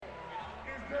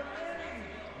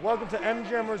Welcome to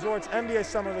MGM Resorts NBA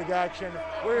Summer League action.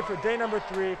 We're here for day number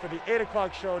 3 for the 8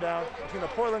 o'clock showdown between the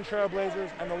Portland Trail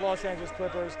Blazers and the Los Angeles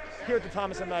Clippers here at the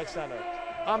Thomas & Mack Center.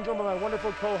 I'm joined by my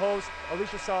wonderful co-host,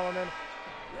 Alicia Solomon.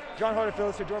 John Harder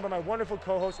Phillips here, joined by my wonderful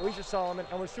co-host, Alicia Solomon,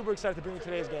 and we're super excited to bring you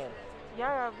today's game.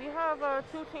 Yeah, we have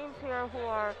two teams here who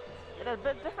are in a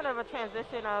bit different of a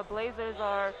transition. Blazers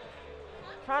are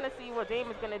trying to see what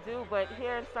Dame is going to do, but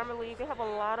here in Summer League, they have a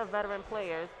lot of veteran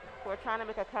players who are trying to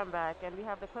make a comeback, and we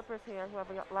have the Clippers here who have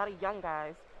a lot of young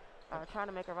guys trying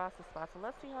to make a roster spot. So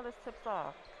let's see how this tips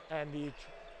off. And the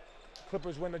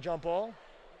Clippers win the jump ball.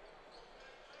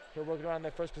 They're working on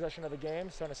their first possession of the game,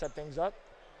 starting to set things up.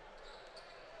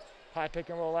 High pick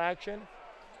and roll action.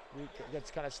 We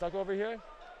gets kind of stuck over here.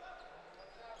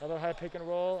 Another high pick and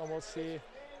roll, and we'll see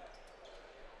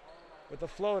with the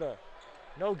floater.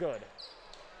 No good.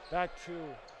 Back to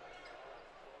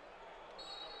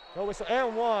no whistle,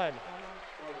 and one.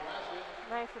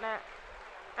 Nice, and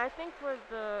I think for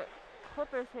the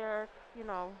Clippers here, you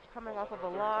know, coming off of a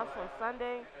loss on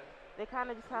Sunday, they kind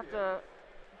of just have to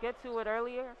get to it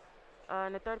earlier.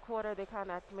 In the third quarter, they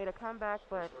kind of made a comeback,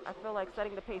 but I feel like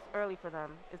setting the pace early for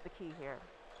them is the key here.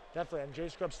 Definitely, and Jay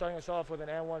Scrub starting us off with an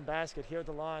and-one basket here at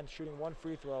the line, shooting one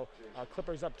free throw.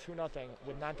 Clippers up 2-0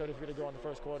 with 9:33 to go in the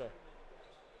first quarter.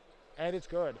 And it's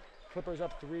good. Clippers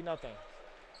up 3-0.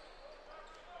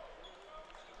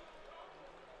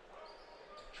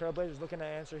 Trailblazers looking to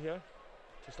answer here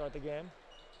to start the game.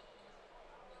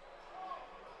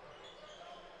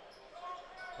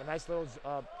 A nice little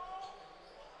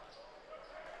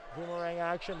boomerang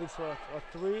action leads to a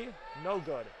three. No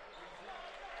good.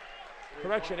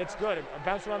 Correction, it's good. A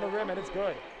bounce around the rim, and it's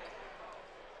good.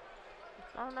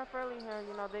 It's not enough early here.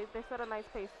 You know, they set a nice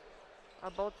pace,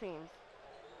 both teams.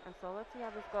 And so let's see how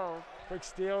this goes. Quick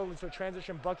steal, leads to a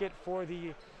transition bucket for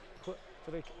the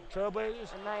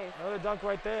Trailblazers. Nice. Another dunk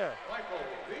right there.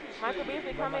 Michael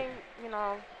Beasley coming, you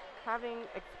know, having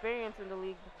experience in the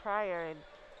league prior and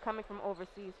coming from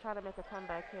overseas, trying to make a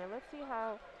comeback here. Let's see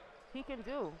how he can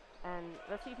do, and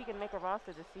let's see if he can make a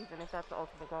roster this season if that's the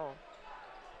ultimate goal.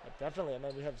 Definitely, and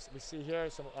then we see here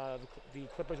some the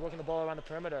Clippers working the ball around the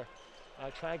perimeter,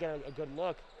 trying to get a good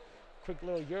look. Quick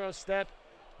little Euro step,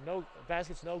 no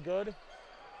basket's no good,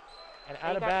 and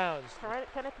out of bounds.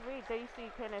 Kenneth Reed, there you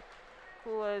see Kenneth,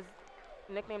 who was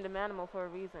nicknamed the Manimal for a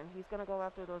reason. He's going to go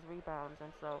after those rebounds,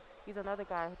 and so he's another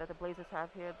guy that the Blazers have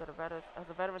here that has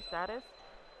a veteran status,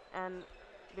 and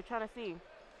they're trying to see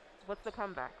what's the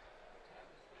comeback.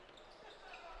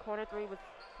 Corner three was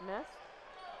missed.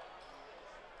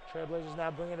 Trailblazers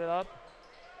now bringing it up.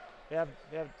 They have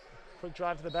quick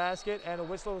drive to the basket, and a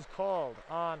whistle is called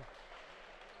on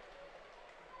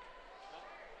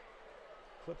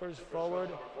Clippers forward.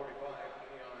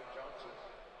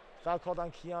 Foul called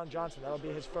on Keon Johnson. That'll be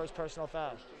his first personal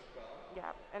foul.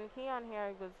 Yeah, and Keon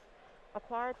here was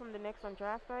acquired from the Knicks on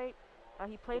draft night.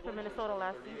 He played for Minnesota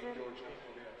last season.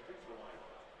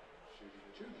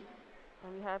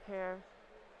 And we have here.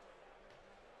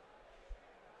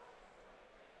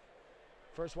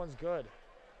 First one's good.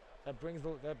 That brings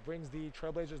the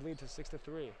Trailblazers lead to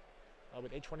 6-3,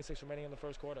 with 8:26 remaining in the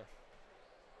first quarter.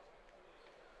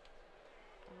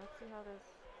 And let's see how this.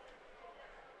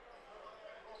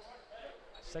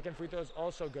 Second free throw is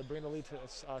also good, bringing the lead to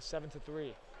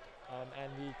 7-3,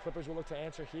 and the Clippers will look to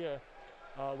answer here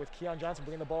with Keon Johnson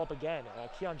bringing the ball up again.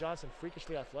 Keon Johnson,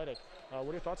 freakishly athletic. What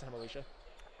are your thoughts on him, Alicia?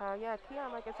 Yeah,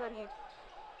 Keon, like I said, he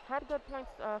had good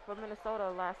points for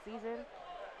Minnesota last season.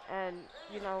 And,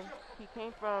 you know, he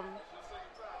came from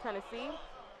Tennessee.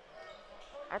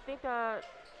 I think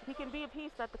he can be a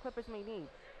piece that the Clippers may need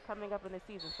coming up in the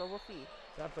season, so we'll see.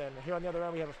 Definitely. And here on the other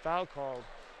end, we have a foul called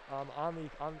on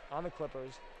the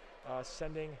Clippers,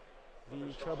 sending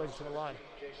the Trailblazers to the line.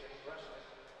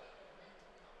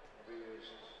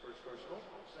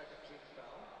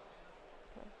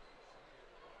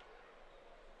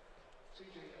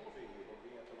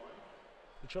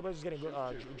 The Trailblazers getting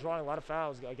drawing a lot of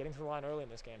fouls, getting to the line early in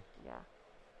this game. Yeah.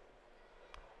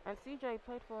 And CJ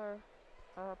played for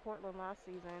Portland last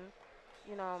season.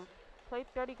 You know, played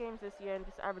 30 games this year and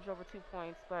just averaged over 2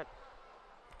 points. But,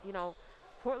 you know,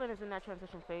 Portland is in that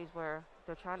transition phase where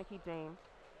they're trying to keep Dame.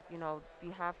 You know,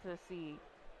 you have to see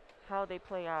how they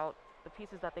play out, the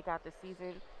pieces that they got this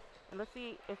season. And let's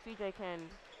see if CJ can,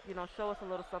 you know, show us a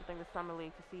little something this summer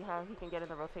league to see how he can get in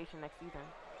the rotation next season.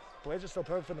 Blazers still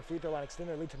perfect from the free throw line,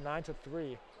 extending their lead to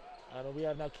 9-3. And we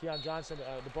have now Keon Johnson.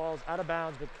 The ball's out of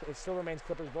bounds, but it still remains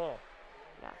Clippers ball.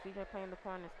 Yeah, CJ playing the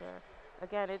corners there.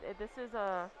 Again, this is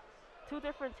two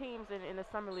different teams in the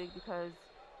summer league because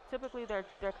typically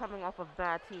they're coming off of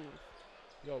bad teams.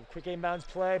 Quick inbounds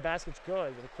play, basket's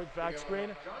good. With a quick back screen,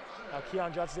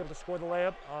 Keon Johnson's able to score the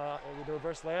layup, with the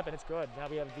reverse layup, and it's good. Now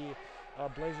we have the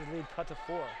Blazers lead cut to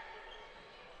 4.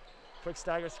 Quick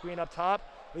stagger screen up top,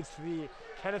 leads to the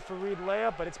Kenneth Faried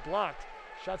layup, but it's blocked.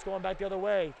 Shots going back the other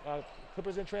way.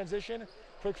 Clippers in transition,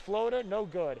 quick floater, no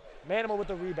good. Manimal with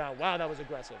the rebound. Wow, that was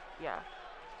aggressive. Yeah.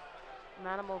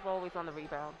 Manimal's always on the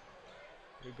rebound.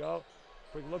 Here we go.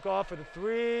 Quick look off for the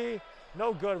 3.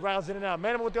 No good, rattles in and out.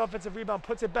 Manimal with the offensive rebound,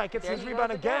 puts it back, gets his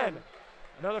rebound again.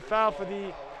 Another foul for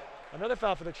the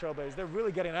Trailblazers. They're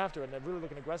really getting after it, and they're really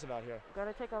looking aggressive out here.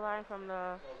 Gotta take a line from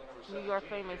the New York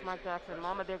famous Mike Jackson.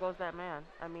 Mama, there goes that man.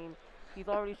 I mean, he's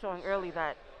already showing early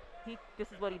that this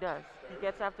is what he does. He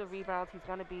gets after rebounds. He's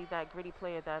gonna be that gritty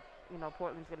player that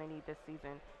Portland's gonna need this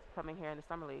season, coming here in the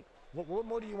summer league. What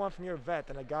more do you want from your vet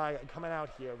than a guy coming out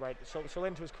here, right, so late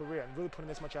into his career and really putting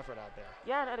this much effort out there?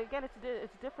 Yeah, and again,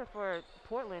 it's different for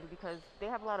Portland because they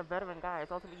have a lot of veteran guys.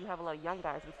 Ultimately, you have a lot of young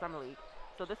guys in summer league.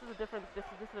 So this is a different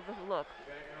look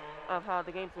of how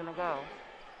the game's gonna go.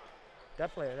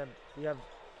 Definitely, and then we have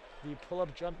the pull-up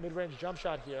mid-range jump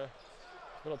shot here.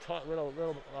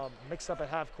 Little mix-up at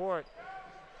half court.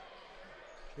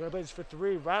 Trailblazers for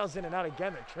 3, rattles in and out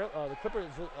again. The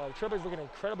Trailblazers looking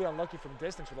incredibly unlucky from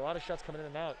distance with a lot of shots coming in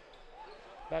and out.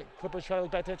 Clippers try to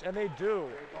look back to edge, and they do.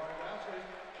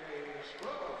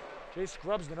 Jay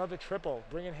Scrubs another triple,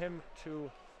 bringing him to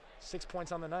 6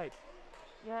 points on the night.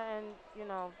 Yeah, and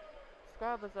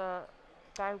Scrub is a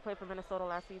guy who played for Minnesota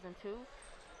last season too.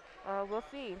 We'll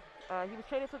see. He was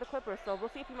traded to the Clippers, so we'll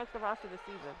see if he makes the roster this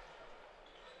season.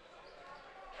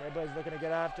 Trailblazers looking to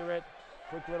get after it.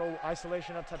 Quick little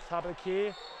isolation up to the top of the key.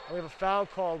 And we have a foul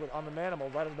called on the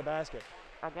Manimal right under the basket.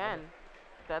 Again,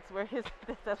 that's where his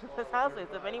house is.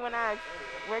 If anyone asks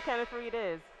where Kenneth Faried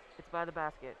is, it's by the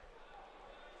basket.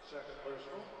 Second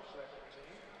personal, second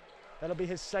team. That'll be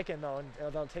his second, though,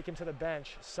 and they'll take him to the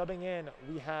bench. Subbing in,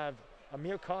 we have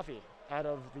Amir Coffey out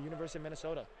of the University of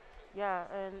Minnesota. Yeah,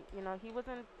 and he was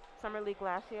in Summer League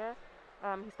last year.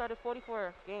 He started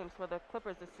 44 games for the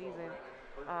Clippers this season.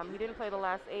 He didn't play the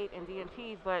last 8 in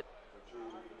DNP, but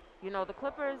the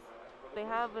Clippers, they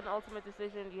have an ultimate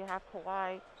decision. You have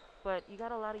Kawhi, but you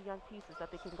got a lot of young pieces that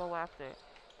they can go after.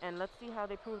 And let's see how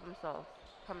they prove themselves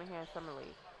coming here in Summer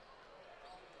League.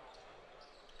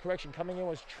 Correction, coming in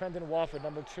was Trendon Watford,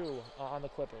 number 2 on the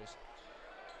Clippers.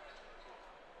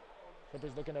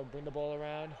 Clippers looking to bring the ball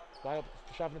around. Wide up,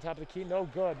 shot from the top of the key, no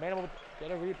good. Manimal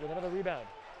with another rebound.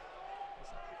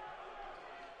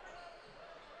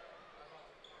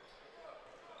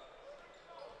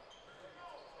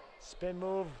 Spin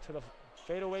move to the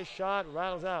fadeaway shot,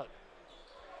 rattles out.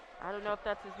 I don't know if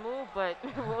that's his move, but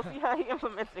we'll see how he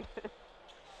implements it.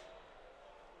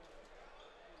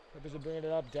 Clippers are bringing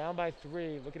it up, down by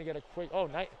 3, looking to get a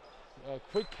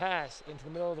quick pass into the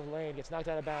middle of the lane, gets knocked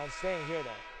out of bounds, staying here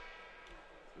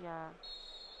though. Yeah.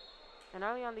 And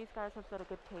early on, these guys have set a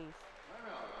good pace.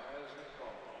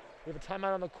 We have a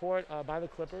timeout on the court by the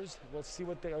Clippers. We'll see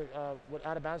what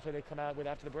out of bounds play they come out with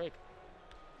after the break.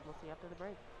 We'll see after the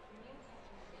break.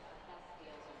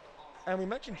 And we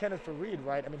mentioned Kenneth Faried,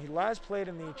 right? I mean, he last played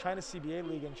in the China CBA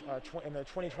League in the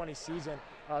 2020 season,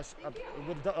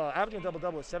 with averaging a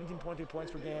double-double with 17.3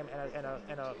 points per game and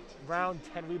around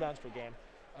 10 rebounds per game.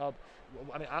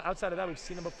 I mean, outside of that, we've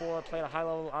seen him before, play at a high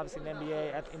level, obviously in the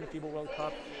NBA, in the FIBA World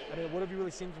Cup. I mean, what have you really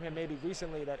seen from him maybe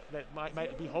recently that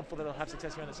might be hopeful that he'll have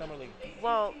success here in the Summer League?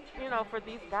 Well, for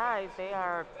these guys, they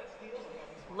are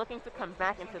looking to come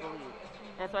back into the league.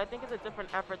 And so I think it's a different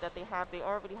effort that they have. They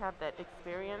already have that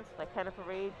experience, like Kenneth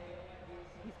Faried.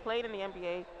 He's played in the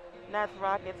NBA, Nats,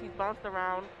 Rockets, he's bounced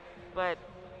around, but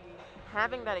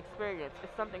having that experience is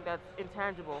something that's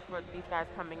intangible for these guys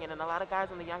coming in. And a lot of guys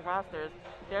on the young rosters,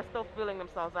 they're still feeling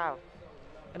themselves out.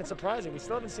 And it's surprising. We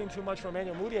still haven't seen too much from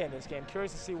Emmanuel Mudiay in this game.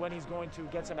 Curious to see when he's going to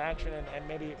get some action and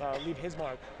maybe leave his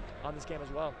mark on this game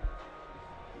as well.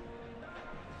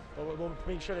 But we'll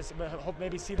make sure to hope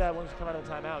maybe see that once we come out of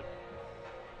the timeout.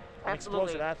 An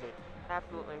explosive athlete.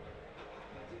 Absolutely.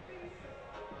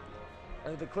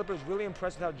 And the Clippers really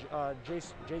impressed with how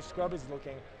Jay Scrubb is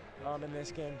looking in this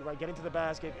game. Right, getting to the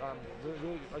basket,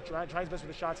 really trying his best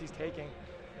with the shots he's taking,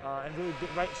 and really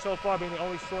so far being the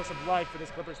only source of life for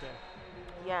this Clippers team.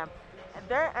 Yeah,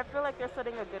 I feel like they're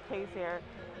setting a good pace here.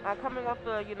 Coming off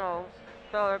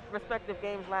the respective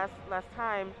games last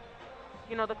time,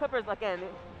 the Clippers again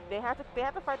they had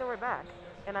to fight their way back,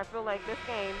 and I feel like this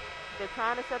game they're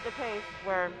trying to set the pace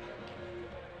where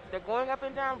they're going up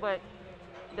and down, but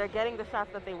they're getting the shots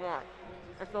that they want.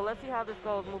 And so let's see how this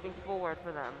goes moving forward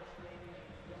for them.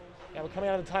 Yeah, we're coming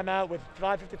out of the timeout with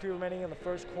 5:53 remaining in the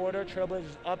first quarter.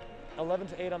 Trailblazers up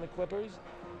 11-8 on the Clippers.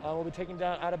 will be taken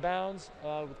down out of bounds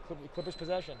with Clippers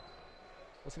possession.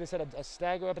 We'll see they set a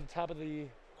stagger up at the top of the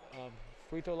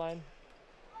free throw line.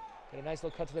 Get a nice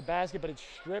little cut to the basket, but it's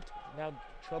stripped. Now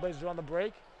Trailblazers are on the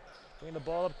break. Bringing the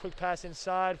ball up, quick pass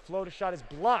inside. Floater shot is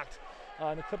blocked.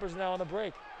 And the Clippers are now on the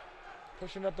break.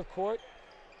 Pushing it up the court.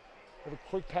 With a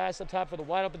quick pass up top for the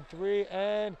wide open three,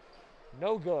 and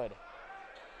no good.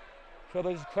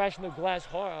 Trailblazers crashing the glass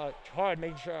hard,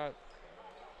 making sure.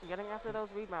 Getting after those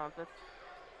rebounds, that's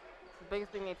the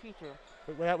biggest thing they teach you.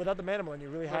 Without the man you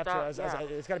really have to.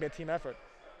 It's got to be a team effort.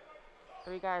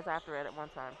 3 guys after it at one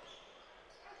time.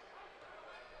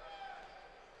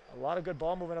 A lot of good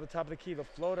ball movement up the top of the key. The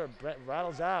floater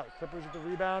rattles out. Clippers with the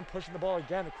rebound, pushing the ball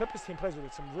again. The Clippers team plays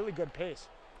with some really good pace.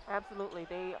 Absolutely.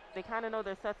 They kind of know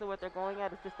their sets of what they're going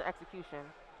at. It's just the execution.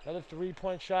 Another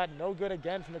 3-point shot, no good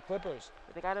again from the Clippers.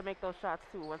 But they got to make those shots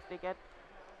too. Once they get,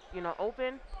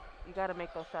 open, you got to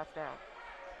make those shots down.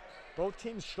 Both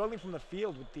teams struggling from the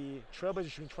field, with the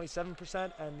Trailblazers shooting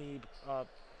 27% and the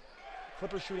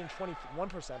Clippers shooting 21%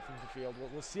 from the field.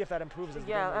 We'll see if that improves as the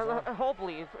game goes on.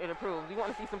 Hopefully it improves. You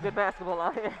want to see some good basketball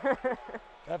out here.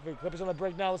 Definitely. Clippers on the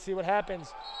break now. Let's see what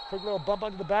happens. Quick little bump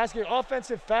under the basket.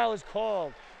 Offensive foul is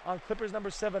called on Clippers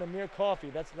number 7, Amir Coffey.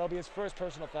 That'll be his first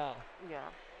personal foul. Yeah.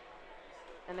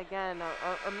 And again,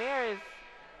 Amir is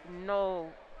no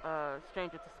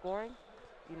stranger to scoring.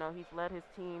 He's led his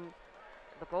team,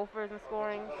 the Gophers, in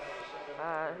scoring.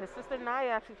 His sister Naya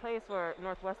actually plays for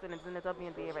Northwestern and is in the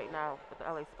WNBA right now with the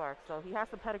LA Sparks. So he has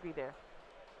some pedigree there.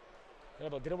 Yeah,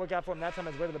 but didn't work out for him that time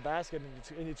on his way to the basket.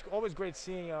 And it's always great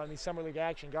seeing in these summer league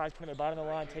action, guys putting their body on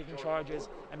the line, taking charges,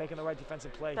 and making the right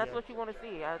defensive play. That's what you want to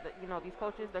see. These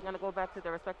coaches, they're going to go back to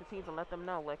their respective teams and let them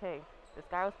know, like, hey, this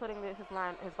guy was putting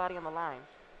his body on the line.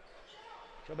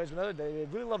 Trailblazers, they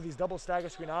really love these double stagger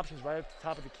screen options right at the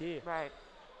top of the key. Right.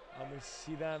 We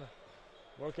see them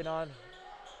working on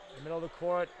the middle of the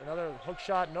court. Another hook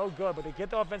shot, no good, but they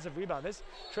get the offensive rebound. This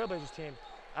Trailblazers team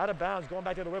out of bounds, going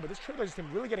back the other way, but this Trailblazers team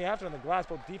really getting after on the glass,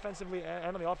 both defensively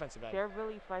and on the offensive end. They're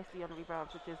really feisty on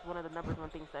rebounds, which is one of the number 1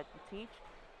 things that you teach.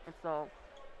 And so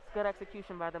it's good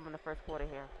execution by them in the first quarter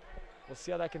here. We'll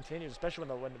see how that continues, especially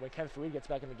when Ken Fareed gets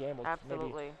back in the game. We'll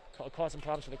Absolutely. maybe cause some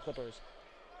problems for the Clippers.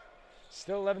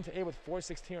 Still 11-8 with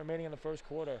 4:16 remaining in the first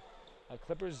quarter.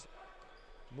 Clippers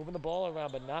moving the ball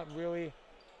around, but not really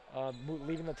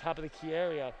leaving the top of the key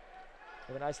area.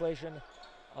 With an isolation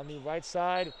on the right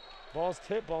side. Ball's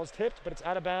tipped, but it's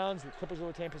out of bounds. The Clippers will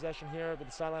retain possession here with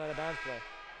the sideline out of bounds play.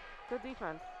 Good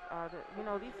defense.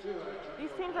 These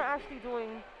teams are actually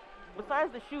doing,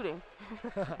 besides the shooting,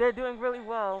 they're doing really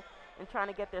well in trying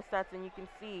to get their sets, and you can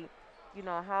see,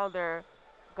 how they're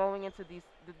going into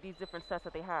these different sets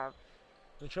that they have.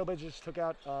 The Trailblazers took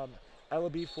out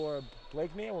Ellaby for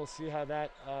Blakeney, and we'll see how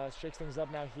that shakes things up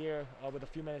now here with a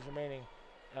few minutes remaining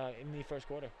in the first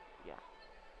quarter. Yeah.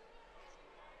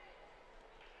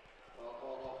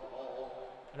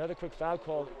 Another quick foul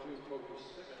called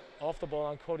off the ball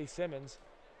on Cody Simmons.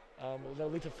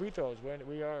 That'll lead to free throws.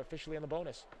 We are officially in the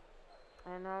bonus.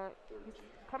 And he's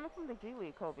coming from the G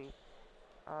League, Kobe.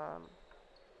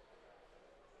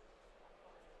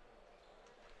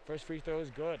 First free throw is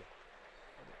good.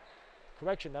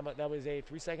 Correction, that was a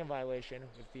 3-second violation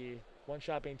with the one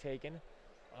shot being taken.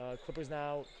 Clippers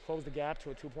now close the gap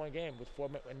to a 2-point game with 4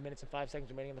 minutes and 5 seconds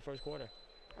remaining in the first quarter.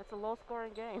 That's a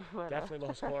low-scoring game. Definitely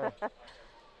low scoring.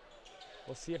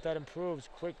 We'll see if that improves.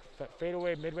 Quick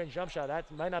fadeaway mid-range jump shot. That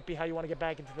might not be how you want to get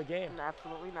back into the game.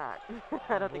 Absolutely not.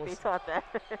 I don't think they taught that.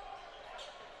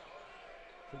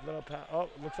 Quick little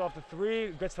looks off the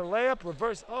 3, gets the layup,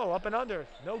 reverse. Up and under.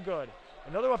 No good.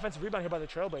 Another offensive rebound here by the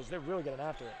Trailblazers. They're really getting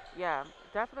after it. Yeah,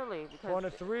 definitely. Because corner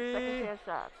 3. Second chance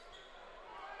shots.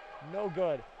 No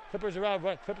good. Clippers are out.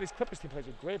 Clippers team plays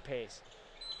with great pace.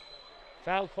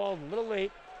 Foul called a little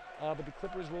late, but the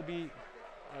Clippers will be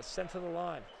sent to the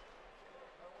line.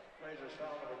 Blazers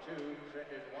foul number 2,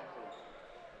 Trenton Watford.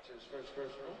 That's his first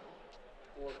personal.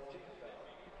 14th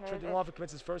foul. Trenton Watford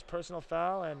commits his first personal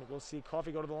foul, and we'll see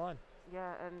Coffey go to the line.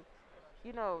 Yeah, and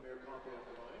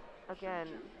again,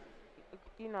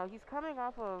 he's coming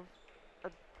off of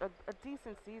a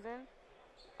decent season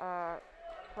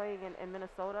playing in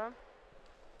Minnesota,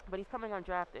 but he's coming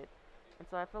undrafted. And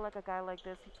so I feel like a guy like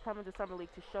this, he's coming to Summer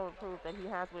League to show and prove that he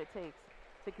has what it takes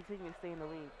to continue to stay in the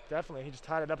league. Definitely. He just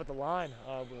tied it up at the line.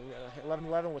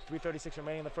 11-11 with 3:36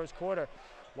 remaining in the first quarter.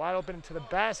 Wide open to the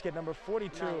basket, number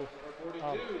 42.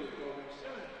 Nice.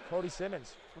 Cody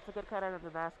Simmons. That's a good cut out of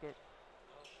the basket.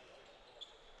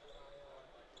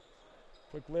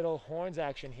 Quick little horns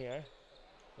action here.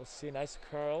 We'll see a nice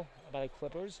curl by the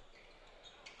Clippers.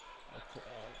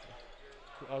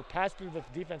 pass through the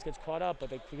defense gets caught up, but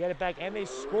they get it back and they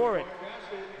score it.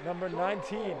 Number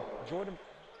 19, Jordan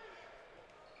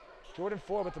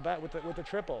Ford with the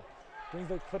triple, brings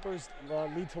the Clippers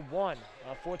lead to 1,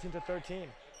 14-13.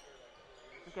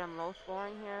 Again, low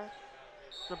scoring here.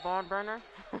 It's a barn burner,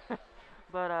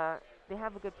 but they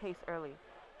have a good pace early,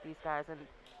 these guys, and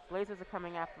Blazers are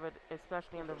coming after it,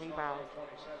 especially in the rebounds.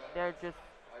 They're just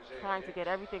trying to get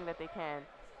everything that they can.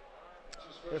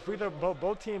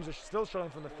 Both teams are still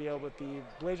struggling from the field, with the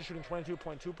Blazers shooting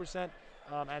 22.2%,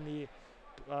 and the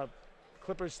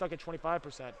Clippers stuck at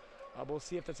 25%. We'll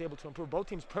see if that's able to improve. Both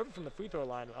teams perfect from the free throw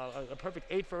line, a perfect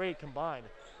 8 for 8 combined.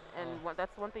 And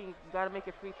that's one thing, you got to make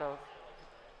it free throws.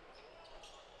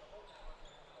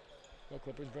 The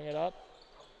Clippers bring it up.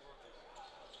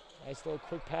 Nice little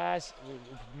quick pass,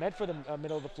 meant for the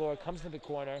middle of the floor, comes to the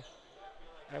corner.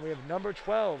 And we have number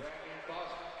 12.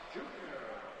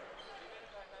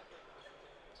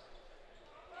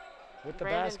 With the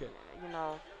Brandon, basket. You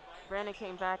know, Brandon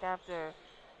came back after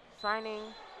signing.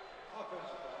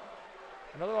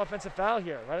 Another offensive foul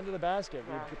here, right into the basket.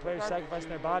 Yeah. The players sacrificing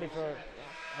their body for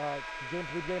game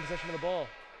possession of the ball.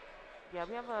 Yeah,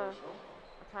 we have a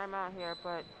timeout here,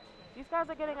 but these guys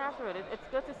are getting after it. It's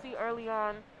good to see early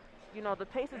on, you know, the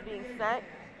pace is being set.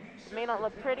 It may not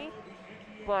look pretty,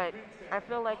 but I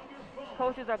feel like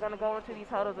coaches are going to go into these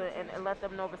huddles and let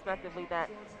them know respectively that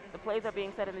the plays are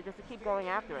being set and they just to keep going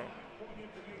after it.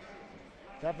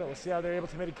 Definitely. We'll see how they're able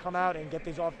to maybe come out and get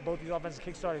both these offenses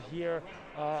kick-started here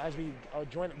as we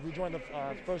rejoin the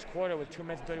first quarter with 2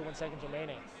 minutes and 31 seconds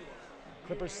remaining.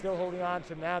 Clippers still holding on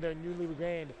to now their newly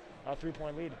regained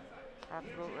 3-point lead.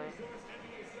 Absolutely.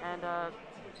 And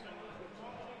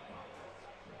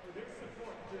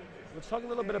let's talk a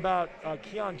little bit about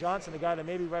Keon Johnson, the guy that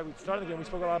maybe right we started the game. We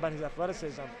spoke a lot about his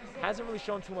athleticism. Hasn't really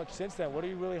shown too much since then. What are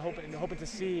you really hoping to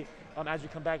see as you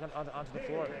come back onto the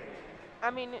floor? I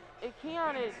mean,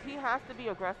 Keon he has to be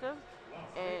aggressive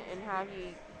in how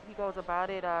he goes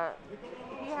about it.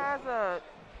 He has a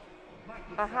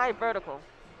high vertical,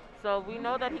 so we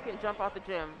know that he can jump off the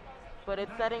gym, but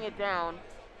it's setting it down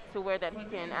to where that he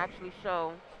can actually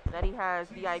show that he has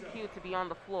the IQ to be on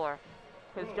the floor.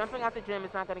 Because jumping off the gym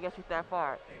is not going to get you that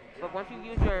far. But once you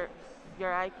use your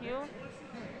IQ,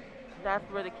 that's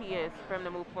where the key is for him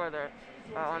to move further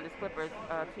on this Clippers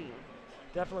team.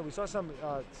 Definitely, we saw some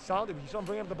solid. We saw him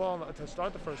bring up the ball to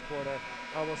start the first quarter.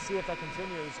 We'll see if that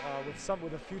continues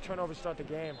with a few turnovers to start the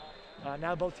game.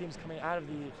 Now both teams coming out of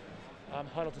the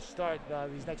huddle to start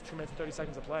these next 2 minutes and 30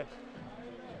 seconds of play.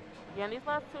 Yeah, in these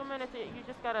last 2 minutes, you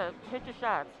just gotta hit your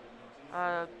shots.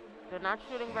 They're not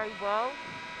shooting very well,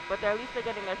 but at least they're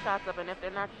getting their shots up. And if they're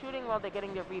not shooting well, they're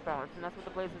getting their rebounds, and that's what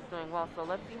the Blazers are doing well. So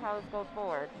let's see how this goes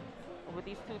forward with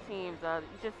these two teams. You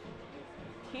just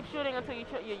keep shooting until you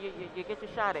get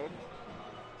your shot in.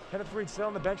 Kenneth Faried still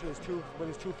on the bench with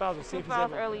his two fouls. We'll see if he's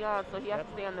fouls able. Early on, so he has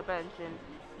to stay on the bench. And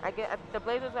the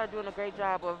Blazers are doing a great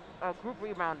job of group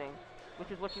rebounding,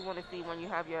 which is what you want to see when you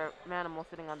have your manimal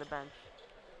sitting on the bench.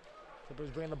 Clippers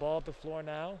bringing the ball up the floor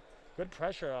now. Good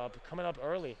pressure coming up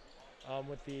early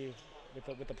with the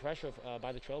pressure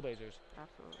by the Trailblazers.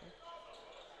 Absolutely.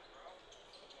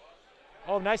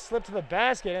 Oh, nice slip to the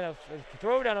basket and a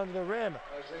throw down under the rim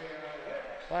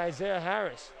by Isaiah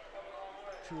Harris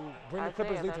to bring the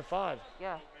Clippers lead to 5.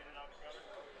 Yeah.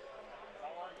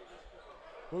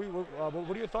 What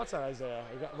are your thoughts on Isaiah?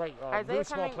 Right, Isaiah really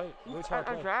small play. Really small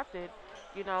play. Undrafted.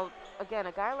 You know, again,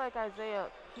 a guy like Isaiah,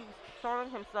 he's showing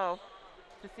himself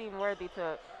to seem worthy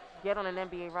to get on an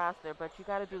NBA roster, but you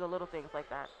got to do the little things like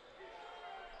that.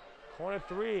 Corner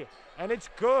 3, and it's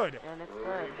good. And it's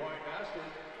good.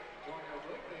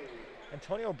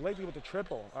 Antonio Blakely with the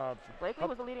triple. Blakely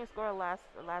was the leading scorer last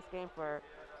game for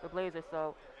the Blazers,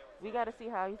 so we got to see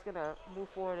how he's going to move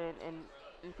forward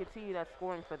and continue that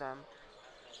scoring for them.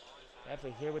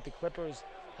 Definitely here with the Clippers.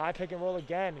 High pick and roll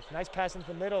again. Nice pass into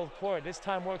the middle of the court. This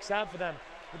time works out for them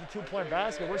with the 2-point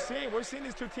basket. We're seeing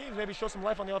these two teams maybe show some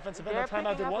life on the offensive end. That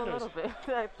timeout did wonders. A little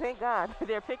bit. Thank God.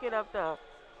 They're picking up though.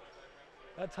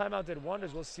 That timeout did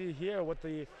wonders. We'll see here what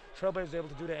the Trailblazers are able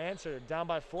to do to answer. Down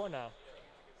by 4 now.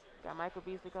 Got Michael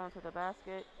Beasley going to the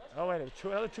basket. Oh, wait,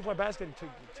 another 2-point basket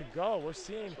to go. We're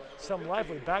seeing some life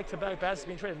with back-to-back baskets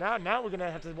being traded. Now we're going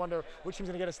to have to wonder which team's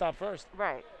going to get a stop first.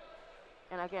 Right.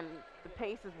 And again, the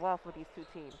pace is well for these two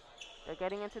teams. They're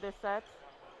getting into their sets,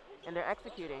 and they're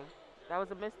executing. That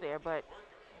was a miss there, but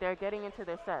they're getting into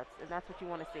their sets, and that's what you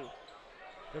want to see.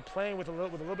 They're playing with a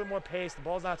little bit more pace. The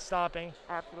ball's not stopping.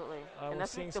 Absolutely. And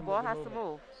that's the ball has to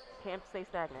move. Can't stay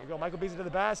stagnant. Here we go. Michael Beasley to the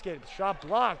basket. Shot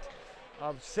blocked.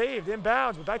 Saved.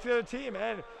 Inbounds. We're back to the other team.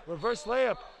 And reverse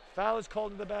layup. Foul is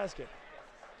called in the basket.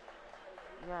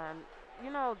 Yeah, and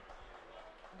you know,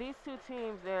 these two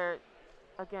teams, they're,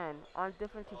 again, on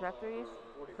different trajectories,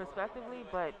 prospectively,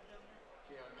 but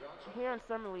here in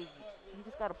Summer League, you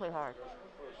just got to play hard.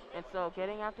 And so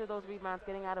getting after those rebounds,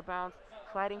 getting out of bounds,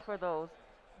 fighting for those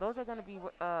are going to be,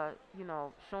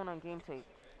 shown on game tape.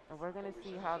 And we're going to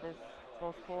see how this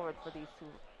goes forward for these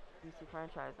two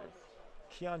franchises.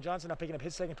 Keon Johnson not picking up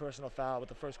his second personal foul with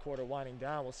the first quarter winding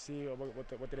down. We'll see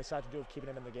what they decide to do of keeping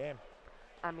him in the game.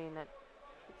 I mean, that's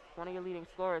one of your leading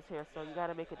scorers here, so you got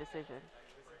to make a decision.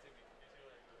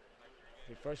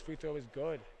 The first free throw is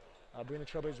good. Bringing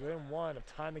the Trailblazers within one of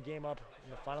tying the game up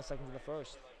in the final seconds of the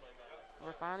first.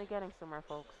 We're finally getting somewhere,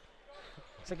 folks.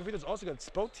 Second free throw is also good.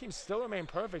 Both teams still remain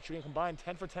perfect, shooting combined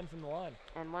 10 for 10 from the line.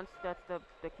 And once that's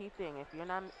the key thing. If you're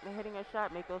not hitting a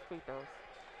shot, make those free throws.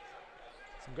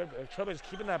 Some good. Trailblazers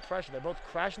keeping that pressure. They're both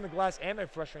crashing the glass and they're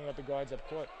pressuring out the guards up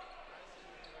court.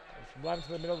 Driving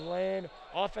to the middle of the lane.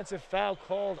 Offensive foul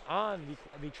called on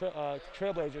the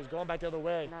Trailblazers, going back the other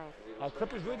way. Nice.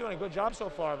 Clippers really doing a good job so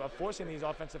far of forcing these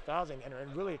offensive fouls and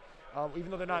really,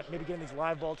 even though they're not maybe getting these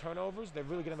live ball turnovers, they're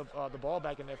really getting the ball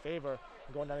back in their favor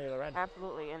and going down the other end.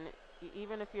 Absolutely, and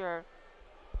even if you're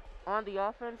on the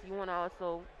offense, you want to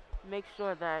also make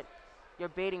sure that you're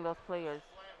baiting those players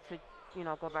to,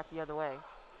 go back the other way.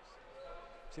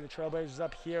 See the Trailblazers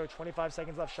up here, 25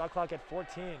 seconds left, shot clock at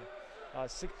 14.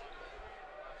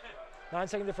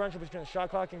 9-second differential between the shot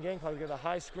clock and game clock. Get a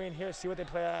high screen here, see what they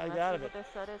play out of it. Let's see what this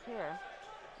set is here.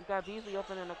 You got Beasley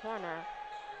open in the corner.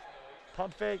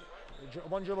 Pump fake,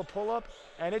 one dribble pull up,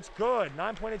 and it's good.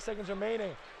 9.8 seconds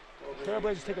remaining.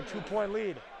 Trailblazers take a 2-point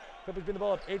lead. Clippers bring the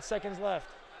ball up, 8 seconds left.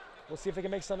 We'll see if they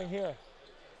can make something here.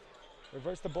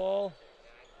 Reverse the ball,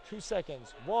 2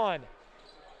 seconds. 1.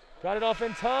 Got it off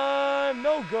in time,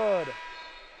 no good.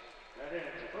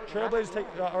 Trailblazers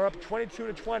are up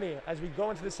 22-20 as we go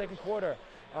into the second quarter.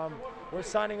 We're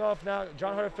signing off now.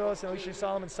 John Hunter Phillips and Alicia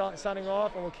Solomon signing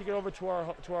off, and we'll kick it over to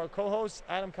our co-hosts,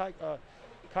 Adam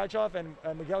Kaichoff and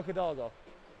Miguel Hidalgo.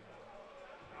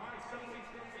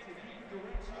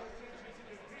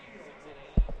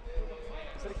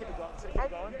 Instead of keep it going. I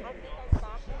think I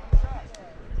stopped.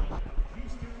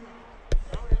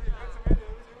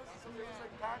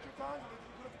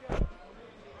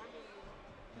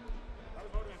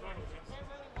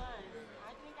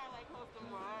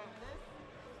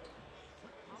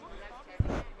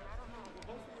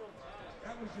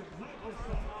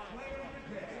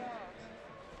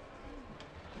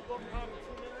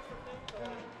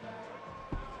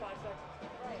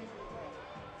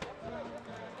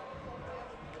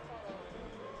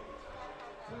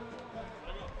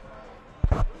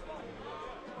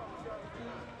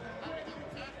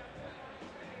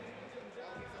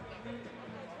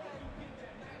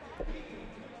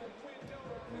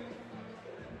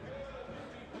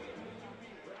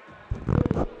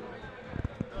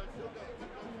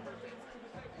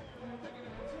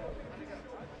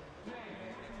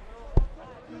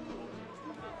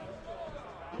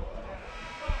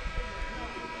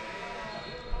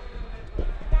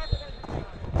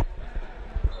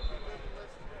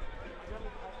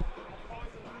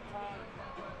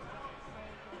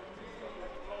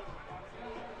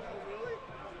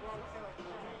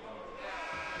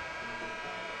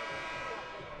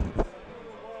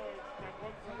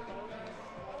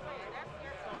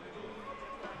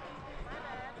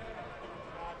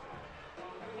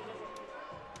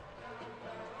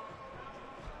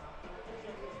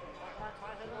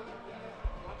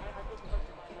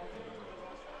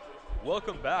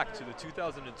 Welcome back to the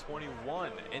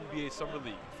 2021 NBA Summer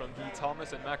League from the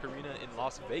Thomas and Mack Arena in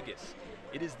Las Vegas.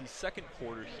 It is the second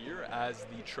quarter here as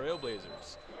the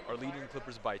Trailblazers are leading the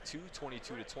Clippers by 2,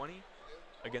 22-20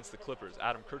 against the Clippers.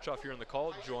 Adam Kirchhoff here on the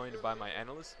call, joined by my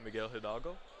analyst, Miguel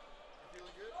Hidalgo.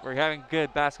 We're having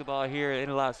good basketball here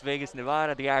in Las Vegas,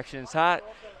 Nevada. The action is hot.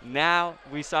 Now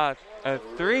we saw a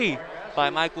 3 by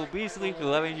Michael Beasley,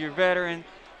 11-year veteran.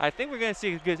 I think we're going to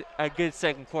see a good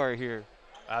second quarter here.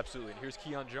 Absolutely. And here's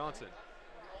Keon Johnson.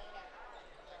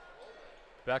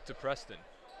 Back to Preston.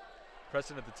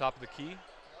 Preston at the top of the key.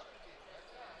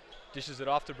 Dishes it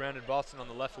off to Brandon Boston on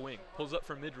the left wing. Pulls up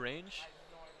from mid-range.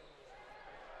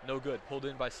 No good. Pulled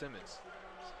in by Simmons.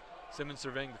 Simmons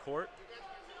surveying the court.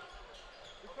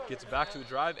 Gets back to the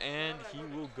drive, and he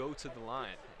will go to the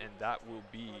line. And that will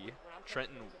be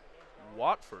Trenton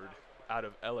Watford out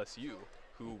of LSU,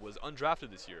 who was undrafted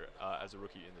this year as a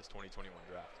rookie in this 2021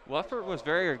 draft. Watford was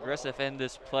very aggressive in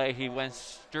this play. He went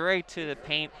straight to the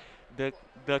paint.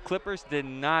 The Clippers did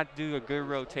not do a good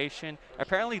rotation.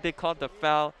 Apparently they called the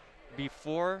foul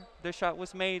before the shot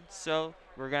was made, so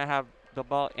we're going to have the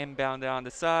ball inbounded on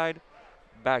the side.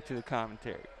 Back to the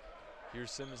commentary.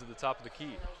 Here's Simmons at the top of the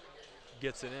key.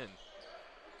 Gets it in.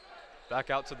 Back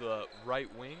out to the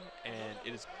right wing, and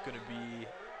it is going to be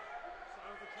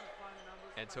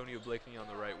Antonio Blakeney on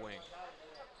the right wing.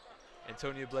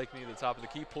 Antonio Blakeney at the top of the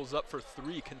key, pulls up for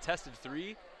three, contested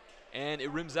three, and it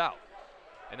rims out.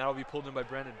 And that'll be pulled in by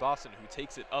Brandon Boston, who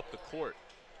takes it up the court.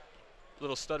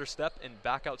 Little stutter step and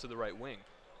back out to the right wing.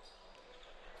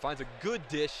 Finds a good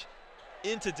dish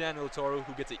into Daniel Toro,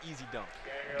 who gets an easy dunk.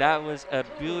 That was a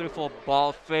beautiful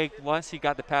ball fake. Once he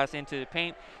got the pass into the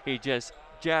paint, he just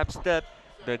jab stepped,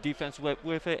 the defense went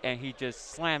with it, and he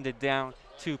just slammed it down.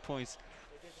 2 points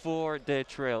for the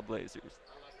Trailblazers.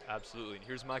 Absolutely. And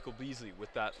here's Michael Beasley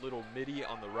with that little midi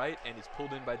on the right, and he's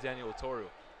pulled in by Daniel Toro.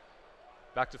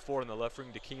 Back to 4 on the left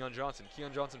wing to Keon Johnson.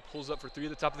 Keon Johnson pulls up for 3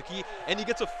 at the top of the key, and he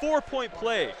gets a 4-point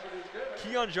play.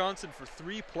 Keon Johnson for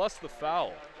 3 plus the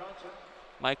foul.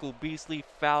 Michael Beasley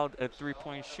fouled a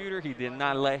 3-point shooter. He did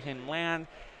not let him land.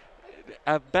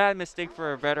 A bad mistake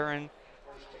for a veteran,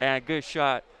 and a good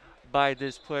shot by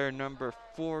this player, number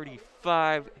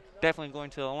 45. Definitely going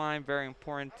to the line. Very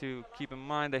important to keep in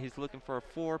mind that he's looking for a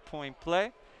 4-point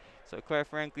play. So quite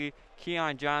frankly,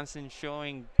 Keon Johnson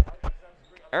showing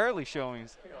early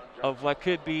showings of what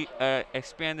could be an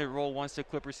expanded role once the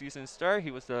Clipper season starts.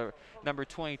 He was the number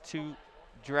 22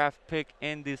 draft pick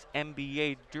in this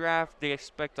NBA draft. They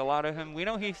expect a lot of him. We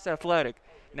know he's athletic.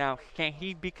 Now, can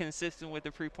he be consistent with the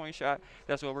 3-point shot?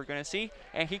 That's what we're going to see.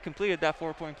 And he completed that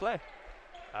 4-point play.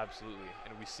 Absolutely.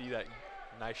 And we see that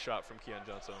nice shot from Keon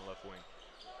Johnson on the left wing.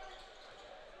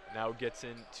 Now gets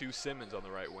in to Simmons on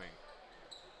the right wing.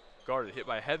 Guarded, hit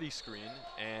by a heavy screen,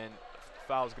 and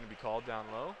foul is going to be called down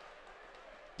low.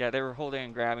 Yeah, they were holding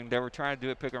and grabbing. They were trying to do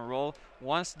a pick and roll.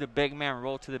 Once the big man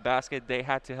rolled to the basket, they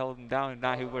had to hold him down, and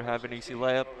now he would have an easy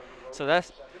layup. So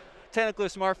that's technically a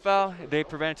smart foul. They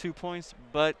prevent 2 points,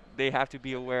 but they have to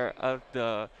be aware of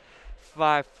the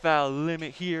 5-foul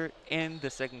limit here in the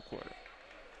second quarter.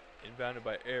 Inbounded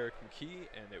by Eric McKee,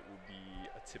 and it will be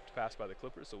a tipped pass by the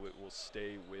Clippers, so it will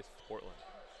stay with Portland.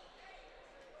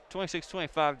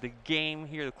 26-25 the game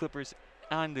here. The Clippers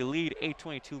on the lead.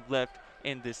 8:22 left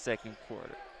in this second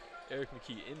quarter. Eric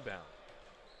McKee inbound.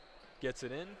 Gets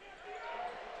it in.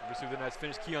 Receives a nice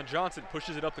finish. Keon Johnson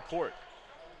pushes it up the court.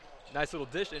 Nice little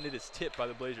dish, and it is tipped by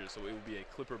the Blazers, so it will be a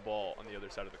Clipper ball on the other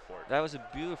side of the court. That was a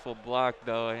beautiful block,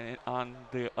 though, and on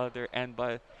the other end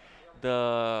by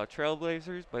the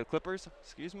Trailblazers, by the Clippers,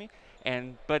 excuse me.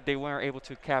 But they weren't able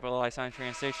to capitalize on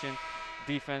transition.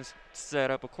 Defense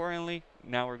set up accordingly.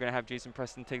 Now we're going to have Jason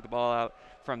Preston take the ball out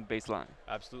from the baseline.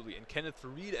 Absolutely. And Kenneth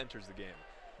Reed enters the game,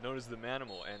 known as the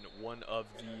Manimal, and one of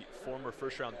the former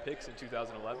first-round picks in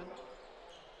 2011.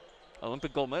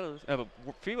 Olympic gold medalist,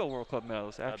 FIBA World Cup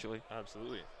medalist, actually.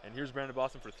 Absolutely. And here's Brandon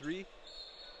Boston for 3.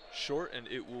 Short, and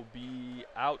it will be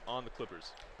out on the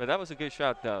Clippers. But that was a good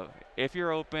shot, though. If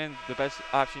you're open, the best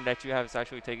option that you have is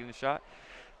actually taking the shot.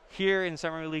 Here in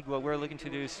Summer League, what we're looking to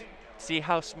do is see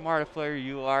how smart a player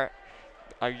you are.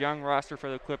 A young roster for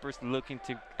the Clippers looking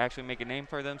to actually make a name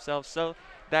for themselves. So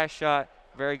that shot,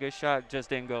 very good shot, just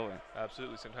didn't go in.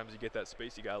 Absolutely. Sometimes you get that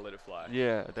space, you got to let it fly.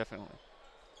 Yeah, definitely.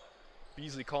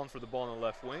 Beasley calling for the ball on the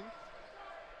left wing.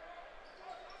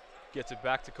 Gets it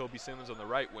back to Kobe Simmons on the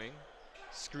right wing.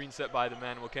 Screen set by the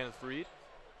man, Kenneth Reed.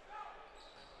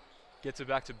 Gets it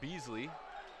back to Beasley.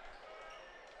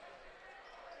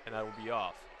 And that will be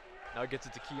off. Now gets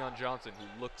it to Keon Johnson,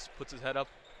 who puts his head up,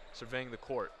 surveying the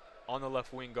court. On the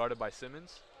left wing, guarded by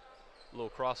Simmons. A little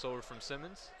crossover from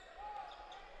Simmons.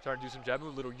 Trying to do some jab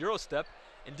move, little Euro step,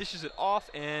 and dishes it off,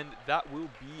 and that will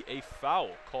be a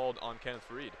foul called on Kenneth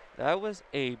Reed. That was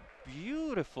a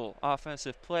beautiful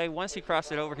offensive play. Once he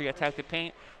crossed it over, he attacked the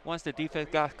paint. Once the defense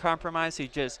got compromised, he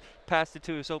just passed it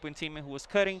to his open teammate who was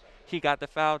cutting. He got the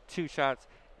foul, 2 shots,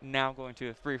 now going to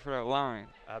the free-throw line.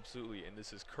 Absolutely, and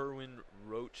this is Kerwin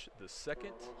Roach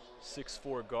II,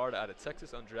 6'4" guard out of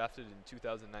Texas, undrafted in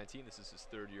 2019. This is his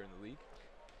 3rd year in the league.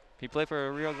 He played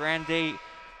for Rio Grande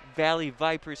Valley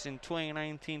Vipers in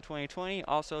 2019-2020.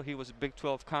 Also, he was a Big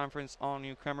 12 Conference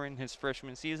all-newcomer in his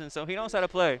freshman season, so he knows how to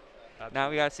play. Absolutely. Now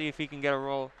we got to see if he can get a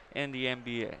role in the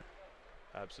NBA.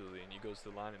 Absolutely, and he goes to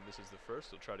the line and misses the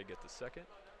first. He'll try to get the second.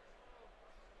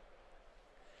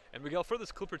 And Miguel, for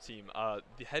this Clipper team,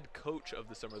 the head coach of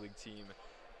the Summer League team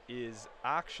is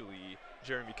actually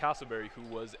Jeremy Castleberry, who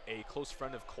was a close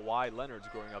friend of Kawhi Leonard's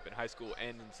growing up in high school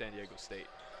and in San Diego State.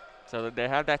 So they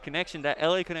have that connection. That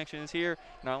LA connection is here,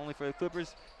 not only for the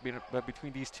Clippers, but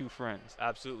between these two friends.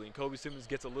 Absolutely. And Kobe Simmons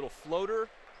gets a little floater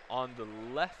on the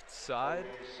left side.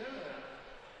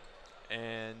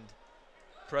 And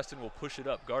Preston will push it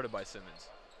up, guarded by Simmons.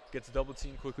 Gets double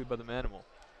teamed quickly by the Manimal.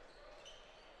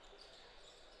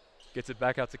 Gets it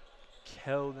back out to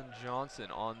Keldon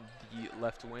Johnson on the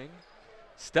left wing.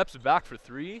 Steps back for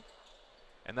three,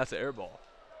 and that's an air ball.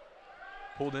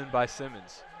 Pulled in by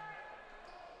Simmons.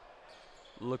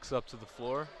 Looks up to the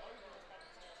floor.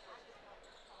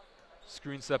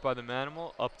 Screen set by the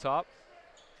Manimal, up top.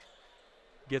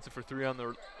 Gets it for three on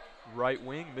the right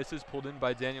wing, misses, pulled in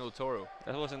by Daniel Toro.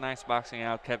 That was a nice boxing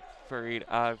out, kept Farid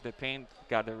out of the paint,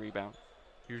 got the rebound.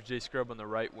 Here's Jay Scrub on the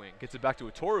right wing. Gets it back to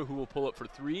Toro, who will pull up for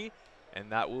three,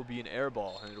 and that will be an air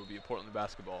ball, and it will be a Portland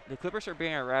basketball. The Clippers are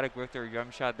being erratic with their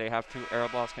jump shot. They have 2 air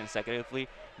balls consecutively.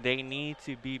 They need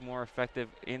to be more effective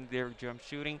in their jump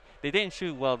shooting. They didn't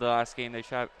shoot well the last game. They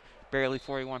shot barely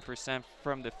 41%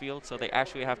 from the field, so they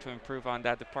actually have to improve on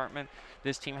that department.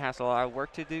 This team has a lot of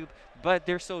work to do, but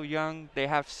they're so young. They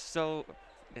have so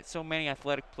many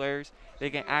athletic players. They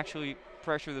can actually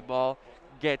pressure the ball,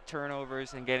 get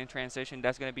turnovers, and get in transition.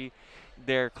 That's going to be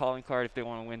their calling card if they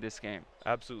want to win this game.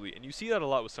 Absolutely, and you see that a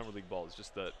lot with Summer League ball. It's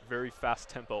just the very fast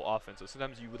tempo offense. So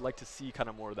sometimes you would like to see kind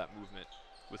of more of that movement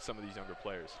with some of these younger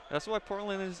players. That's why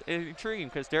Portland is intriguing,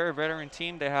 because they're a veteran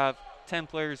team. They have 10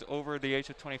 players over the age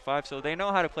of 25, so they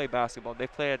know how to play basketball. They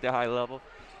play at the high level.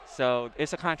 So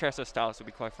it's a contrast of styles, to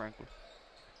be quite frankly.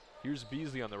 Here's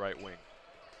Beasley on the right wing.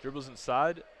 Dribbles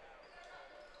inside.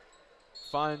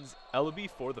 Finds Ellaby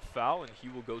for the foul, and he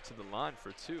will go to the line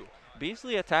for 2.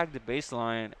 Beasley attacked the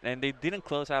baseline, and they didn't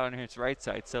close out on his right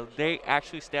side, so they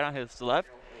actually stayed on his left.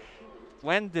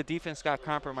 When the defense got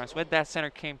compromised, when that center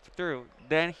came through,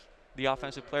 then the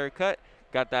offensive player cut,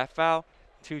 got that foul,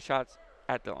 2 shots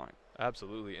at the line.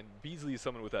 Absolutely, and Beasley is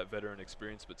someone with that veteran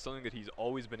experience, but something that he's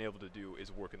always been able to do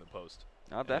is work in the post.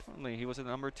 Oh, definitely. He was the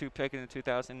number 2 pick in the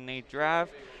 2008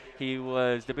 draft. He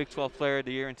was the Big 12 Player of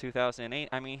the Year in 2008.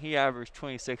 I mean, he averaged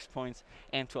 26 points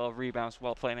and 12 rebounds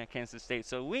while playing at Kansas State,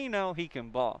 so we know he can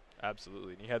ball.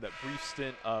 Absolutely, and he had that brief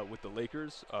stint with the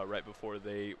Lakers right before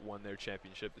they won their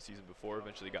championship the season before,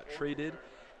 eventually got traded,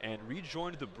 and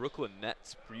rejoined the Brooklyn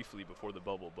Nets briefly before the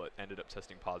bubble, but ended up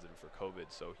testing positive for COVID,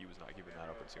 so he was not given that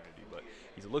opportunity. But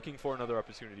he's looking for another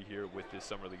opportunity here with this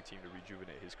Summer League team to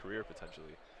rejuvenate his career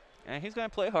potentially. And he's going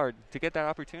to play hard to get that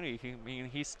opportunity.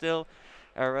 He's still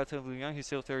relatively young. He's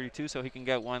still 32, so he can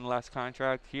get one last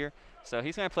contract here. So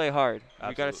he's going to play hard.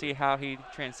 We got to see how he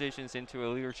transitions into a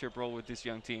leadership role with this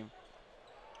young team.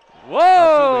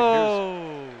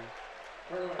 Whoa!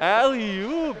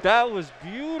 Alley-oop, that was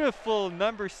beautiful.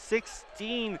 Number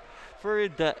 16 for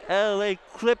the LA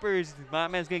Clippers. My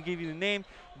man's going to give you the name,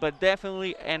 but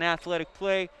definitely an athletic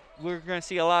play. We're going to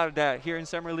see a lot of that here in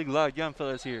Summer League. A lot of young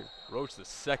fellas here. Roach the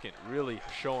second really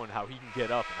showing how he can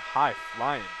get up and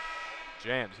high-flying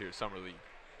jams here Summer League.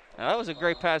 Now, that was a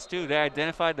great pass, too. They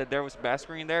identified that there was a back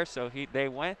screen there, so they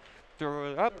went,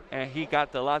 threw it up, and he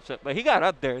got the lob shot. But he got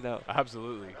up there, though.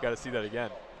 Absolutely. Got to see that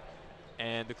again.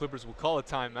 And the Clippers will call a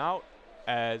timeout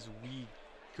as we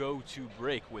go to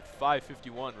break with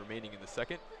 5:51 remaining in the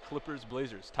second. Clippers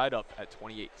Blazers tied up at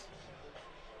 28.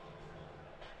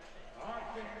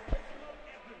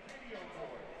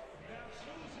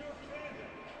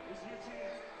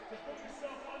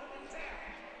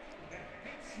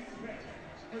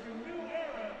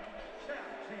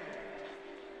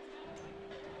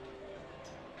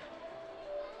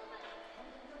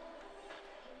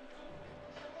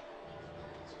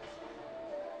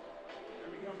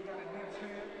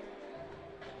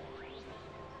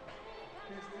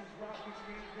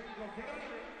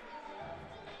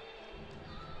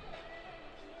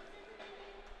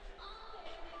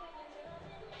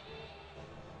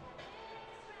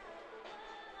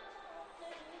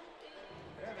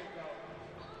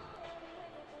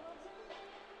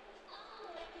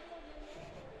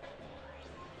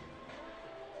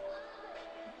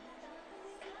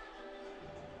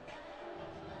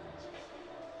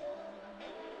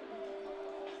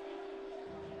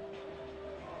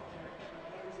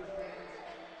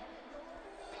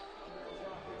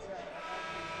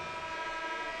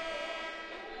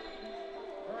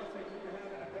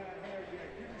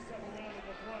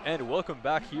 And welcome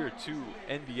back here to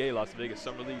NBA Las Vegas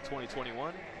Summer League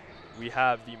 2021. We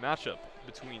have the matchup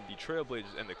between the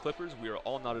Trailblazers and the Clippers. We are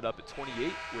all knotted up at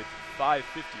 28 with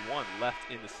 5:51 left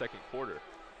in the second quarter.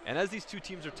 And as these two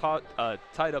teams are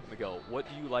tied up, Miguel, what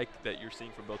do you like that you're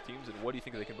seeing from both teams, and what do you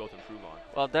think they can both improve on?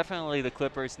 Well, definitely the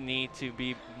Clippers need to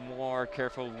be more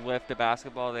careful with the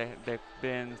basketball. They've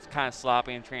been kind of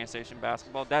sloppy in transition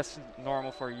basketball. That's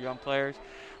normal for young players.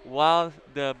 While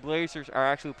the Blazers are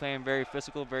actually playing very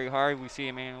physical, very hard, we see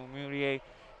Emmanuel Mudiay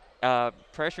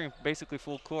pressuring basically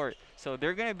full court. So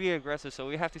they're going to be aggressive. So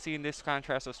we have to see in this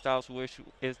contrast of styles, which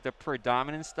is the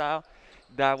predominant style.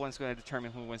 That one's going to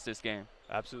determine who wins this game.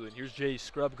 Absolutely. And here's Jay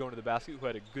Scrub going to the basket, who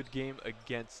had a good game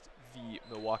against the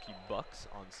Milwaukee Bucks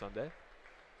on Sunday.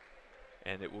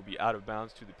 And it will be out of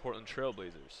bounds to the Portland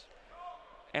Trailblazers.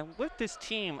 And with this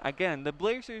team, again, the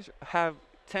Blazers have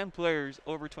 10 players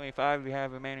over 25. We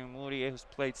have Emmanuel Mudiay, who's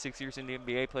played 6 years in the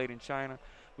NBA, played in China.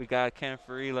 We got Kenneth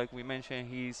Faried, like we mentioned.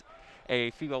 He's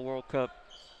a FIBA World Cup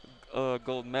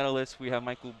gold medalist. We have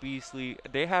Michael Beasley.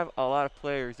 They have a lot of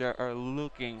players that are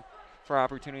looking for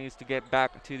opportunities to get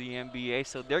back to the NBA.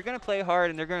 So they're going to play hard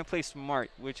and they're going to play smart,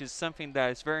 which is something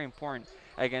that is very important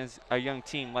against a young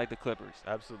team like the Clippers.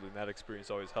 Absolutely, and that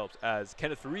experience always helps as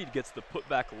Kenneth Faried gets the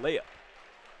putback layup,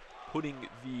 putting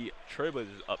the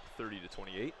Trailblazers up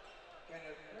 30-28.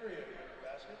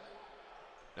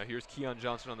 Now here's Keon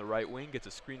Johnson on the right wing, gets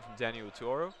a screen from Daniel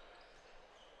Oturu.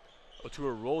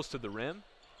 Oturu rolls to the rim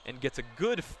and gets a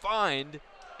good find,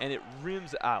 and it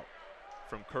rims out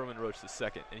from Kerwin Roach II.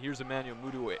 And here's Emmanuel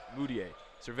Mudiay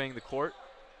surveying the court,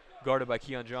 guarded by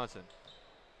Keon Johnson.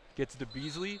 Gets to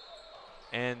Beasley,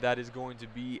 and that is going to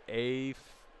be a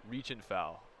reach-in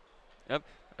foul. Yep.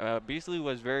 Beasley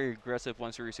was very aggressive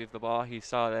once he received the ball. He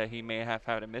saw that he may have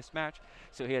had a mismatch,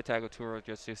 so he attacked Oturu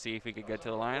just to see if he could get to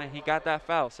the line, and he got that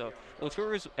foul. So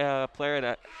Oturu is a player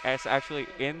that is actually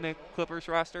in the Clippers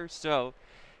roster, so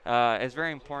it's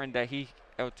very important that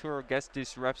Oturu gets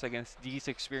these reps against these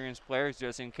experienced players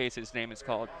just in case his name is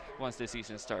called once the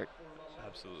season starts.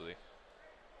 Absolutely.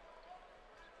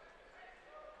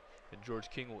 And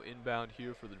George King will inbound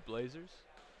here for the Blazers.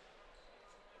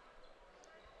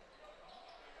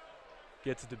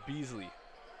 Gets it to Beasley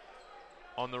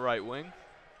on the right wing.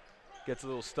 Gets a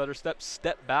little stutter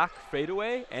step back,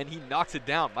 fadeaway, and he knocks it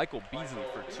down. Michael Beasley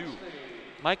for 2.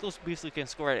 Michael Beasley can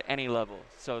score at any level,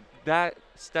 so that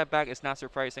step back is not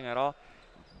surprising at all,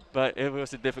 but it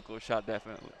was a difficult shot,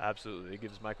 definitely. Absolutely. It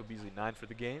gives Michael Beasley 9 for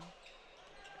the game.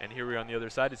 And here we are on the other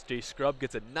side. It's Jay Scrubb.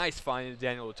 Gets a nice find into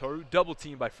Daniel Oturu. Double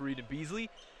team by Faried and Beasley.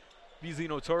 Beasley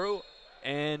and Oturu.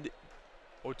 And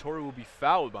Oturu will be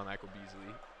fouled by Michael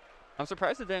Beasley. I'm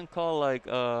surprised they didn't call like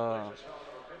a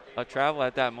travel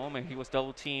at that moment. He was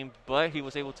double teamed, but he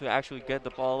was able to actually get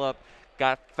the ball up,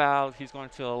 got fouled. He's going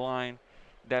to the line.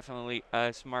 Definitely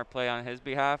a smart play on his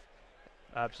behalf.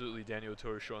 Absolutely, Daniel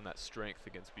Oturu showing that strength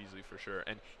against Beasley for sure.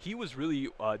 And he was really,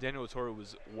 Daniel Oturu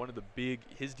was one of the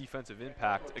his defensive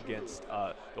impact against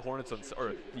the Hornets,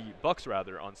 or the Bucks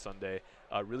rather, on Sunday,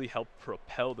 really helped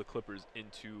propel the Clippers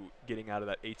into getting out of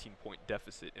that 18-point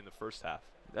deficit in the first half.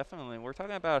 Definitely. We're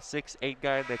talking about a 6'8"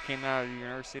 guy that came out of the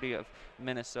University of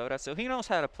Minnesota, so he knows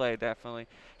how to play, definitely.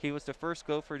 He was the first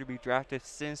Gopher to be drafted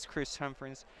since Chris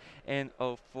Humphries in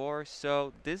 2004,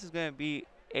 so this is going to be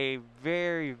a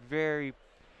very, very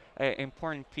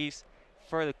important piece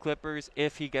for the Clippers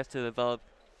if he gets to develop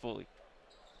fully.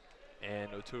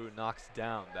 And Oturu knocks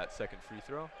down that second free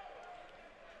throw.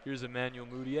 Here's Emmanuel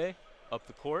Mudiay up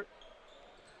the court.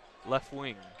 Left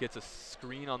wing gets a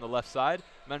screen on the left side.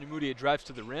 Emmanuel Mudiay drives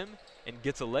to the rim and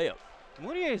gets a layup.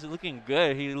 Mudiay is looking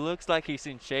good. He looks like he's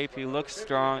in shape. He looks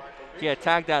strong. He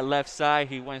attacked that left side.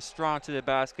 He went strong to the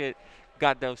basket,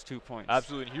 got those 2 points.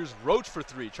 Absolutely. And here's Roach for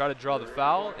 3. Try to draw the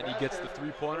foul, and he gets the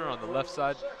three-pointer on the left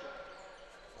side.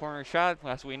 Corner shot,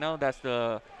 as we know, that's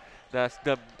the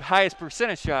highest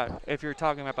percentage shot if you're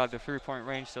talking about the three-point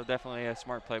range, so definitely a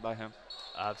smart play by him.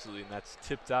 Absolutely, and that's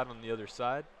tipped out on the other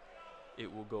side.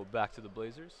 It will go back to the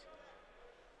Blazers.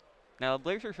 Now, the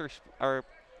Blazers are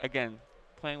again,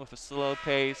 playing with a slow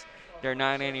pace. They're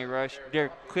not in any rush.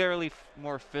 They're clearly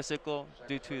more physical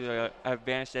due to the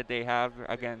advantage that they have.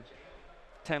 Again,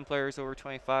 10 players over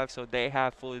 25, so they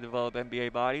have fully developed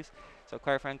NBA bodies. So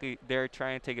quite frankly, they're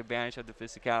trying to take advantage of the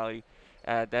physicality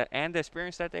and the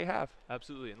experience that they have.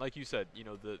 Absolutely, and like you said, you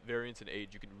know, the variance in age,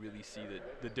 you can really see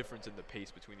the difference in the pace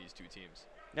between these two teams.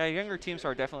 Now, younger teams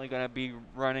are definitely going to be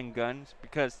running guns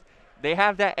because they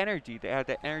have that energy. They have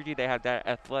that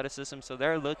athleticism, so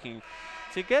they're looking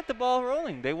to get the ball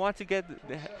rolling. They want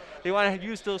to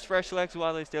use those fresh legs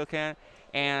while they still can,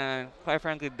 and quite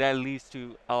frankly, that leads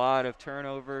to a lot of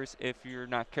turnovers if you're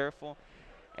not careful.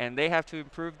 And they have to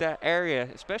improve that area,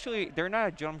 especially they're not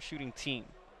a jump shooting team.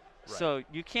 Right. So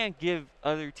you can't give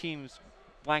other teams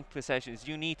blank possessions.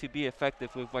 You need to be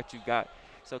effective with what you got.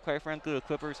 So quite frankly, the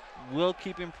Clippers will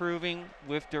keep improving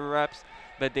with the reps,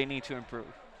 but they need to improve.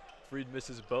 Faried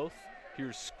misses both.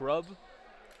 Here's Scrubb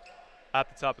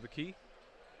at the top of the key.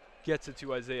 Gets it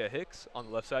to Isaiah Hicks on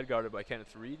the left side, guarded by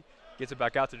Kenneth Faried. Gets it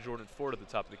back out to Jordan Ford at the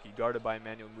top of the key, guarded by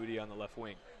Emmanuel Mudiay on the left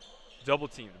wing. Double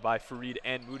teamed by Faried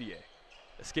and Mudiay.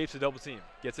 Escapes the double team.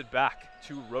 Gets it back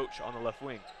to Roach on the left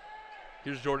wing.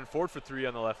 Here's Jordan Ford for 3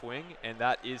 on the left wing, and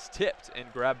that is tipped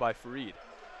and grabbed by Faried.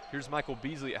 Here's Michael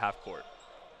Beasley at half court.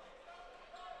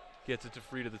 Gets it to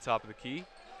Faried at the top of the key.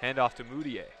 Hand off to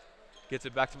Mudiay. Gets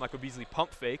it back to Michael Beasley,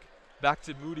 pump fake. Back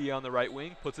to Moutier on the right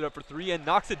wing, puts it up for 3 and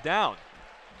knocks it down.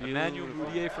 Emmanuel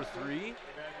Moutier for 3.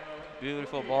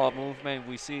 Beautiful ball movement.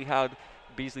 We see how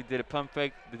Beasley did a pump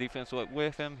fake. The defense went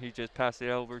with him. He just passed it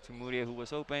over to Moutier, who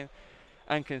was open.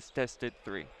 Uncontested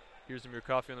 3. Here's Amir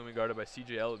Coffey on the wing, guarded by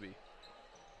C.J. Ellaby.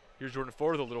 Here's Jordan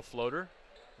Ford with a little floater.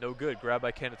 No good. Grabbed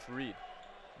by Kenneth Reed.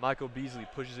 Michael Beasley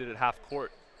pushes it at half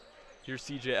court. Here's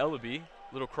C.J. Ellaby.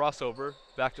 Little crossover.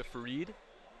 Back to Fareed.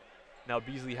 Now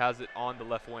Beasley has it on the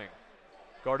left wing.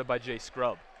 Guarded by Jay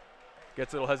Scrub.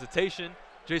 Gets a little hesitation.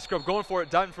 Jay Scrub going for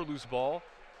it, diving for loose ball.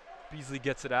 Beasley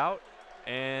gets it out,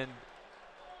 and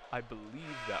I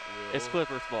believe that will It's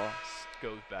Clippers ball.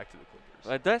 Goes back to the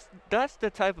Clippers. That's the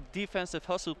type of defensive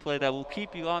hustle play that will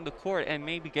keep you on the court and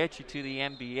maybe get you to the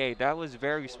NBA. That was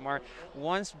very smart.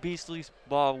 Once Beasley's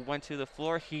ball went to the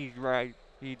floor, he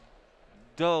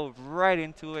dove right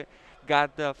into it,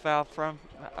 got the foul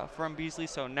from Beasley.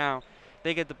 So now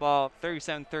they get the ball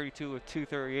 37-32 with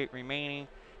 2:38 remaining.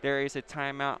 There is a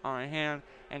timeout on hand.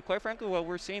 And quite frankly, what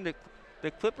we're seeing,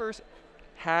 the Clippers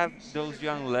have those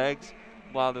young legs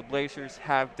while the Blazers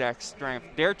have that strength.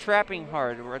 They're trapping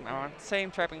hard. We're not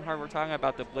saying trapping hard. We're talking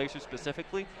about the Blazers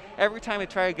specifically. Every time they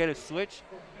try to get a switch,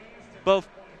 both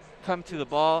come to the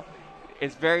ball.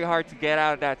 It's very hard to get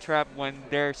out of that trap when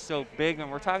they're so big.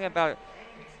 And we're talking about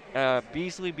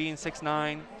Beasley being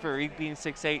 6'9", Fareed being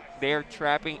 6'8". They're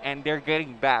trapping and they're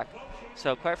getting back.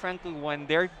 So quite frankly, when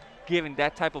they're given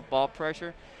that type of ball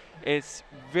pressure, it's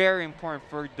very important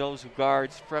for those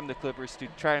guards from the Clippers to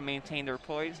try to maintain their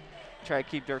poise, try to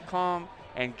keep their calm,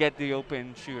 and get the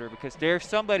open shooter, because there's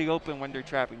somebody open when they're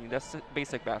trapping you. That's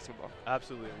basic basketball.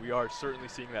 Absolutely. We are certainly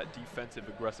seeing that defensive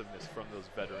aggressiveness from those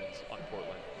veterans on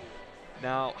Portland.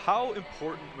 Now, how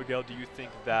important, Miguel, do you think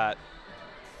that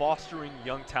fostering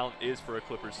young talent is for a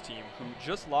Clippers team who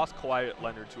just lost Kawhi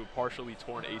Leonard to a partially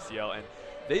torn ACL, and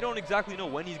they don't exactly know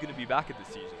when he's going to be back at this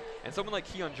season? And someone like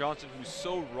Keon Johnson, who's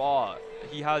so raw,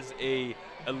 he has a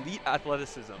elite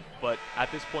athleticism, but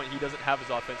at this point he doesn't have his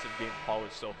offensive game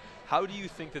polished. So how do you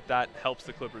think that helps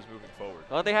the Clippers moving forward?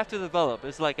 Well, they have to develop.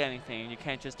 It's like anything. You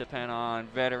can't just depend on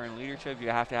veteran leadership. You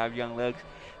have to have young legs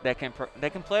that can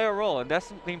play a role, and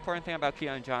that's the important thing about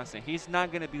Keon Johnson. He's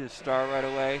not going to be the star right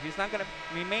away.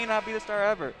 He may not be the star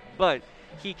ever, but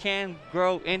he can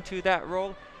grow into that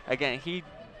role. Again, he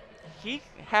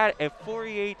had a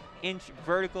 48-inch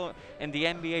vertical in the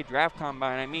NBA draft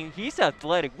combine. I mean, he's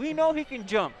athletic. We know he can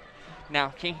jump. Now,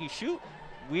 can he shoot?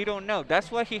 We don't know.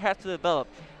 That's what he has to develop.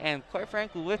 And quite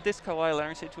frankly, with this Kawhi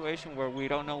Leonard situation where we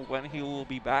don't know when he will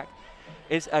be back,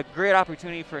 it's a great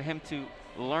opportunity for him to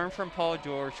learn from Paul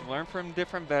George, learn from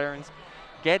different veterans,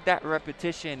 get that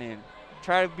repetition in,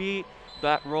 try to be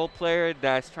that role player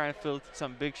that's trying to fill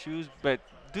some big shoes, but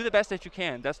do the best that you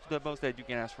can. That's the most that you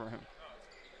can ask for him.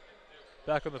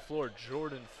 Back on the floor,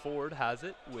 Jordan Ford has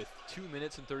it with 2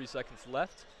 minutes and 30 seconds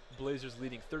left. Blazers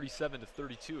leading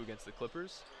 37-32 against the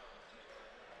Clippers.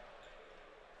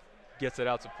 Gets it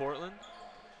out to Portland.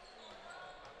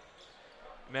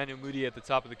 Emmanuel Moutier at the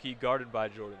top of the key, guarded by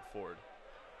Jordan Ford.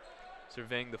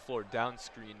 Surveying the floor, down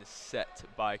screen is set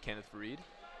by Kenneth Reed.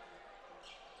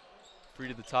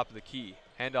 Reed at the top of the key,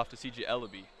 handoff to C.J.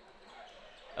 Ellaby.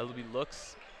 Ellaby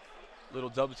looks, little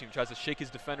double team, tries to shake his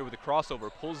defender with a crossover,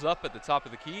 pulls up at the top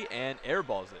of the key and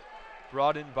airballs it.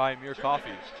 Brought in by Amir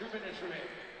Coffey.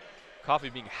 Coffey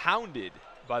being hounded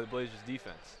by the Blazers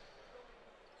defense.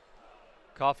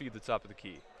 Coffey at the top of the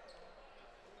key.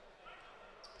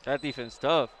 That defense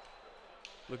tough.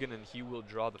 Looking, and he will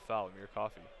draw the foul, Amir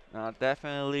Coffey.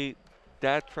 Definitely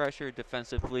that pressure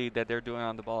defensively that they're doing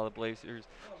on the ball, the Blazers,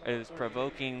 is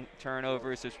provoking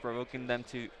turnovers, is provoking them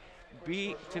to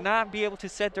not be able to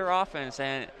set their offense.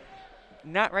 And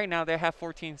not right now. They have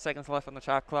 14 seconds left on the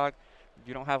shot clock.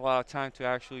 You don't have a lot of time to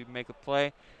actually make a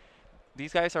play.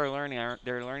 These guys are learning.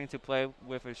 They're learning to play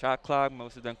with a shot clock.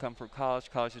 Most of them come from college.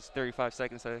 College is 35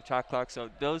 seconds at a shot clock. So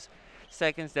those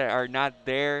seconds that are not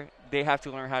there, they have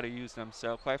to learn how to use them.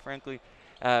 So quite frankly,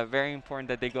 very important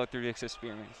that they go through this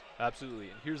experience. Absolutely.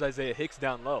 And here's Isaiah Hicks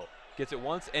down low. Gets it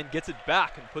once and gets it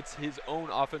back and puts his own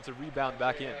offensive rebound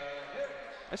back in.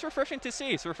 It's refreshing to see.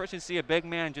 It's refreshing to see a big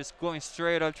man just going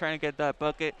straight up, trying to get that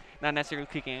bucket, not necessarily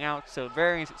kicking out. So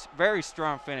very, very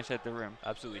strong finish at the rim.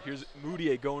 Absolutely. Here's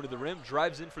Moutier going to the rim,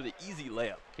 drives in for the easy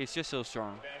layup. He's just so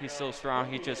strong. He's so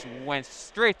strong. He just went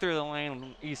straight through the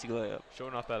lane, easy layup.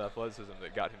 Showing off that athleticism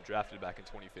that got him drafted back in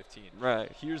 2015.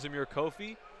 Right. Here's Amir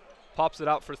Coffey. Pops it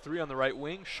out for three on the right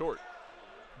wing, short.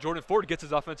 Jordan Ford gets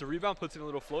his offensive rebound, puts in a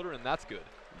little floater, and that's good.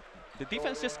 The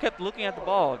defense just kept looking at the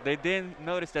ball. They didn't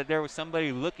notice that there was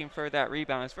somebody looking for that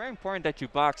rebound. It's very important that you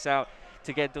box out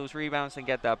to get those rebounds and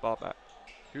get that ball back.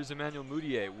 Here's Emmanuel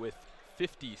Moutier with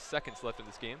 50 seconds left in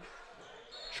this game.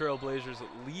 Trailblazers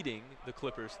leading the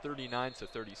Clippers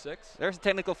 39-36. There's a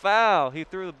technical foul. He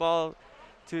threw the ball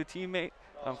to a teammate.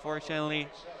 Unfortunately,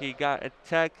 he got a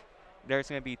tech. There's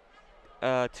going to be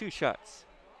 2 shots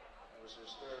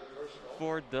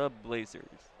for the Blazers.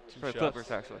 For the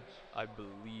Clippers, actually. I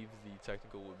believe the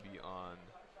technical would be on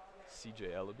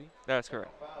CJ Ellaby. That's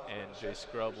correct. And Jay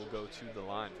Scrubb will go to the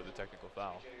line for the technical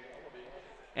foul.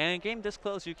 And in a game this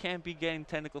close, you can't be getting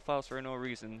technical fouls for no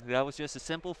reason. That was just a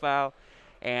simple foul,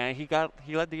 and he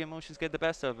let the emotions get the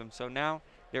best of him. So now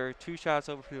there are 2 shots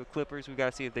over for the Clippers. We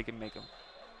got to see if they can make them.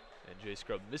 And Jay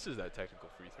Scrubb misses that technical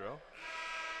free throw.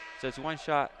 So it's 1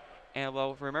 shot. And,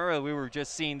 well, remember, we were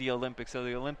just seeing the Olympics. So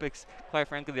the Olympics, quite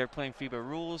frankly, they're playing FIBA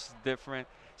rules different.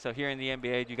 So here in the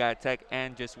NBA, you got a tech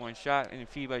and just 1 shot. And in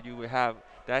FIBA, you would have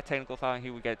that technical foul, and he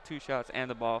would get 2 shots and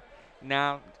the ball.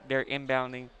 Now they're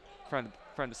inbounding from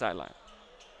the sideline.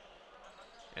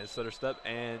 And stutter step,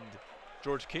 and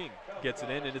George King gets it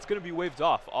in, and it's going to be waved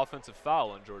off. Offensive foul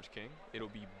on George King. It'll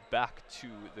be back to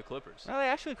the Clippers. Well, they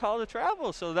actually called a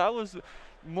travel, so that was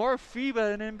more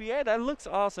FIBA than NBA. That looks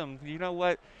awesome. You know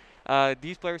what?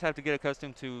 These players have to get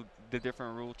accustomed to the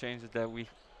different rule changes that we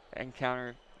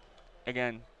encounter.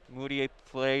 Again, Moutier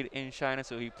played in China,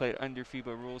 so he played under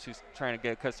FIBA rules. He's trying to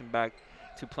get accustomed back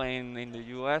to playing in the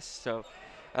U.S., so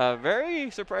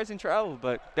very surprising travel,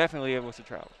 but definitely it was a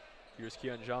travel. Here's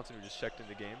Keon Johnson, who just checked in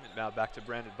the game. And now back to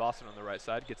Brandon Boston on the right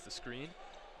side. Gets the screen.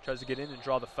 Tries to get in and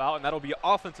draw the foul, and that'll be an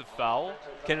offensive foul.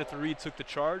 Kenneth Reed took the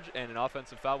charge, and an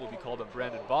offensive foul will be called on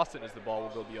Brandon Boston as the ball will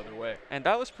go the other way. And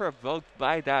that was provoked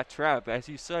by that trap. As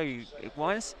you saw,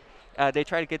 once they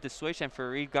tried to get the switch and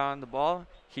Fareed got on the ball,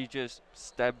 he just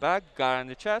stepped back, got on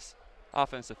the chest,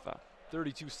 offensive foul.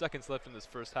 32 seconds left in this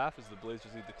first half as the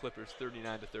Blazers lead the Clippers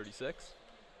 39-36.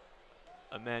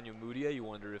 Emmanuel Moutier, you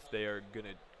wonder if they are going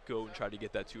to go and try to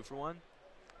get that 2-for-1.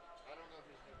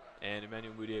 And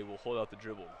Emmanuel Moutier will hold out the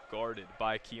dribble, guarded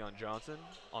by Keon Johnson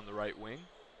on the right wing.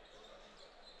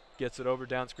 Gets it over,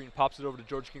 down screen, pops it over to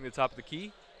George King at the top of the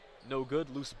key. No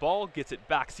good, loose ball, gets it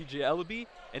back, CJ Ellaby,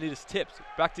 and it is tipped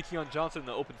back to Keon Johnson in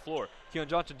the open floor. Keon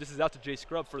Johnson dishes out to Jay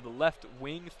Scrubb for the left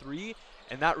wing 3,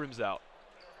 and that rims out.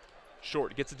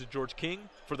 Short, gets it to George King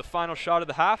for the final shot of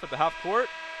the half at the half court.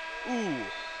 Ooh,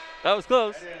 that was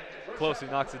close. Close, he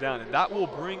knocks it down, and that will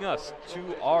bring us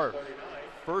to our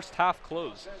first half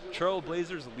close.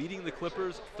 Trailblazers leading the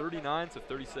Clippers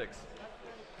 39-36.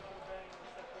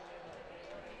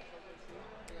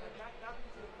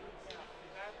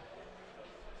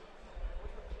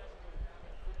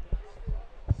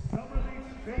 Summer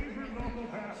League's favorite local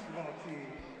basketball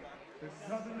team, the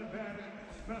Southern Nevada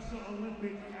Special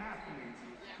Olympic athletes,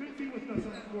 could be with us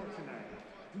on the court tonight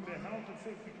due to health and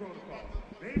safety protocols.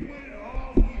 They've waited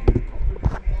all year for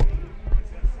this game at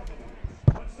Summer League.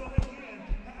 But so they can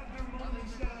have their moment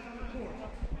shine on the court,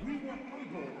 we were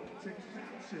able to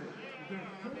capture their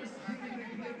first game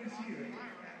they played this year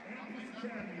at Ampus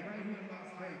Academy right here in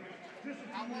Las Vegas. Just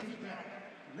a few minutes back.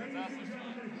 Ladies and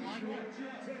gentlemen, direct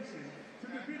your attention to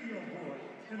the video board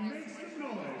and make some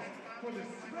noise for the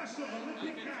Special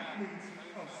Olympic athletes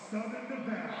of Southern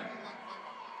Nevada.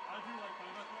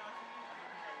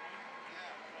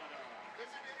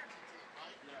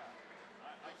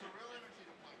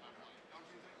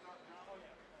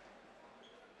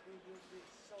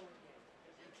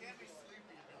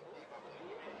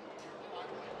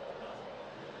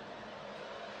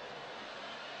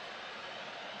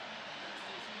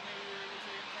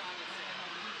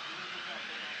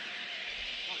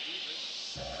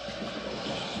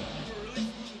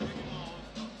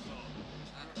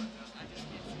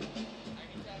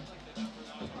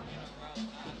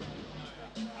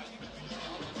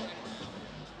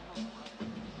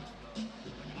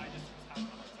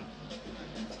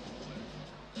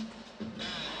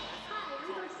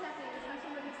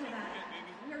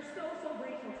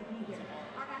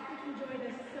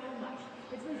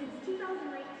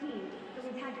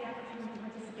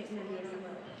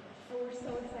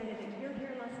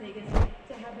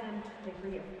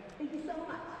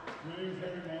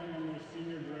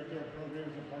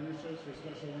 For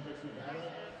Special Olympics Nevada.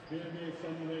 The NBA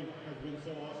Summer League has been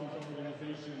so awesome to our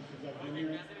organization since I've been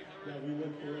here that we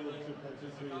look thrilled to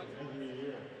participate every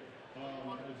year. We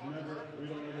don't ever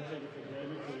take it for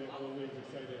granted, so we're always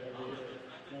excited every year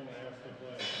when we're asked to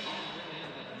play.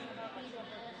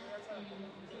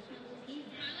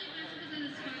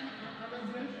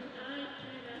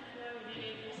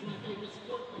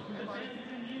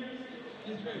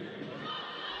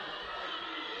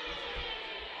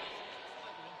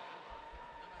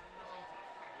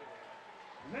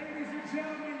 Ladies and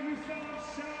gentlemen, you saw him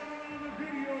shine on the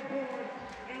video board,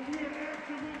 and we are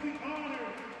absolutely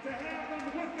honored to have them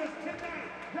with us tonight,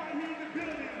 right here in the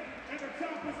building, at the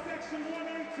top of Section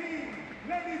 118.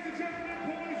 Ladies and gentlemen,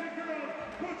 boys and girls,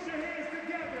 put your hands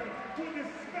together for the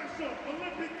Special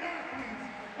Olympic athletes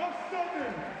of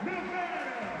Southern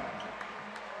Nevada.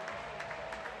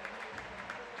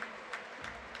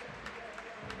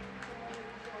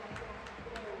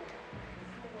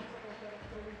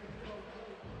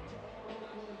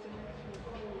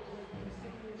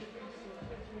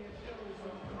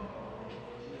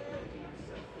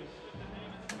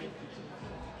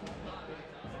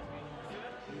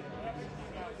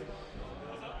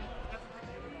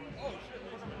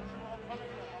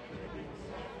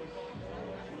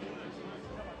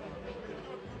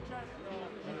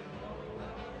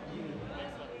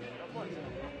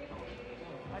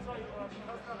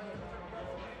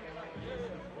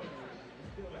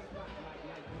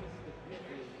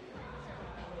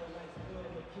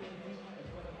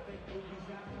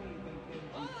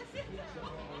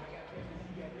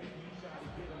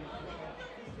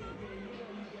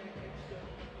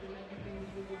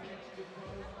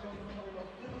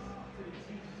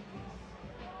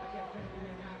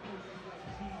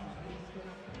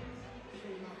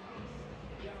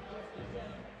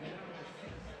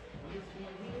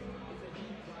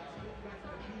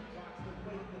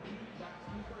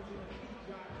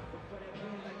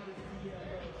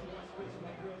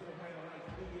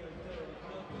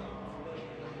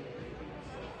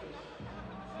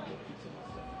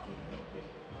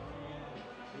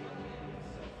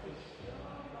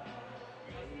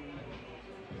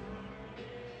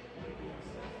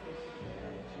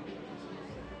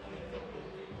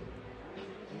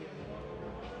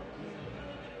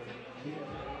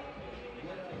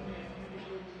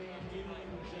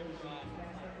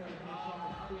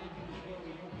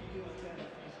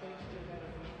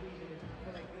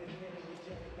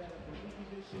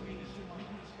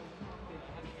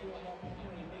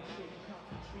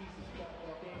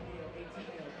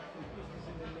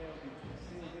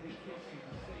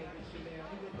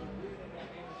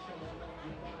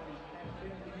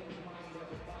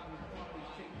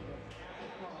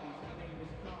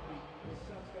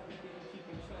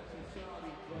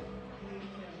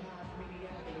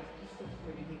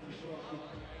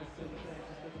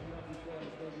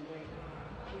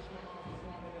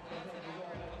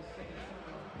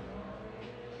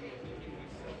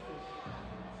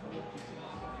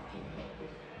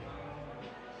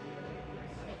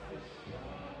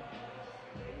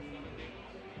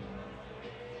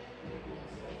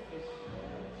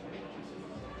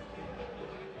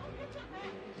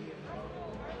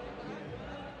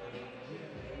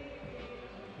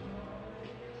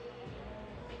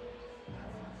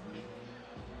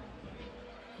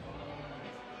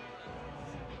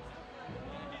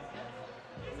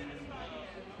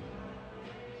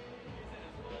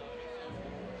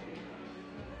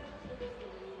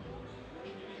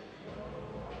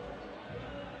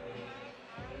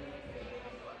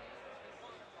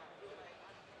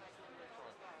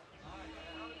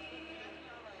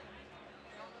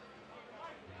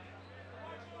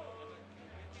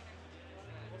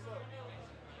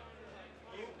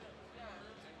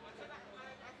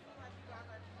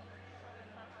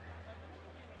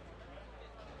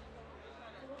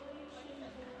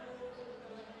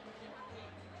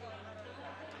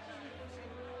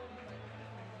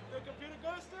 Computer go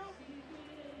still?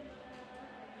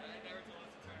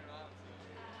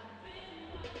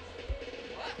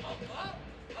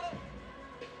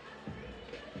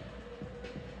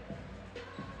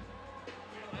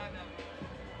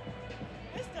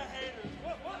 It's the haters.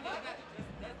 What?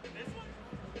 This one?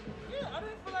 Yeah, I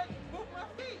didn't feel like moving my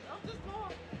feet. I'm just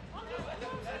going. You know what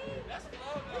I'm saying? That's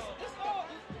slow though.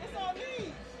 It's all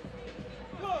knees.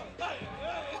 Look.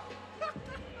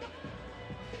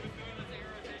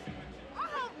 I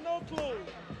have no clue.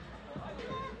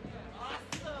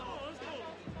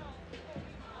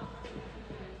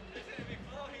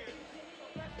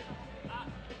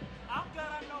 I'm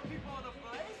glad I know people on the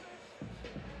Blazers.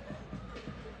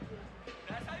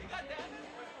 That's how you got that?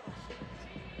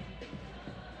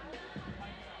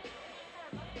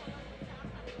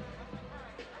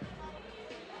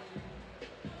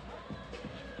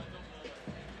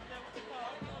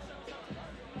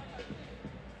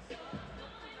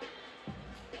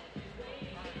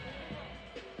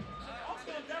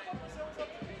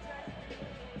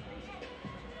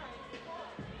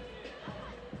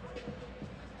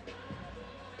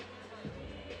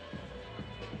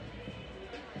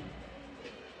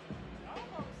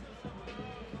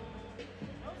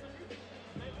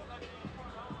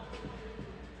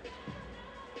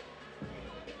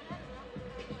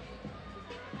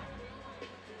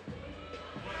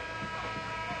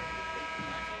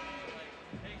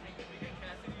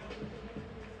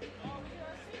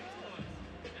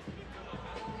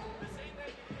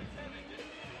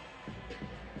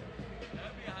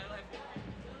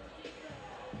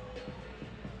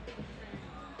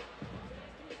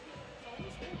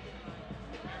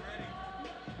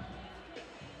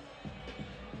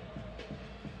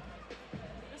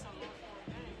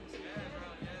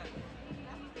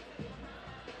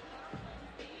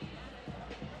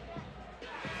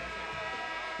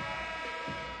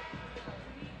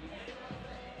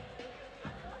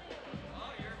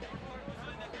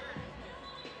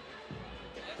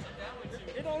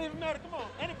 don't even matter. Come on,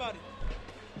 anybody.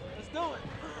 Let's do it.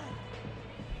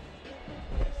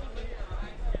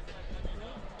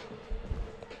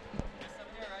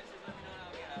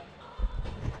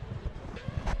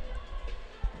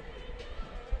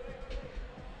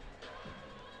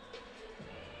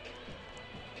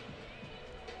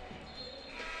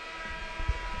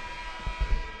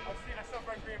 I saw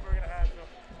Brett Greenberg in a hat, so.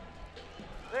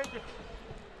 Thank you.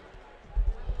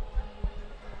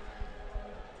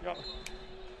 Yep.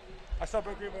 I saw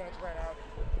Brett Greenberg and I just ran out.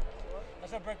 I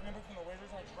saw Brett Greenberg from the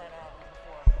Wizards and I just ran out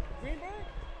before. Greenberg?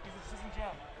 He's an assistant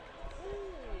GM.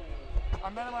 I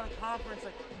met him at a conference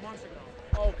like months ago.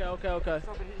 Okay.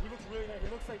 So, but he looks really nice. He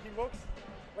looks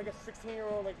like a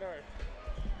 16-year-old like nerd.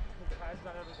 He's the highest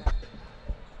I've ever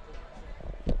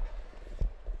been.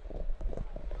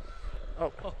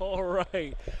 Oh. All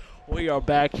right. We are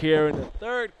back here in the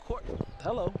third quarter.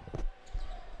 Hello.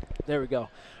 There we go.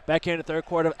 Back here in the third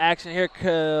quarter of action here.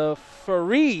 Kenneth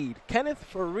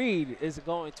Fareed is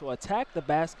going to attack the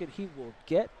basket. He will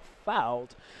get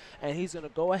fouled, and he's going to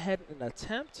go ahead and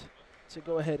attempt to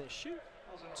go ahead and shoot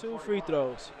 2 free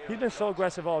throws. He's been so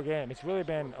aggressive all game. It's really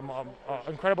been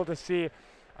incredible to see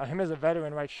him as a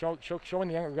veteran, right? Showing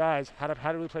the younger guys how to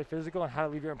really play physical and how to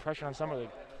leave your impression on Summer League.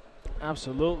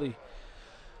 Absolutely.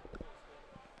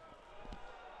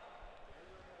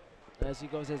 As he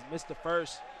goes, has missed the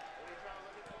first.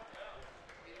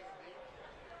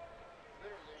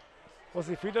 Well,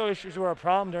 see, free throw issues were a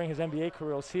problem during his NBA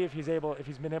career. We'll see if he's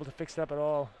been able to fix it up at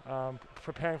all,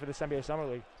 preparing for this NBA Summer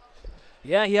League.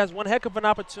 Yeah, he has one heck of an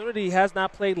opportunity. He has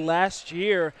not played last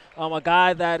year. A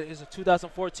guy that is a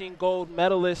 2014 gold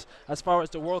medalist as far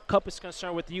as the World Cup is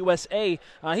concerned with the USA.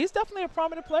 He's definitely a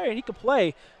prominent player. He can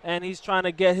play, and he's trying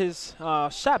to get his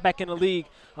shot back in the league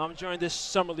during this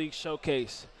Summer League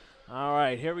showcase. All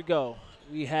right, here we go.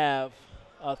 We have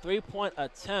a 3-point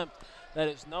attempt that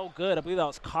is no good. I believe that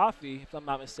was Coffee, if I'm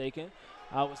not mistaken.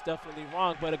 I was definitely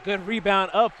wrong, but a good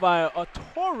rebound up by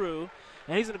Toru.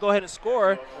 And he's going to go ahead and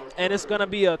score, and it's going to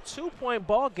be a 2-point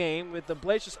ball game with the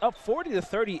Blazers up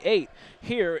 40-38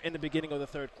 here in the beginning of the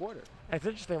third quarter. It's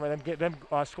interesting when them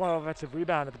scoring an offensive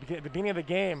rebound at the beginning of the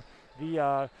game.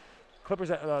 The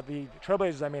the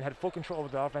Trailblazers, had full control over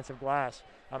the offensive glass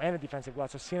and the defensive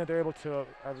glass. So seeing that they're able to,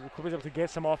 the Clippers able to get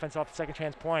some offense off the second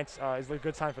chance points is a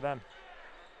good sign for them.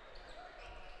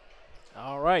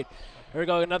 All right, here we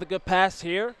go. Another good pass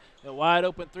here. A wide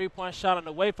open 3-point shot on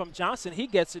the way from Johnson. He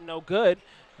gets it no good.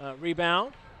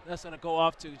 Rebound. That's going to go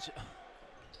off to.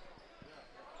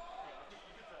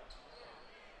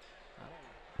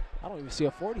 I don't even see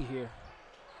a 40 here.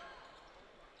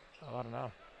 Oh, I don't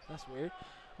know. That's weird.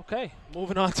 Okay,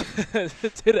 moving on to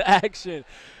the action.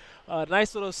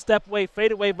 Nice little step away,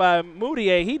 fade away by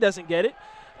Moutier. He doesn't get it.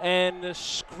 And the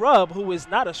scrub, who is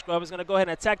not a scrub, is going to go ahead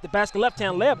and attack the basket.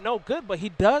 Left-hand layup, no good, but he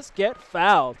does get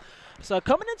fouled. So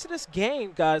coming into this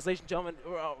game, guys, ladies and gentlemen,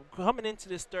 coming into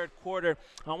this third quarter,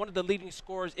 one of the leading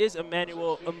scorers is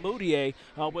Emmanuel Moutier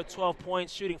with 12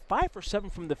 points, shooting 5 for 7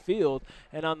 from the field.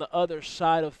 And on the other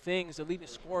side of things, the leading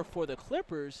scorer for the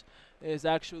Clippers is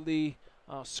actually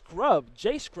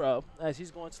Jay Scrub, as he's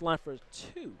going to the line for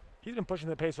 2. He's been pushing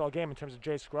the pace all game in terms of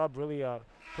Jay Scrub, really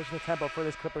pushing the tempo for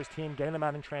this Clippers team, getting them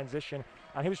out in transition.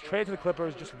 He was traded to the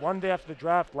Clippers just one day after the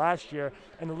draft last year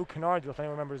in the Luke Kennard deal, if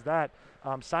anyone remembers that.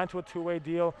 Signed to a 2-way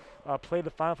deal, played the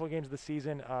final 4 games of the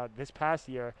season this past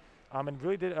year, and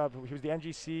really did. He was the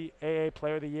NGCAA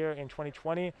Player of the Year in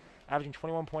 2020, averaging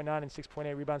 21.9 and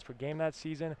 6.8 rebounds per game that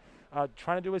season.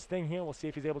 Trying to do his thing here, and we'll see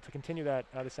if he's able to continue that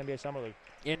this NBA Summer League.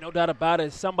 Yeah, no doubt about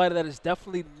it. Somebody that is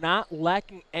definitely not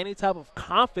lacking any type of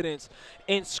confidence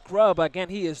in Scrub. Again,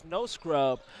 he is no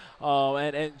scrub.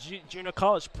 And Junior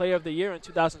College Player of the Year in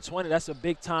 2020, that's a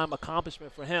big-time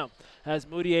accomplishment for him. As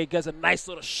Moutier gets a nice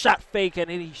little shot fake, and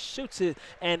then he shoots it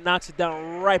and knocks it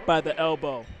down right by the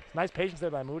elbow. Nice patience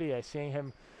there by Moutier, seeing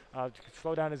him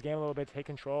slow down his game a little bit, take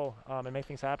control, and make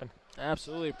things happen.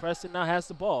 Absolutely. Preston now has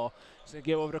the ball. He's going to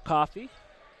give over to Coffee.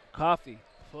 Coffee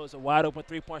pulls a wide open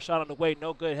 3-point shot on the way.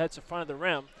 No good. Heads in front of the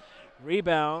rim.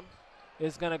 Rebound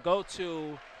is going to go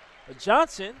to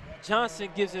Johnson. Johnson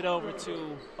gives it over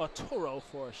to Toro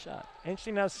for a shot.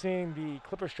 Interesting now seeing the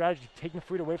Clippers strategy, taking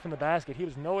Freed away from the basket. He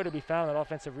was nowhere to be found on that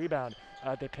offensive rebound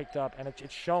they picked up, and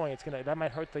it's showing. That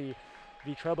might hurt the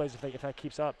Trailblazers if that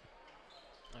keeps up.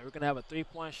 We're going to have a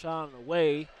 3-point shot on the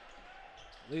way.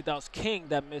 I believe that was King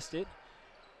that missed it.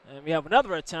 And we have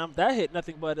another attempt. That hit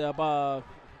nothing but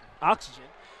oxygen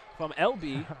from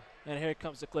LB. And here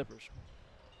comes the Clippers.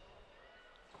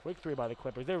 Quick 3 by the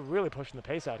Clippers. They're really pushing the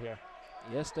pace out here.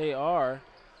 Yes, they are.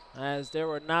 as they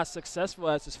were not successful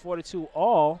as it's 42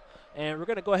 all. And we're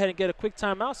going to go ahead and get a quick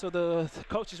timeout so the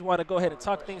coaches want to go ahead and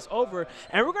talk things over.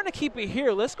 And we're going to keep it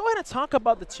here. Let's go ahead and talk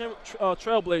about the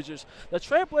Trailblazers. The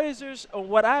Trailblazers,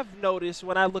 what I've noticed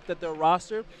when I looked at their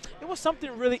roster, it was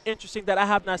something really interesting that I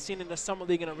have not seen in the Summer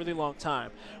League in a really long time.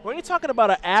 When you're talking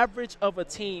about an average of a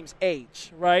team's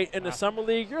age, right, in the Summer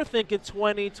League, you're thinking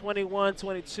 20, 21,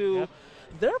 22. Yep.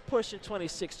 They're pushing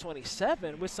 26,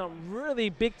 27 with some really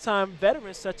big-time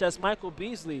veterans such as Michael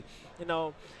Beasley,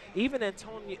 even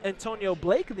Antonio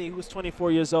Blakely, who's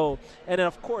 24 years old, and then,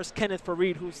 of course, Kenneth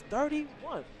Faried, who's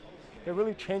 31. They're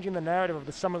really changing the narrative of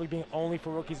the Summer League being only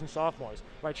for rookies and sophomores,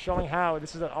 right, showing how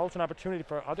this is an ultimate opportunity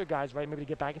for other guys, right, maybe to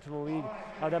get back into the league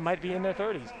that might be in their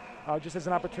 30s. Just as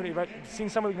an opportunity, right? Seeing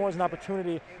Summer League more as an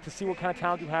opportunity to see what kind of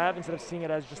talent you have instead of seeing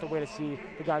it as just a way to see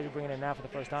the guys you're bringing in now for the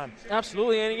first time.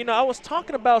 Absolutely. And, I was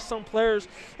talking about some players,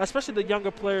 especially the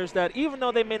younger players, that even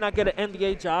though they may not get an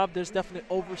NBA job, there's definitely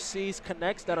overseas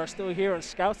connects that are still here and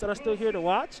scouts that are still here to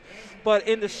watch. But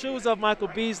in the shoes of Michael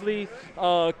Beasley,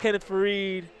 Kenneth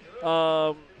Faried,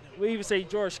 we even say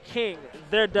George King,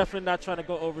 they're definitely not trying to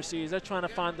go overseas. They're trying to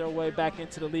find their way back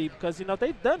into the league because,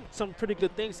 they've done some pretty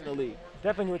good things in the league.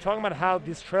 Definitely. You were talking about how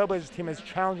this Trailblazers team is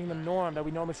challenging the norm that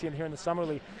we normally see here in the Summer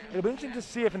League. It'll be interesting to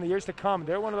see if in the years to come,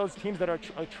 they're one of those teams that are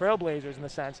trailblazers in the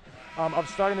sense of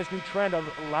starting this new trend of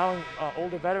allowing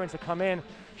older veterans to come in,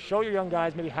 show your young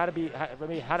guys maybe how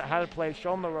to play,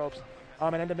 show them the ropes,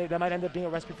 and that might end up being a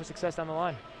recipe for success down the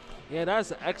line. Yeah,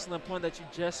 that's an excellent point that you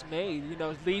just made.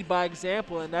 Lead by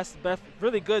example, and that's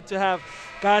really good to have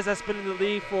guys that's been in the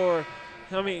league for,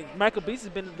 Michael Beasley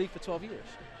has been in the league for 12 years.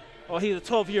 Well, he's a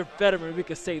 12-year veteran, we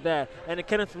could say that. And then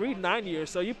Kenneth Faried, 9 years.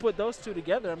 So you put those two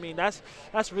together,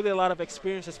 that's really a lot of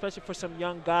experience, especially for some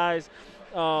young guys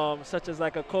such as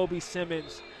like a Kobe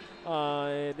Simmons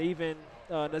and even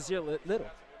Nazir Little,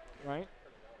 right?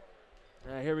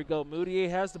 Here we go. Moutier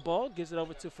has the ball, gives it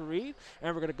over to Faried,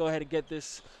 and we're going to go ahead and get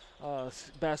this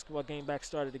basketball game back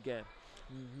started again.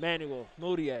 Manuel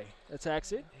Moutier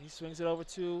attacks it. He swings it over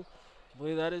to, I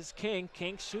believe that is King.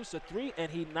 King shoots a three, and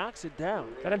he knocks it down.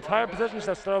 That entire possession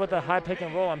started with the high pick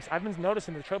and roll. I've been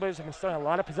noticing the Trailblazers have been starting a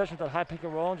lot of possessions with that high pick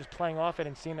and roll and just playing off it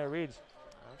and seeing their reads.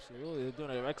 Absolutely. They're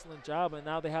doing an excellent job, and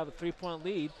now they have a three-point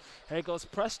lead. Here goes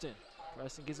Preston.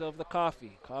 Preston gives it over to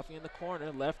Coffee. Coffee in the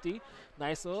corner, lefty.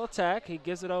 Nice little attack. He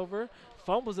gives it over,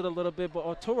 fumbles it a little bit, but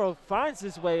Arturo finds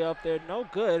his way up there. No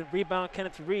good. Rebound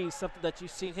Kenneth Faried, something that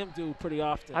you've seen him do pretty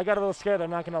often. I got a little scared, I'm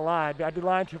not going to lie. I'd be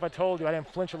lying to you if I told you I didn't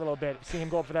flinch a little bit seeing him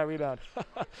go up for that rebound.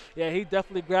 Yeah, he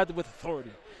definitely grabbed it with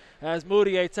authority. As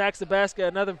Moutier attacks the basket,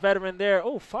 another veteran there.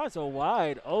 Oh, finds a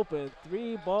wide open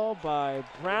three ball by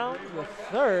Brown. The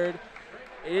third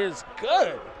is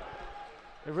good.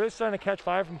 They're really starting to catch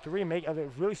fire from three.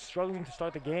 They're really struggling to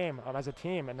start the game as a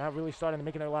team, and now really starting to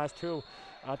make their last two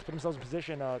to put themselves in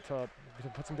position to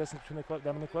put some distance between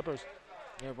them and the Clippers.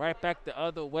 Yeah, right back the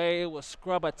other way. It was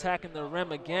Scrub attacking the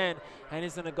rim again, and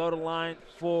he's going to go to line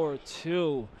for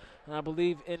two. And I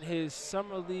believe in his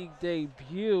Summer League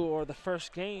debut, or the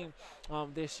first game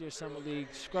this year's Summer League,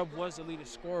 Scrub was the leading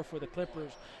scorer for the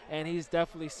Clippers, and he's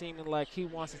definitely seeming like he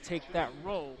wants to take that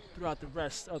role throughout the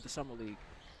rest of the Summer League.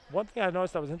 One thing I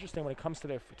noticed that was interesting when it comes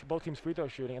to both teams' free throw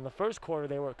shooting, in the first quarter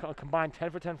they were combined 10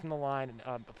 for 10 from the line,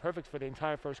 perfect for the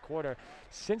entire first quarter.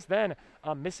 Since then,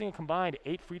 missing a combined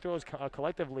 8 free throws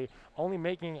collectively, only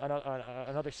making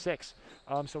another 6.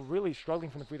 So really struggling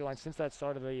from the free throw line since the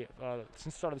start of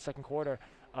the second quarter.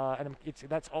 And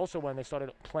that's also when they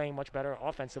started playing much better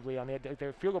offensively.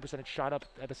 Their field goal percentage shot up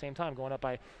at the same time, going up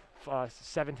by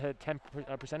 7 to 10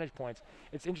 percentage points.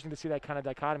 It's interesting to see that kind of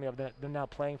dichotomy of them now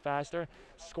playing faster,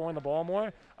 scoring the ball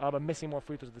more, but missing more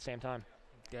free throws at the same time.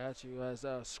 Got you. As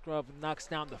Scrub knocks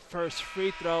down the first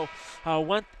free throw.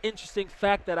 One interesting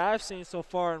fact that I've seen so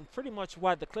far, and pretty much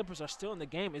why the Clippers are still in the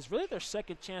game, is really their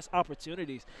second chance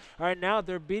opportunities. All right, now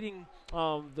they're beating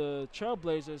the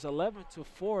Trailblazers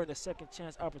 11-4 in the second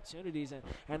chance opportunities,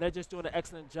 and they're just doing an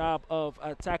excellent job of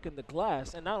attacking the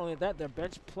glass. And not only that, their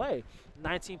bench play,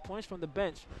 19 points from the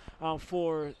bench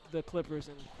for the Clippers,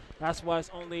 and that's why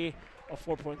it's only a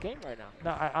 4-point game right now.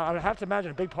 Now, I would have to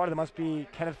imagine a big part of it must be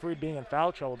Kenneth Faried being in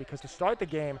foul trouble, because to start the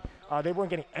game, they weren't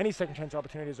getting any second chance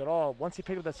opportunities at all. Once he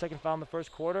picked up that second foul in the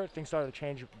first quarter, things started to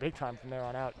change big time from there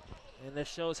on out. And this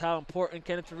shows how important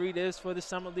Kenneth Faried is for the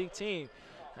Summer League team.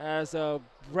 As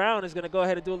Brown is going to go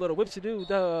ahead and do a little whip-to-do,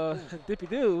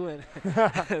 dippy-do, and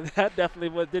that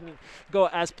definitely didn't go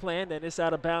as planned, and it's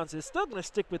out of bounds. It's still going to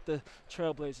stick with the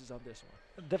Trailblazers on this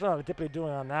one. Definitely a dippy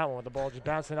doing on that one, with the ball just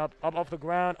bouncing up off the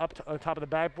ground, up to top of the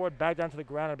backboard, back down to the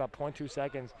ground in about 0.2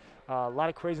 seconds. A lot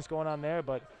of craziness going on there,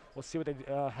 but we'll see what they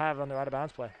have on their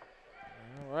out-of-bounds play.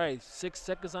 All right, 6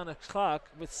 seconds on the clock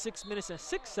with 6 minutes and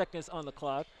 6 seconds on the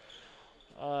clock.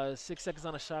 6 seconds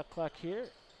on the shot clock here.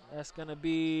 That's going to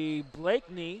be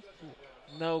Blakeney.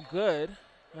 No good.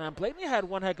 Blakeney had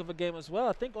one heck of a game as well.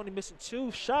 I think only missing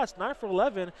 2 shots, 9 for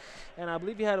 11. And I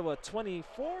believe he had,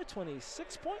 24,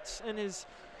 26 points in his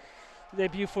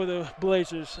debut for the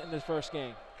Blazers in his first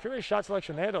game. Curious shot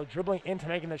selection there, though, dribbling into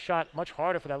making the shot much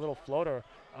harder for that little floater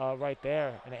right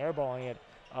there and airballing it.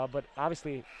 But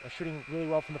obviously shooting really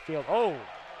well from the field. Oh,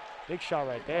 big shot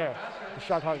right there. The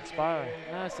shot clock expiring.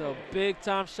 That's a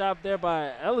big-time shot there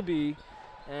by Ellaby.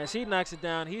 And she knocks it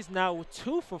down. He's now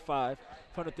 2 for 5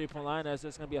 from the three-point line as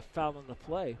there's going to be a foul on the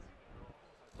play.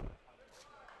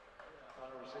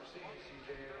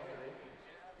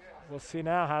 We'll see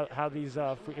now how these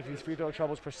if these free throw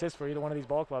troubles persist for either one of these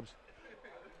ball clubs.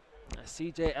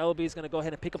 CJ Ellaby is going to go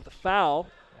ahead and pick up the foul.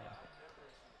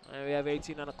 And we have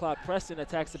 18 on the clock. Preston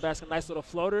attacks the basket. Nice little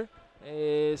floater.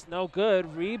 Is no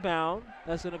good. Rebound.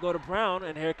 That's going to go to Brown.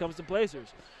 And here comes the Blazers.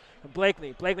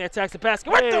 Blakeney attacks the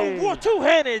basket. Hey. With the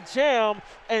two-handed jam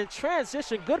and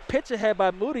transition. Good pitch ahead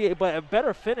by Moody, but a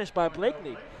better finish by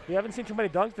Blakeney. We haven't seen too many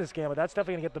dunks this game, but that's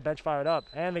definitely going to get the bench fired up.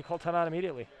 And they call timeout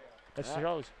immediately. That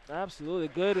shows. Absolutely.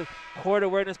 Good court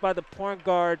awareness by the point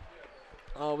guard.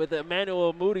 With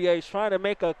Emmanuel Moutier trying to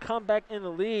make a comeback in the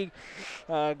league.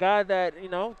 Guy that,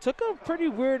 took a pretty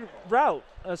weird route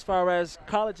as far as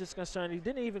college is concerned. He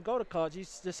didn't even go to college. He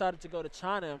decided to go to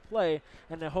China and play,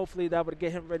 and then hopefully that would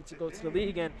get him ready to go to the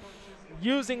league. And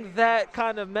using that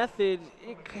kind of method,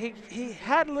 he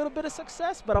had a little bit of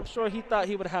success, but I'm sure he thought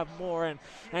he would have more.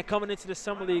 And coming into the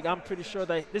Summer League, I'm pretty sure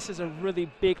that this is a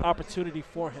really big opportunity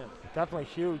for him. Definitely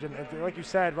huge, and like you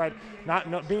said, right,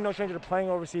 being no stranger to playing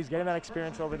overseas, getting that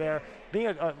experience over there,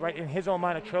 being right in his own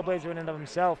mind a trailblazer in and of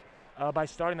himself by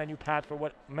starting that new path for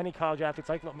what many college athletes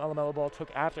like LaMelo Ball took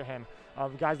after him,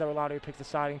 guys that were lottery picks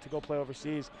deciding to go play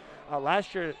overseas.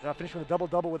 Last year, finished with a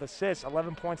double-double with assists,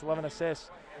 11 points, 11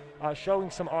 assists, showing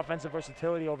some offensive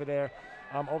versatility over there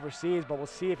overseas, but we'll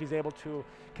see if he's able to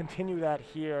continue that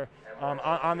here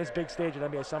on this big stage of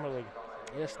NBA Summer League.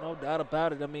 Yes, no doubt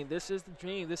about it. I mean, this is the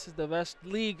dream. This is the best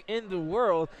league in the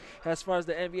world as far as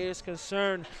the NBA is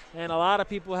concerned. And a lot of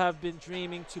people have been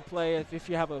dreaming to play if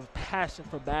you have a passion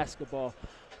for basketball.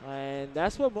 And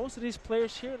that's what most of these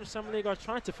players here in the Summer League are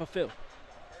trying to fulfill.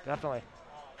 Definitely.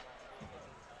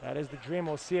 That is the dream.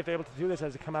 We'll see if they're able to do this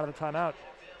as they come out of the timeout.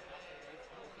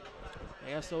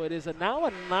 Yeah, so it is now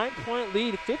a 9-point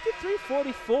lead,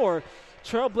 53-44.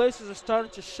 Trailblazers are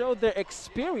starting to show their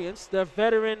experience. Their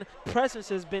veteran presence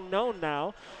has been known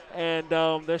now, and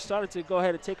they're starting to go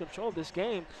ahead and take control of this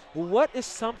game. What is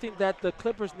something that the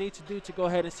Clippers need to do to go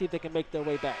ahead and see if they can make their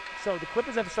way back? So the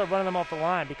Clippers have to start running them off the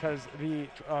line because the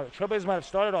Trailblazers might have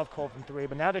started off cold from 3,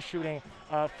 but now they're shooting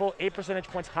full 8 percentage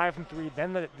points higher from 3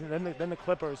 than the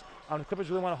Clippers. The Clippers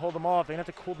really want to hold them off. They're going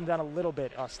to have to cool them down a little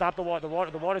bit. Stop the water.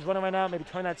 The water's running right now. Maybe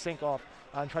turn that sink off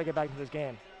and try to get back into this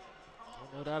game.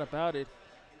 No doubt about it.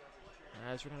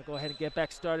 As we're going to go ahead and get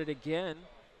back started again.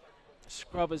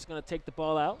 Scrub is going to take the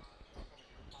ball out.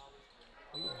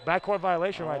 Backcourt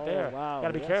violation right there. Wow. Got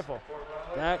to be careful.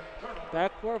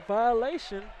 Backcourt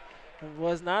violation.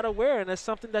 Was not aware, and that's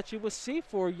something that you will see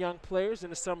for young players in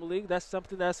the Summer League. That's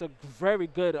something that's a very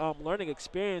good learning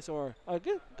experience or a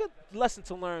good lesson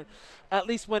to learn, at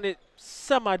least when it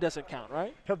semi doesn't count,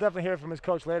 right? He'll definitely hear it from his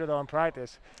coach later, though, in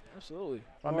practice. Absolutely.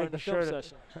 I'm or in the film sure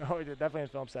session. Oh, definitely in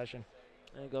film session.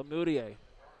 And go Moutier.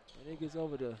 And he gets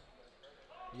over to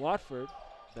Watford.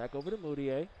 Back over to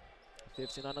Moutier.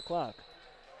 15 on the clock.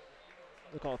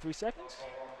 They call 3 seconds?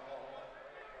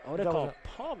 Oh, they call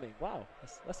palming. Wow.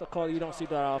 That's a call you don't see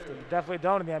that often. Definitely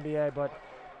don't in the NBA, but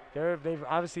they've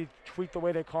obviously tweaked the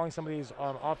way they're calling some of these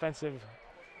offensive,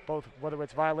 both whether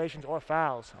it's violations or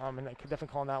fouls, and they could definitely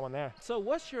call that one there. So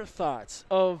what's your thoughts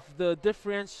of the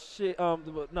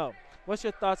what's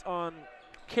your thoughts on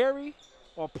carry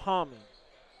or palming?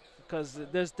 Because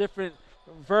there's different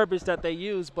verbiage that they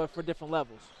use, but for different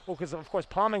levels. Well, because, of course,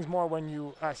 palming's more when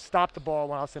you stop the ball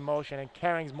when it's in motion, and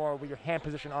carrying's more with your hand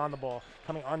position on the ball,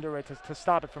 coming under it to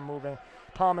stop it from moving.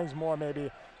 Palming's more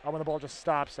maybe when the ball just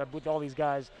stops with all these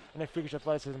guys and their freakish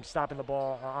athleticism stopping the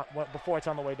ball before it's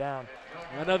on the way down.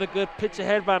 Another good pitch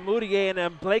ahead by Moutier, and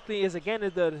then Blakeney is again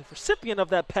the recipient of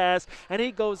that pass, and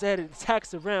he goes ahead and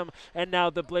attacks the rim, and now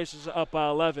the Blazers are up by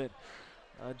 11.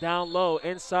 Down low,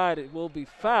 inside, it will be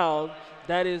fouled.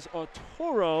 That is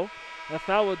Arturo. The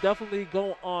foul will definitely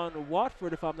go on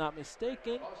Watford, if I'm not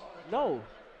mistaken. No.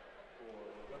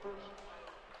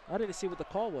 I didn't see what the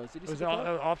call was. Did you It was see an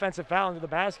the call? offensive foul into the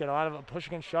basket. A lot of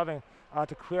pushing and shoving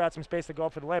to clear out some space to go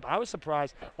for the layup. I was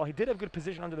surprised. While he did have good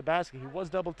position under the basket, he was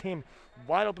double teamed.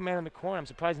 Wide open man in the corner. I'm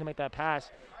surprised he didn't make that pass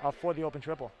for the open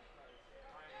triple.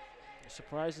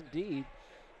 Surprise indeed,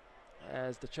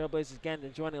 as the Trailblazers again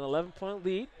enjoying an 11-point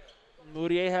lead.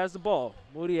 Moutier has the ball.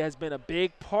 Moutier has been a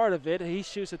big part of it. He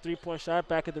shoots a three-point shot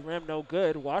back at the rim, no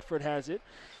good. Watford has it.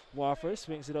 Watford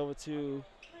swings it over to,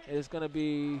 it's going to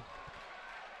be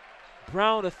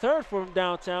Brown, the third from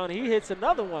downtown. He hits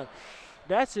another one.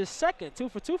 That's his second, 2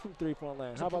 for 2 from three-point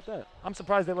land. How about that? I'm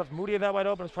surprised they left Moutier that wide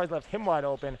open. I'm surprised they left him wide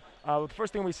open. The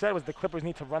first thing we said was the Clippers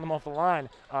need to run them off the line.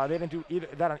 They didn't do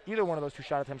that on either one of those two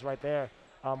shot attempts right there,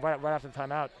 right after the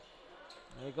timeout.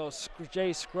 There goes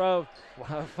Jay Scrub.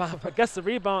 I guess the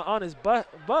rebound on his butt.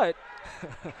 But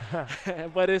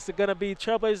it's going to be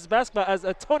Trailblazers basketball as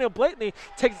Antonio Blakeney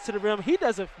takes it to the rim. He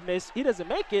doesn't miss. He doesn't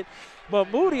make it.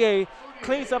 But Moutier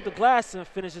cleans up the glass and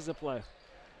finishes the play.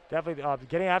 Definitely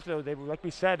getting after those. Like we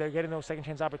said, they're getting those second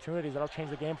chance opportunities. That'll change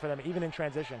the game for them, even in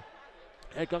transition.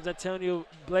 Here comes Antonio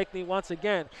Blakeney once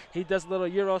again. He does a little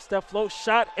Euro step float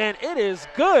shot, and it is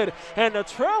good. And the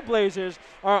Trailblazers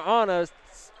are on a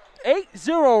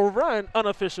 8-0 run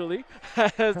unofficially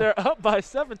as they're up by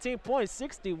 17 points,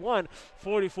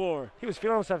 61-44. He was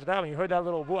feeling himself after that when you heard that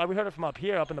little woo. We heard it from up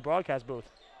here, up in the broadcast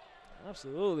booth.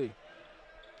 Absolutely.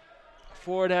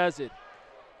 Ford has it.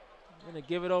 Going to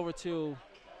give it over to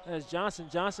as Johnson.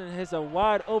 Johnson has a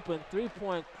wide open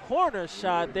three-point corner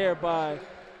shot there by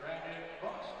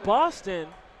Boston.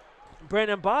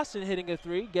 Brandon Boston hitting a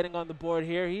three, getting on the board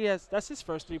here. That's his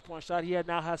first three-point shot. He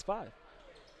now has 5.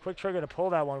 Quick trigger to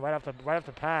pull that one right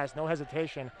after pass. No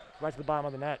hesitation, right to the bottom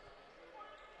of the net.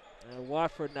 And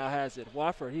Watford now has it.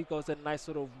 Watford, he goes a nice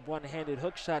little one-handed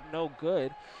hook shot, no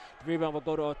good. The rebound will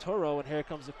go to Otoro, and here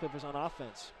comes the Clippers on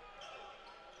offense.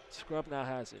 Scrub now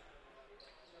has it.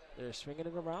 They're swinging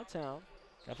it around town.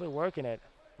 Definitely working it.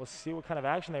 We'll see what kind of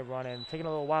action they run in. Taking a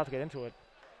little while to get into it.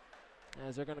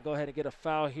 As they're going to go ahead and get a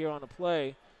foul here on the play.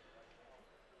 It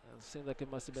seems like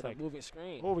it must have been a moving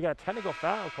screen. Oh, we got a technical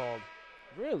foul called.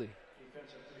 Really?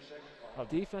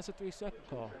 Defensive 3-second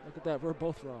call. Look at that. We're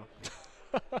both wrong.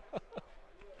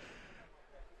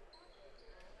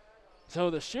 So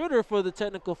the shooter for the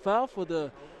technical foul for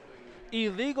the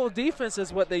illegal defense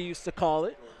is what they used to call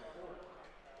it.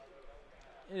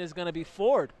 It is going to be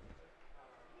Ford.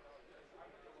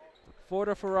 Ford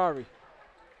or Ferrari.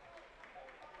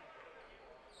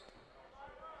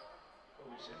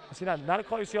 See, not a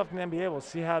call you see often in the NBA. We'll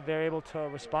see how they're able to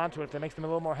respond to it. If that makes them a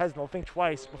little more hesitant, they'll think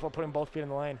twice before putting both feet in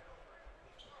the lane.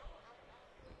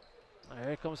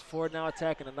 Here comes Ford now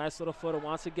attacking. A nice little footer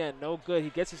once again. No good. He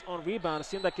gets his own rebound. It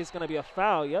seems like it's going to be a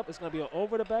foul. Yep, it's going to be an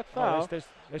over-the-back foul. Oh,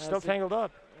 they're still tangled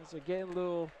up. They're getting a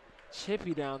little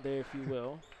chippy down there, if you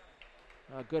will.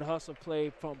 Good hustle play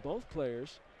from both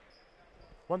players.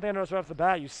 One thing I noticed right off the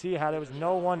bat, you see how there was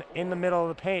no one in the middle of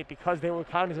the paint because they were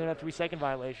cognizant of that 3-second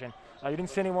violation. You didn't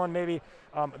see anyone maybe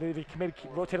maybe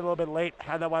rotate a little bit late,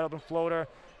 had that wide open floater,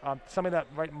 something that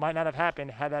might not have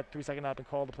happened had that 3-second not been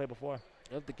called to play before.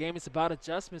 Yep, the game is about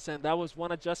adjustments, and that was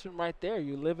one adjustment right there.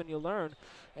 You live and you learn,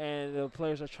 and the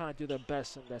players are trying to do their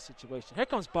best in that situation. Here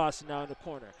comes Boston now in the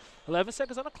corner. 11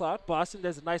 seconds on the clock. Boston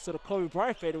does a nice little Kobe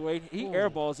Bryant fadeaway. He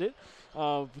airballs it.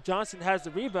 Johnson has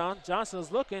the rebound. Johnson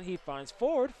is looking. He finds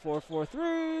Ford.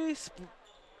 4-4-3.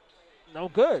 No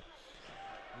good.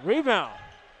 Rebound.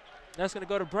 That's going to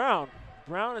go to Brown.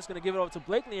 Brown is going to give it over to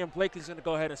Blakeney, and Blakeney's going to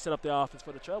go ahead and set up the offense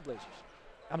for the Trailblazers.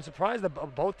 I'm surprised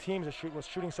that both teams was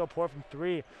shooting so poor from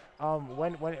 3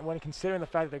 when considering the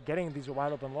fact that they're getting these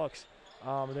wide open looks.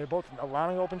 They're both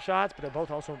allowing open shots, but they're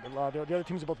both also the other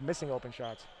teams are both missing open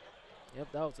shots. Yep,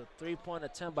 that was a 3-point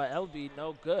attempt by LB,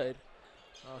 no good.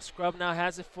 Scrub now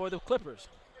has it for the Clippers.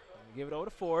 Give it over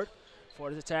to Ford.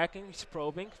 Ford is attacking, he's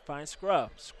probing, finds Scrub.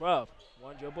 Scrub,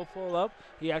 one dribble pull up.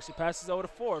 He actually passes over to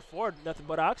Ford. Ford, nothing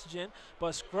but oxygen,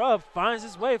 but Scrub finds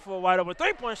his way for a wide open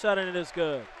 3-point shot, and it is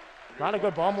good. A lot of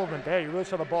good ball movement there. You really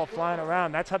saw the ball flying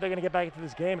around. That's how they're going to get back into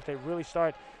this game if they really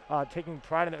start taking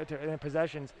pride in their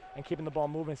possessions and keeping the ball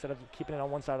moving instead of keeping it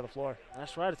on one side of the floor.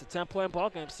 That's right. It's a 10-point ball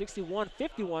game,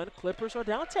 61-51. Clippers are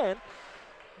down 10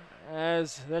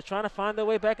 as they're trying to find their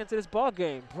way back into this ball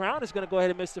game. Brown is going to go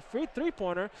ahead and miss the free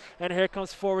three-pointer, and here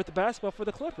comes Ford with the basketball for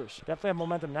the Clippers. Definitely have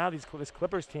momentum now. This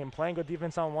Clippers team playing good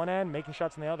defense on one end, making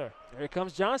shots on the other. Here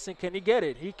comes Johnson. Can he get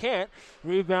it? He can't.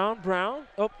 Rebound, Brown.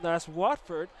 Oh, that's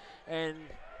Watford, and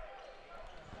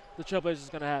the Trailblazers is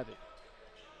going to have it.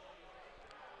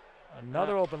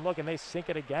 Another open look, and they sink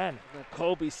it again.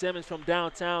 Kobe Simmons from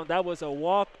downtown. That was a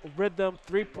walk rhythm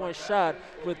three-point shot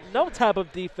with no type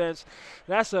of defense.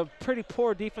 That's a pretty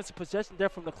poor defensive possession there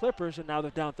from the Clippers, and now they're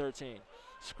down 13.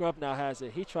 Scrub now has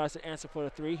it. He tries to answer for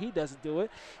the three. He doesn't do it.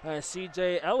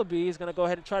 C.J. Ellaby is going to go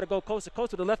ahead and try to go coast to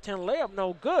coast with the left-hand layup.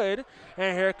 No good.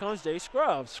 And here comes Jay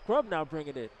Scrub. Scrub now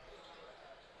bringing it.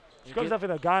 Scrub's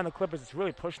definitely the guy on the Clippers that's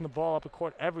really pushing the ball up the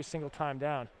court every single time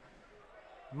down.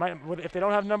 If they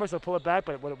don't have numbers, they'll pull it back,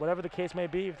 but whatever the case may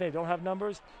be, if they don't have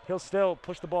numbers, he'll still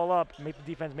push the ball up, make the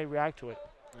defense may react to it.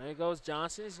 There goes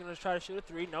Johnson. He's going to try to shoot a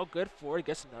three. No good. Ford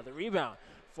gets another rebound.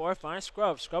 Ford finds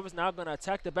Scrub. Scrub is now going to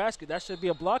attack the basket. That should be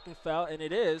a blocking foul, and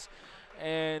it is.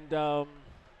 And don't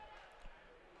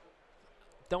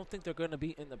think they're going to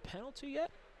be in the penalty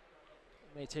yet.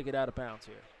 May take it out of bounds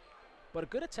here. But a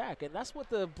good attack, and that's what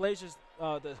the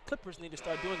Clippers need to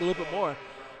start doing a little bit more,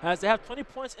 as they have 20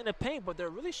 points in the paint, but they're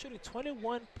really shooting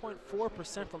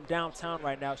 21.4% from downtown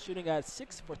right now, shooting at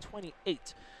 6 for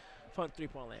 28 from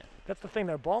three-point land. That's the thing.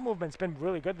 Their ball movement's been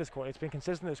really good this quarter. It's been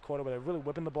consistent this quarter where they're really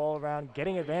whipping the ball around,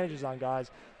 getting advantages on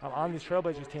guys on this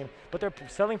Trailblazers team. But they're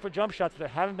settling for jump shots that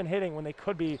haven't been hitting when they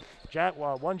could be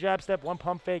one jab step, one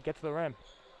pump fake, get to the rim.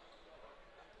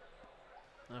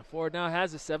 Ford now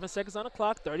has it. 7 seconds on the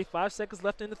clock. 35 seconds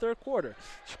left in the third quarter.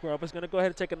 Scrub is going to go ahead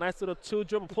and take a nice little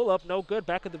two-dribble pull-up. No good.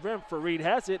 Back of the rim. Fareed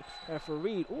has it. And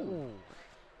Fareed,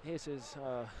 hits his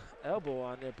elbow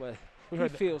on there, but he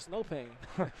feels no pain.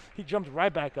 He jumped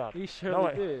right back up. He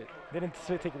surely did. They didn't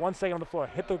take 1 second on the floor.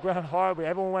 Hit the ground hard.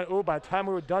 Everyone went, ooh. By the time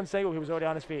we were done saying, he was already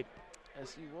on his feet.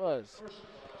 Yes, he was.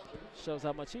 Shows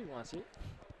how much he wants it.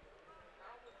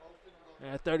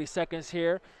 And 30 seconds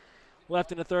here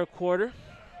left in the third quarter.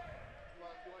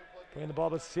 Bringing the ball,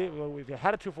 but see, we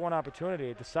had a 2-for-1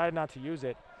 opportunity. Decided not to use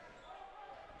it.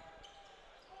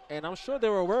 And I'm sure they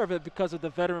were aware of it because of the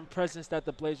veteran presence that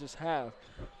the Blazers have.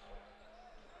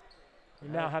 We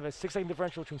now have a 6-second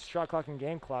differential between shot clock and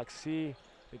game clock. See,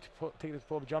 they take this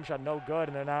pull-up jump shot, no good,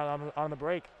 and they're now on the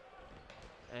break.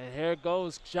 And here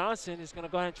goes Johnson. He's going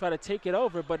to go ahead and try to take it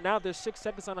over, but now there's 6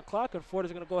 seconds on the clock, and Ford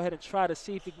is going to go ahead and try to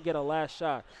see if he can get a last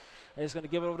shot. And he's going to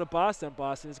give it over to Boston.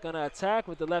 Boston is going to attack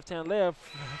with the left-hand layup.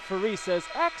 Fareed says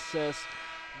access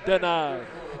denied.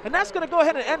 And that's going to go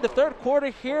ahead and end the third quarter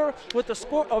here with a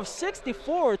score of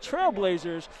 64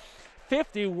 Trailblazers,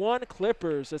 51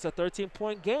 Clippers. It's a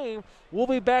 13-point game. We'll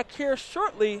be back here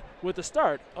shortly with the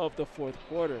start of the fourth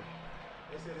quarter.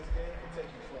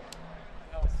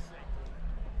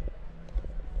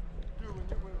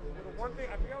 One thing,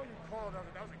 I forgot what you called it.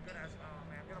 That was a good ass. Oh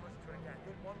man, I'm gonna listen to it again.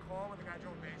 You had one call when the guy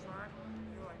drove baseline.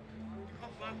 You were like, you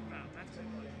called blocking foul. That's it.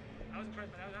 I was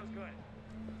impressed, but that was good.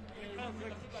 You called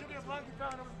like, should be a blocking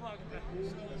foul, and it was blocking foul.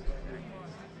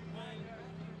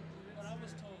 What I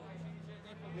was told,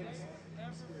 NBA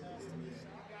fans,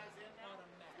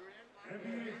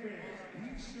 be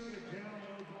sure to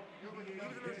download the NBA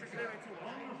on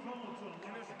your phone to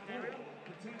unlock the full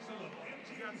potential of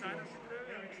MTV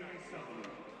NBA Summer.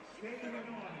 Stay on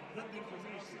important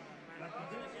information like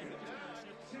events,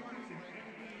 tickets, and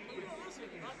NBA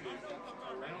experiences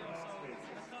around Las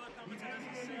Vegas. The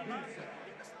NBA Event Center,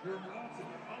 your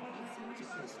ultimate college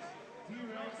resource.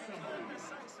 DRL Summer.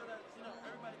 so that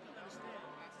everybody can understand.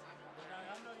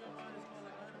 I know your mind is more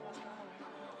like 100 watts more.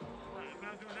 I'm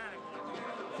not doing that anymore.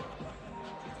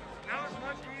 That was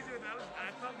much easier. I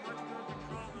felt much more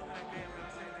control over that game than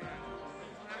I say there.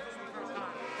 That was the first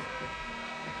time.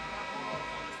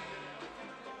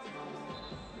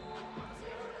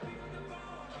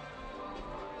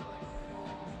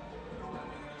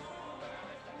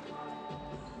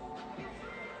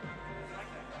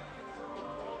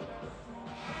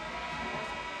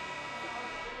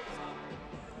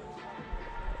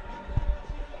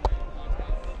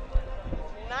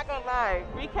 Not gonna lie.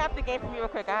 Recap the game for me real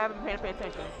quick. I haven't been paying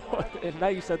attention. And now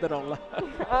you said that on live.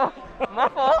 Oh, my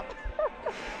fault.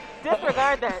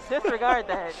 Disregard that. Disregard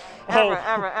that.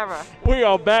 Ever. We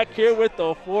are back here with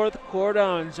the fourth quarter.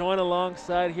 I'm joined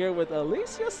alongside here with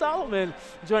Alicia Solomon,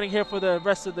 joining here for the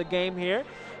rest of the game here.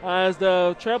 As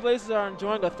the Trailblazers are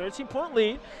enjoying a 13-point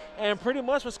lead, and pretty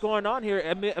much what's going on here,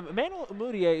 Emmanuel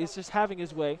Mudiay is just having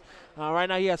his way. Right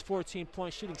now he has 14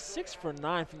 points, shooting 6 for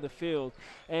 9 from the field,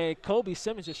 and Kobe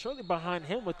Simmons is shortly behind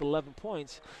him with 11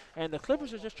 points. And the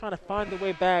Clippers are just trying to find their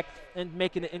way back and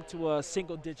making it into a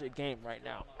single-digit game right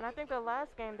now. And I think the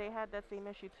last game they had that same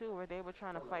issue too, where they were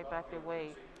trying to fight back their way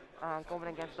going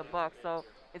against the Bucks. So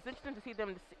it's interesting to see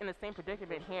them in the same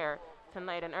predicament here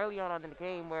tonight and early on in the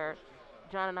game where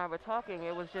John and I were talking.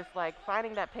 It was just like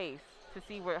finding that pace to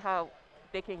see how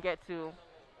they can get to,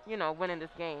 winning this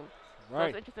game.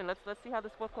 Right. So it's interesting. Let's see how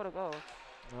this fourth quarter goes.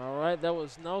 All right, that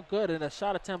was no good. And a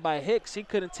shot attempt by Hicks. He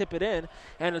couldn't tip it in.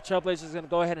 And the Trailblazers going to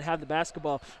go ahead and have the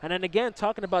basketball. And then again,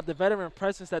 talking about the veteran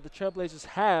presence that the Trailblazers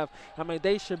have, I mean,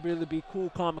 they should really be cool,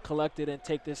 calm, and collected and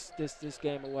take this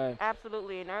game away.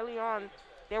 Absolutely. And early on,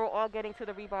 they were all getting to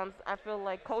the rebounds. I feel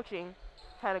like coaching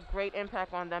had a great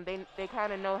impact on them. They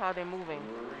kind of know how they're moving.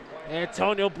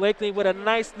 Antonio Blakely with a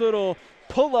nice little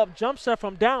pull-up jump shot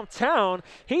from downtown.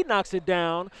 He knocks it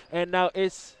down, and now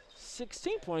it's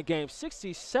 16-point game,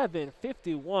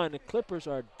 67-51. The Clippers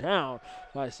are down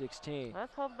by 16.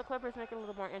 Let's hope the Clippers make it a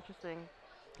little more interesting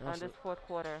on this fourth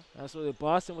quarter. Absolutely.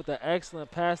 Boston with an excellent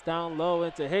pass down low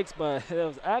into Hicks, but there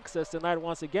was access tonight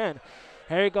once again.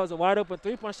 Here goes a wide open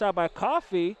three-point shot by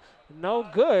Coffey. No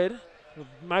good.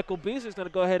 Michael Beasley is going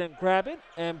to go ahead and grab it,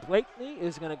 and Blakely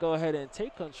is going to go ahead and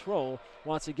take control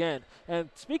once again. And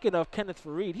speaking of Kenneth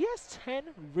Farid, he has 10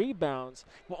 rebounds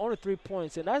with only 3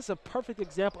 points, and that's a perfect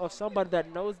example of somebody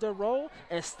that knows their role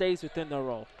and stays within their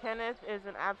role. Kenneth is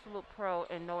an absolute pro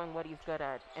in knowing what he's good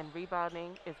at, and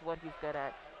rebounding is what he's good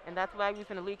at. And that's why he was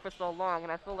in the league for so long,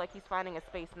 and I feel like he's finding a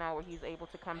space now where he's able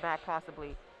to come back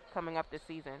possibly coming up this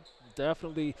season.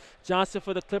 Definitely. Johnson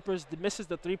for the Clippers misses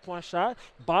the three-point shot.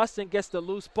 Boston gets the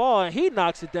loose ball, and he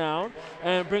knocks it down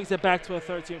and brings it back to a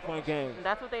 13-point game. And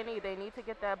that's what they need. They need to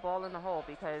get that ball in the hole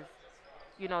because,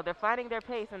 you know, they're finding their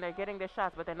pace and they're getting their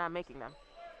shots, but they're not making them.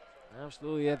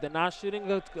 Absolutely. Yeah, they're not shooting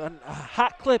a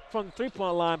hot clip from the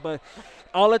three-point line, but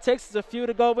all it takes is a few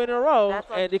to go in a row,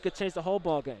 and it could change the whole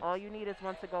ball game. All you need is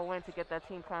one to go in to get that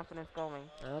team confidence going.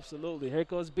 Absolutely. Here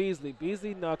goes Beasley.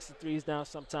 Beasley knocks the threes down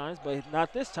sometimes, but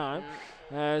not this time,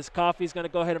 as Coffey's going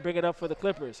to go ahead and bring it up for the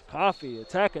Clippers. Coffey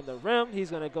attacking the rim. He's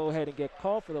going to go ahead and get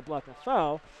called for the block and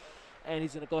foul, and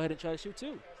he's going to go ahead and try to shoot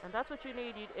two. And that's what you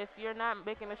need. If you're not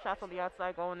making the shots on the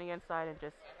outside, go on the inside and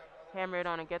just hammer it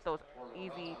on and get those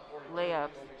easy layups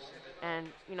and,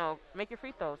 you know, make your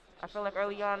free throws. I feel like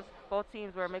early on, both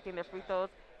teams were making their free throws.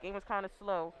 Game was kind of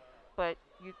slow, but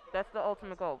that's the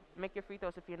ultimate goal. Make your free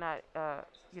throws if you're not,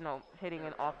 you know, hitting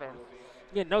an offense.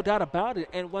 Yeah, no doubt about it.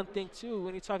 And one thing, too,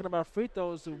 when you're talking about free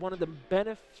throws, one of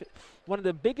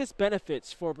the biggest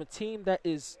benefits for a team that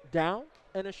is down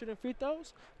and they're shooting free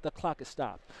throws, the clock is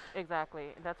stopped.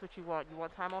 Exactly. And that's what you want. You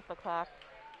want time off the clock,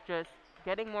 just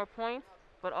getting more points,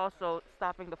 but also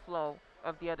stopping the flow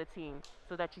of the other team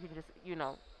so that you can just, you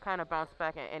know, kind of bounce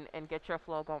back and get your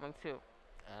flow going too.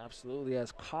 Absolutely,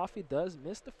 as Coffey does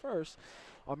miss the first.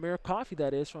 Amir Coffey,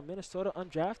 that is, from Minnesota,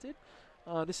 undrafted.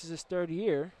 This is his third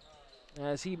year,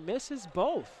 as he misses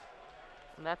both.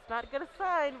 And that's not a good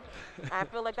sign. I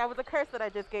feel like that was a curse that I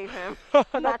just gave him.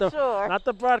 Not sure. Not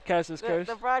the broadcaster's curse.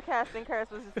 The broadcasting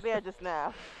curse was just there just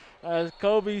now. As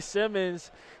Kobe Simmons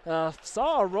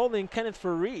saw a rolling Kenneth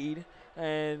Farid,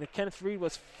 and Kenneth Farid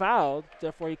was fouled,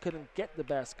 therefore he couldn't get the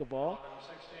basketball.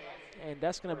 And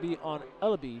that's going to be on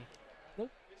Ellaby.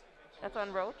 Nope. That's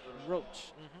on Roach?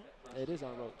 Roach. It is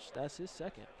on Roach. That's his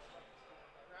second.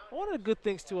 One of the good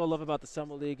things, too, I love about the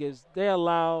Summer League is they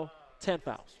allow 10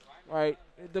 fouls, right?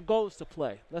 The goal is to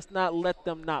play. Let's not let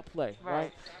them not play,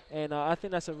 right? And I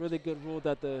think that's a really good rule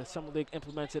that the Summer League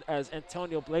implemented, as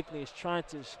Antonio Blakely is trying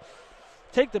to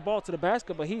take the ball to the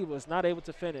basket, but he was not able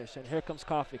to finish. And here comes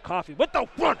Coffey. Coffey with the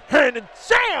one hand and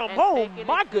jam! Oh,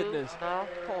 my goodness. The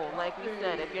hole. Like we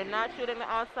said, if you're not shooting the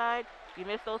outside, you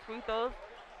miss those free throws,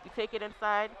 you take it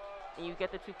inside, and you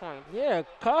get the 2 points. Yeah,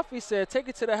 Coffey said, take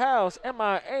it to the house.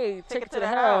 MIA, take it to the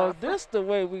house. This the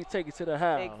way we take it to the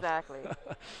house. Exactly.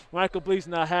 Michael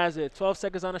Beasley now has it. 12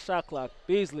 seconds on the shot clock.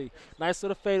 Beasley, nice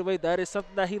little fadeaway. That is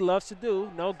something that he loves to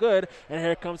do. No good. And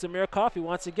here comes Amir Coffey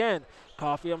once again.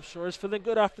 Coffey, I'm sure, is feeling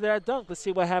good after that dunk. Let's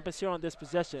see what happens here on this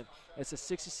possession. It's a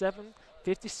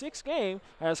 67-56 game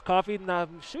as Coffey now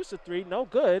shoots a three. No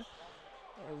good.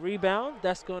 A rebound.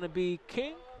 That's going to be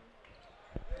King.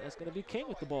 That's going to be King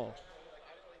with the ball.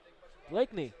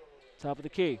 Blakely, top of the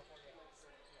key.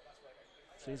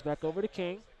 Swings back over to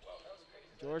King.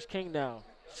 George King now.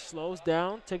 Slows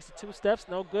down, takes the 2 steps,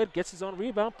 no good. Gets his own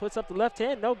rebound, puts up the left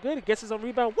hand, no good. He gets his own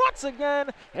rebound once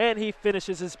again, and he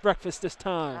finishes his breakfast this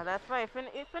time. Now that's right.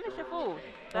 Finish your food.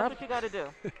 That's what you got to do.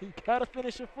 You got to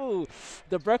finish your food.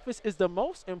 The breakfast is the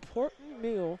most important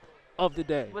meal of the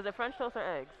day. Was it French toast or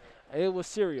eggs? It was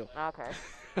cereal. Okay.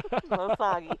 A little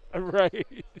soggy.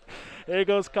 Right. There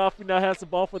goes Coffey. Now has the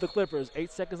ball for the Clippers.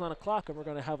 8 seconds on the clock, and we're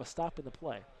going to have a stop in the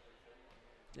play.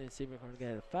 Let's see if we're going to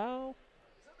get a foul.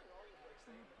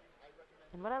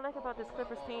 And what I like about this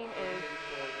Clippers team is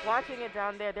watching it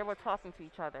down there, they were talking to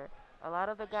each other. A lot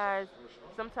of the guys,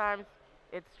 sometimes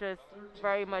it's just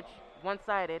very much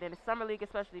one-sided, and in Summer League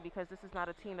especially because this is not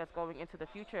a team that's going into the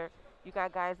future. You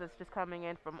got guys that's just coming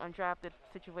in from undrafted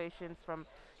situations, from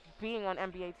being on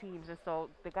NBA teams, and so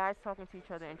the guys talking to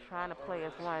each other and trying to play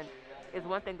as one is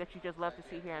one thing that you just love to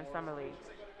see here in summer league.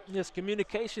 Yes,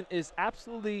 communication is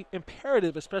absolutely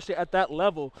imperative, especially at that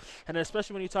level. And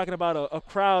especially when you're talking about a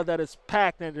crowd that is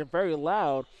packed and they're very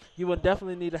loud, you will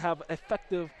definitely need to have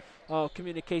effective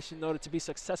communication in order to be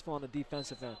successful on the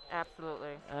defensive end.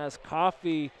 Absolutely. As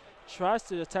Coffee tries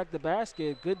to attack the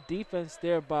basket, good defense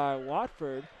there by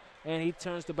Watford, and he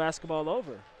turns the basketball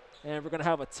over. And we're going to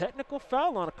have a technical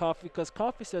foul on Coffee because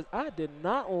Coffee says, I did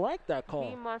not like that call.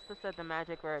 He must have said the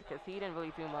magic word because he didn't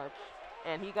really do much.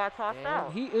 And he got tossed And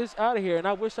out. he is out of here. And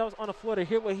I wish I was on the floor to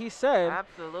hear what he said.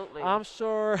 Absolutely. I'm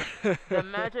sure. The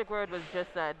magic word was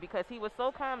just said because he was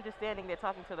so calm just standing there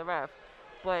talking to the ref.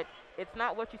 But it's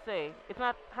not what you say. It's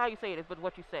not how you say it, but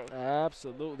what you say.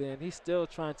 Absolutely. And he's still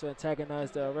trying to antagonize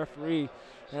the referee.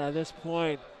 And at this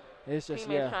point, it's just,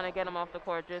 Teammates trying to get him off the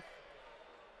court. Just,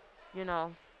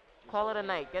 call it a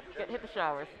night. Hit the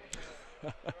showers.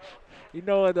 You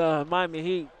know, at Miami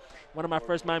Heat, one of my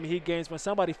first Miami Heat games, when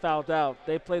somebody fouled out,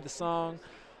 they played the song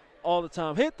all the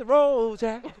time. Hit the road,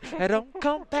 Jack, and don't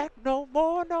come back no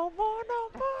more, no more, no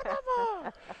more, no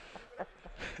more.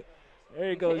 There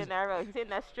he goes. He's hitting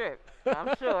that strip,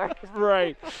 I'm sure.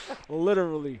 Right,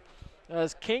 literally.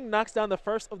 As King knocks down the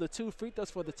first of the 2 free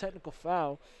throws for the technical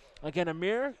foul. Again,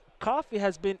 Amir Coffee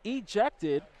has been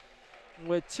ejected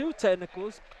with 2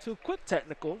 quick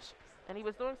technicals. And he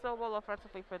was doing so well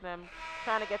offensively for them,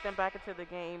 trying to get them back into the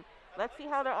game. Let's see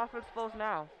how their offense flows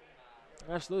now.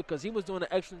 Absolutely, because he was doing an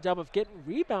excellent job of getting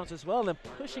rebounds as well and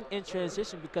pushing in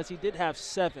transition because he did have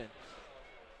 7.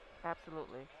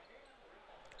 Absolutely.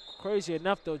 Crazy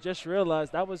enough, though, just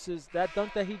realized that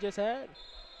dunk that he just had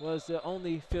was the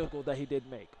only field goal that he did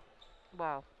make.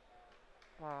 Wow.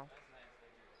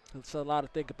 It's a lot to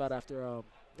think about after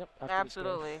this game.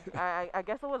 Absolutely. I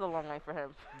guess it was a long night for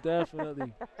him.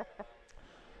 Definitely.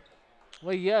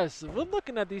 Well, yes, we're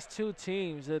looking at these 2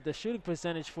 teams. The shooting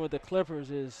percentage for the Clippers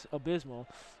is abysmal.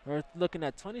 We're looking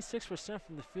at 26%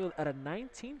 from the field at a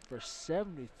 19 for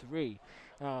 73.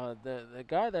 The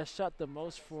guy that shot the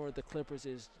most for the Clippers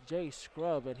is Jay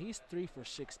Scrubb, and he's 3 for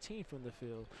 16 from the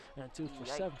field and 2 for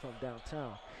 7 from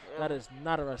downtown. That is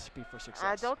not a recipe for success.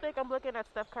 I don't think I'm looking at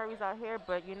Steph Curry's out here,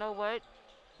 but you know what?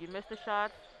 You miss the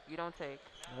shots, you don't take.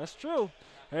 That's true.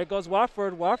 There goes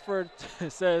Watford. Watford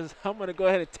says, I'm going to go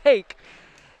ahead and take,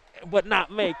 but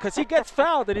not make, because he gets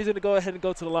fouled, and he's going to go ahead and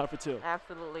go to the line for 2.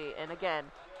 Absolutely. And again,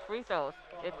 free throws.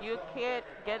 If you can't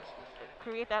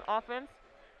create that offense,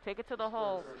 take it to the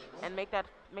hole and make that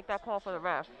call for the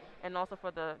ref and also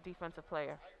for the defensive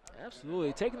player.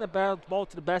 Absolutely. Taking the ball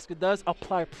to the basket does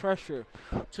apply pressure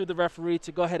to the referee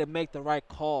to go ahead and make the right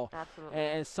call. Absolutely.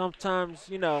 And sometimes,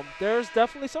 there's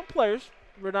definitely some players,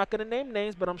 we're not going to name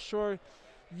names, but I'm sure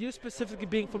you specifically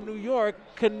being from New York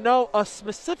can know a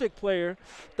specific player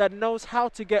that knows how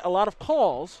to get a lot of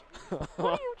calls. What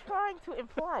are you trying to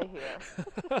imply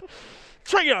here?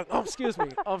 Trae Young. Oh, excuse me.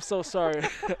 I'm so sorry.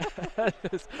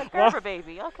 Gerber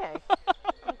baby. Okay.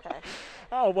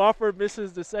 Oh, Wofford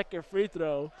misses the second free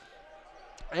throw,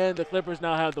 and the Clippers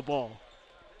now have the ball.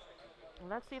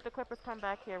 Let's see if the Clippers come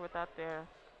back here without their.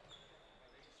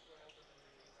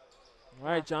 All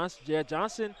right, Johnson. Yeah,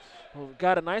 Johnson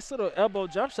got a nice little elbow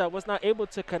jump shot. Was not able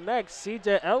to connect.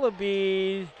 CJ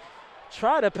Ellaby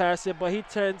tried to pass it, but he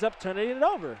ends up turning it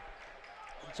over.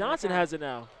 Johnson has it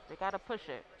now. They got to push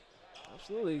it.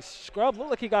 Absolutely. Scrub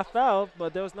looked like he got fouled,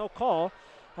 but there was no call.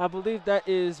 I believe that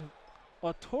is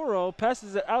Otoro.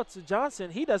 Passes it out to Johnson.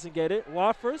 He doesn't get it.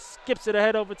 Wofford skips it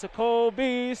ahead over to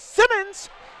Kobe Simmons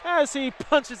as he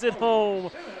punches it home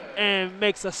and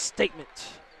makes a statement.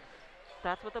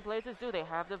 That's what the Blazers do. They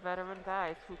have the veteran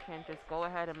guys who can just go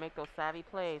ahead and make those savvy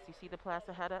plays. You see the pass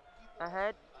ahead,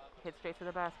 hit straight to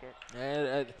the basket.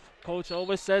 And Coach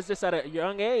always says this at a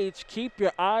young age, keep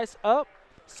your eyes up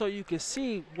so you can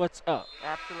see what's up.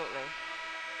 Absolutely.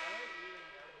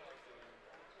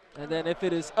 And then if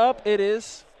it is up, it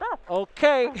is stop.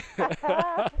 Okay.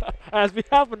 As we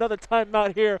have another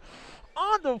timeout here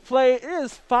on the play, it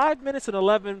is 5 minutes and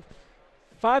 11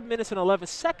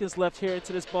 seconds left here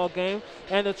into this ball game,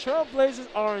 and the Trailblazers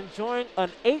are enjoying an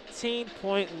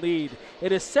 18-point lead.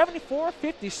 It is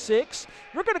 74-56.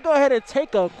 We're going to go ahead and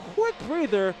take a quick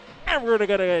breather, and we're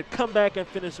going to come back and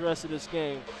finish the rest of this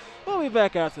game. We'll be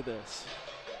back after this.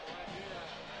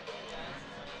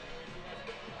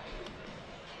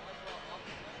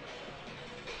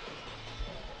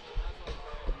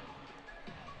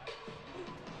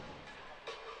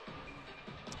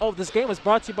 Oh, this game is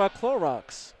brought to you by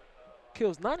Clorox.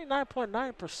 Kills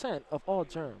 99.9% of all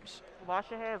germs. Wash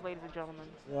your hands, ladies and gentlemen.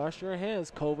 Wash your hands.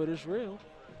 COVID is real.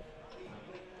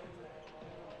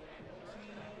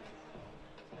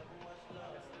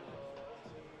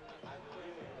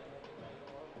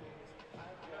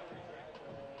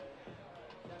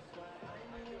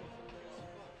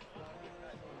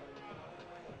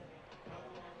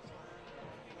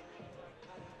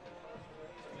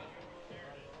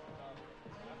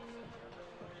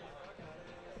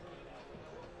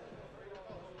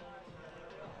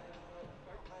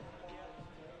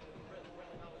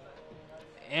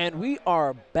 And we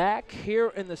are back here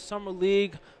in the Summer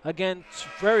League. Again,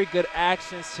 very good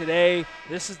actions today.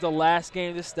 This is the last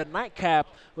game. This is the nightcap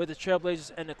with the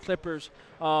Trailblazers and the Clippers.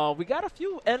 We got a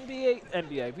few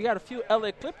NBA. We got a few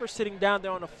LA Clippers sitting down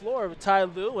there on the floor with Ty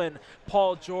Lue and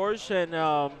Paul George,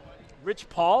 and Rich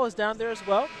Paul is down there as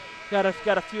well. Got a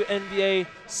few NBA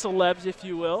celebs, if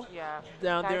you will,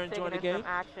 down there enjoying the game. Some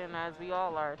action, as we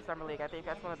all are at Summer League. I think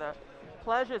that's one of the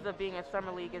pleasures of being at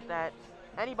Summer League is that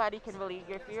anybody can really,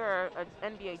 if you're an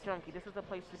NBA junkie, this is the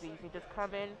place to be. You can just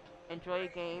come in, enjoy a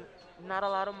game. Not a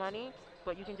lot of money,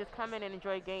 but you can just come in and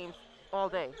enjoy games all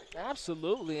day.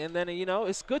 Absolutely. And then,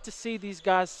 it's good to see these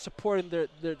guys supporting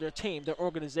their team, their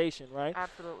organization, right?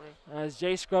 Absolutely. As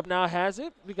Jay Scrub now has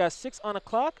it, we got 6 on the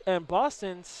clock, and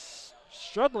Boston's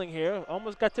struggling here.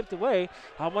 Almost got tipped away.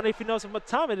 I wonder if he knows what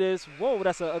time it is. Whoa,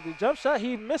 that's an ugly jump shot.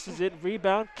 He misses it.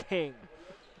 Rebound, King.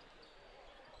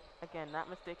 Again, not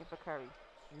mistaken for Curry.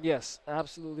 Yes,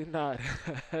 absolutely not.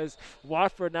 As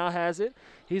Watford now has it,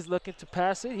 he's looking to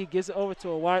pass it. He gives it over to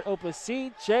a wide open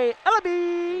C.J.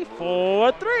 Ellaby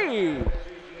for 3. And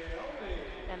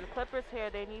the Clippers here,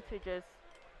 they need to just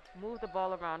move the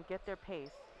ball around, get their pace.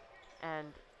 And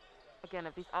again,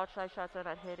 if these outside shots are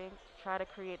not hitting, try to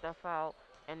create that foul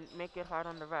and make it hard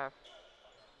on the ref.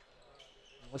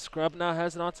 Well, Scrub now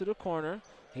has it onto the corner.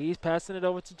 He's passing it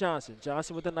over to Johnson.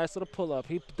 Johnson with a nice little pull-up.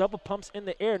 He double pumps in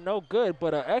the air, no good,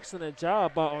 but an excellent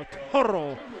job by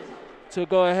Otoro to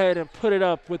go ahead and put it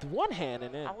up with one hand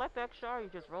and in. I like that shot you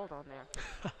just rolled on there.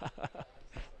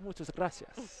 Muchas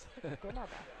gracias.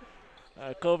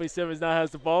 Kobe Simmons now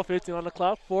has the ball, 15 on the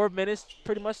clock, 4 minutes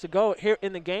pretty much to go here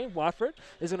in the game. Watford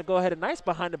is going to go ahead and nice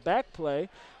behind the back play.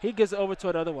 He gives it over to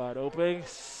another wide open.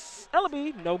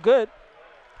 Ellaby, no good.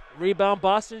 Rebound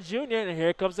Boston Jr., and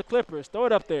here comes the Clippers. Throw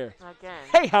it up there. Again.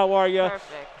 Hey, how are you?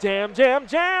 Perfect. Jam, jam,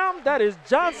 jam. That is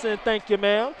Johnson. Thank you,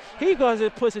 ma'am. He goes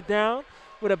and puts it down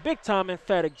with a big-time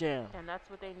emphatic jam. And that's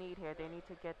what they need here. They need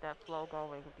to get that flow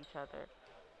going with each other.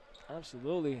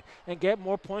 Absolutely. And get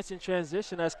more points in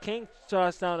transition as King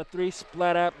tries down a 3,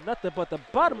 splat up, nothing but the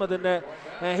bottom of the net,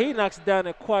 and he knocks it down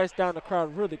and quiets down the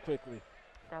crowd really quickly.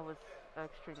 That was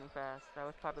extremely fast. That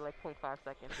was probably like 0.5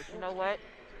 seconds. But you know what?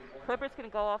 Clippers can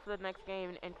go off of the next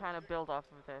game and kind of build off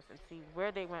of this and see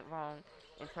where they went wrong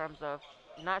in terms of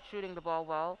not shooting the ball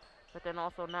well, but then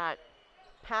also not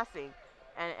passing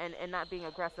and not being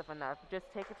aggressive enough. Just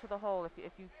take it to the hole.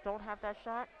 If you don't have that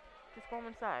shot, just go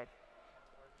inside.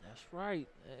 That's right.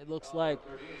 It looks like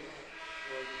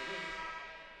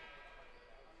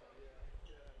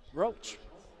Roach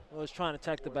was trying to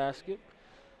attack the basket,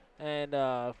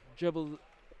 and dribble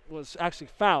was actually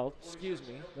fouled. Excuse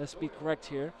me. Let's be correct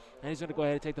here. And he's going to go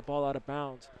ahead and take the ball out of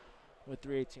bounds with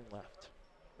 3:18 left.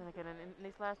 And again, in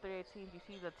these last 3:18, you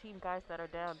see the team guys that are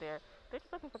down there. They're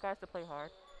just looking for guys to play hard.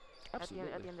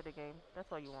 Absolutely. At the end of the game.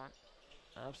 That's all you want.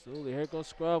 Absolutely. Here goes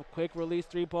Scrub. Quick release,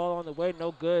 3-ball on the way.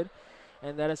 No good.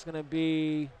 And that is going to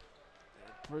be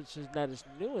a person that is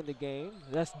new in the game.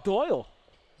 That's Doyle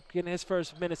getting his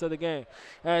first minutes of the game.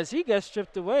 As he gets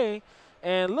stripped away.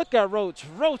 And look at Roach.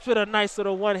 Roach with a nice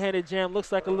little one-handed jam.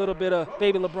 Looks like a little bit of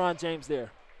baby LeBron James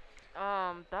there.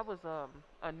 That was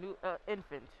a new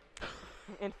infant.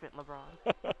 Infant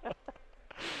LeBron.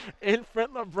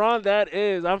 Infant LeBron, that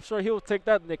is. I'm sure he'll take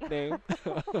that nickname.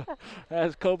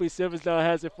 As Kobe Simmons now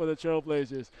has it for the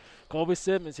Trailblazers. Kobe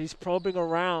Simmons, he's probing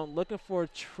around, looking for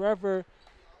Trevor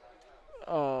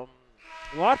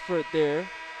Watford there.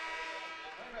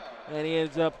 And he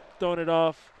ends up throwing it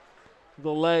off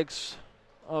the legs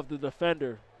of the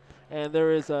defender. And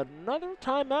there is another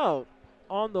timeout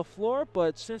on the floor,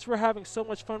 but since we're having so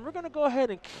much fun, we're going to go ahead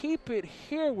and keep it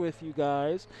here with you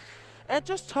guys and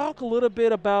just talk a little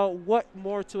bit about what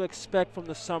more to expect from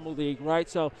the Summer League, right?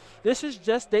 So this is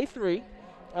just day 3.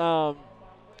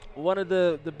 One of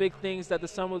the big things that the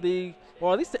Summer League,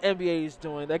 or at least the NBA is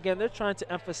doing, again, they're trying to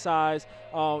emphasize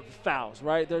fouls,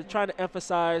 right? They're trying to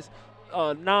emphasize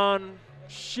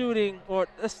non-shooting or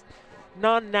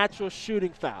non-natural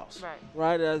shooting fouls,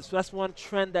 right? That's one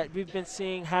trend that we've been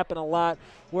seeing happen a lot,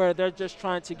 where they're just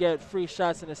trying to get free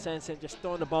shots in a sense and just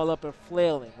throwing the ball up and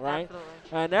flailing, right? Absolutely.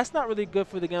 And that's not really good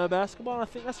for the game of basketball. And I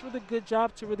think that's a really good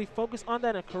job to really focus on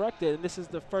that and correct it. And this is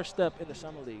the first step in the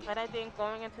Summer League. And I think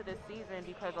going into this season,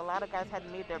 because a lot of guys had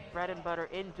made their bread and butter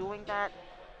in doing that,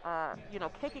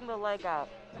 kicking the leg out,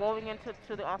 going into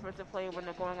the offensive play when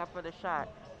they're going up for the shot.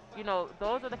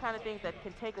 Those are the kind of things that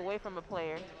can take away from a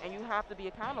player, and you have to be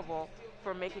accountable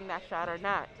for making that shot or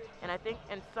not. And I think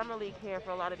in Summer League here,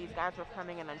 for a lot of these guys who are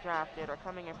coming in undrafted or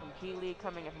coming in from G League,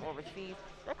 coming in from overseas,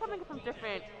 they're coming from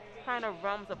different kind of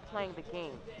realms of playing the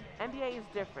game. NBA is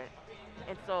different.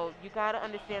 And so you got to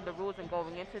understand the rules and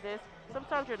going into this.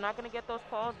 Sometimes you're not going to get those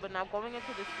calls, but now going into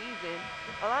the season,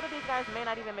 a lot of these guys may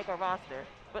not even make a roster.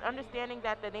 But understanding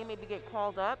that they may be get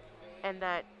called up and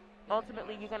that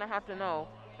ultimately you're going to have to know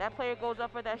that player goes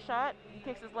up for that shot, he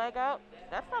kicks his leg out,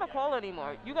 that's not a call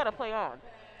anymore. You got to play on.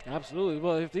 Absolutely.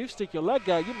 Well, if you stick your leg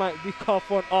out, you might be called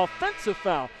for an offensive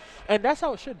foul. And that's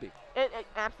how it should be.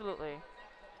 Absolutely.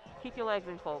 Keep your legs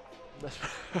in, folks.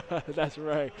 That's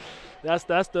right. That's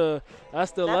the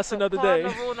lesson of the day.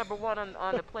 Rule number one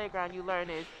on the playground you learn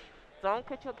is don't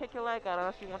kick your leg out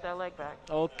unless you want that leg back.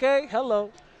 Okay,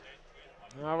 hello.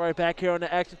 All right, back here on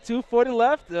the action. 2:40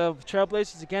 left. The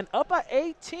Trailblazers again up by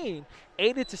 18,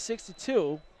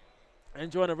 80-62.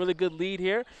 Enjoying a really good lead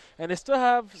here. And they still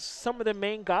have some of the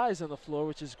main guys on the floor,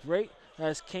 which is great,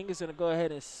 as King is going to go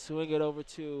ahead and swing it over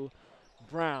to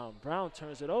Brown. Brown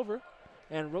turns it over,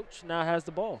 and Roach now has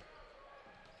the ball.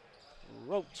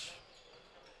 Roach.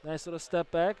 Nice little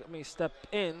step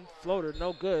in. Floater,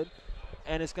 no good.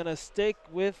 And it's going to stick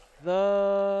with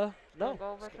the... No.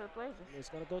 Go over to the Blazers. It's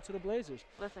going to go to the Blazers.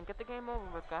 Listen, get the game over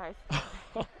with, guys.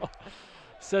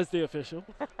 Says the official.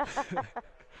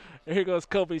 Here goes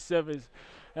Kobe Simmons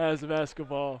as the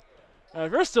basketball.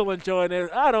 We're still enjoying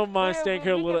it. I don't mind staying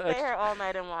here a little extra. We can stay here all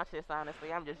night and watch this,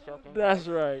 honestly. I'm just joking. That's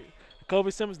right. Kobe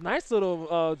Simmons, nice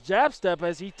little jab step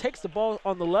as he takes the ball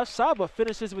on the left side but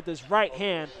finishes with his right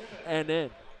hand and in.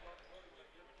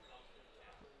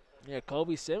 Yeah,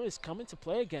 Kobe Simmons coming to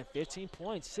play again. 15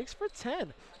 points, 6 for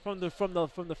 10 from the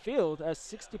field, at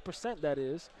 60% that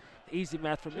is. Easy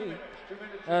math for me.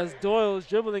 As Doyle is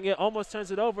dribbling it, almost turns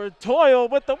it over. Doyle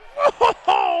with the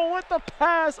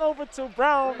pass over to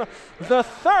Brown, the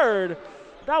third.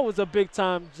 That was a big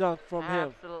time jump from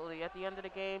him. Absolutely. At the end of the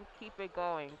game, keep it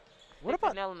going. What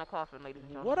about nail in the coffin, ladies and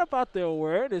gentlemen? What about the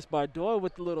awareness by Doyle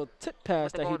with the little tip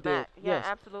pass that he did? Yeah, yes.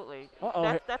 absolutely.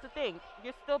 Uh-oh. That's the thing.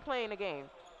 You're still playing the game.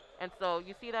 And so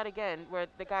you see that again where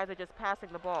the guys are just passing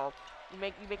the ball. You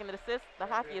making an assist, the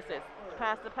hockey assist.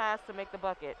 Pass the pass to make the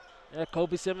bucket. Yeah,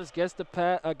 Kobe Simmons gets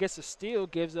the steal,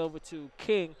 gives it over to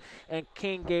King, and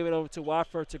King gave it over to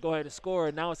Watford to go ahead and score.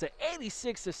 And now it's an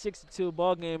 86-62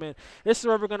 ball game, and this is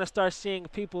where we're going to start seeing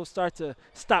people start to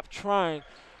stop trying,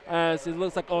 as it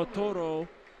looks like Otoro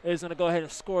is going to go ahead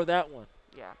and score that one.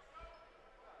 Yeah.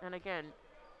 And again,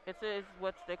 it is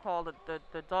what they call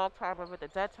the dog time over the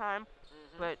dead time,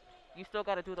 but you still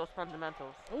got to do those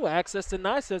fundamentals. Oh, access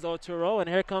denied, says Otero, and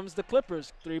here comes the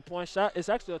Clippers. 3-point shot. It's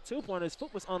actually a 2-pointer. His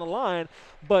foot was on the line,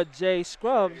 but Jay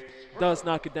Scruggs does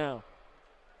knock it down.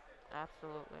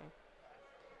 Absolutely.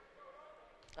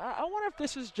 I wonder if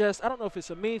this is just, I don't know if it's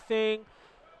a me thing,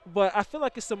 but I feel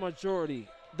like it's the majority.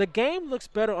 The game looks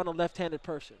better on a left-handed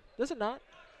person. Does it not?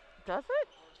 Does it?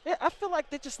 Yeah, I feel like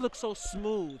they just look so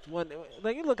smooth. When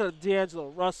you look at D'Angelo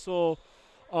Russell.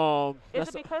 Is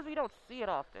it because we don't see it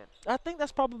often? I think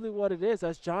that's probably what it is.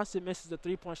 As Johnson misses the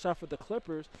 3-point shot for the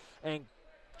Clippers, and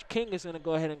King is going to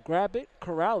go ahead and grab it,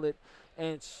 corral it,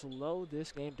 and slow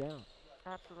this game down.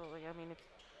 Absolutely. I mean, it's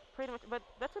pretty much. But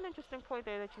that's an interesting point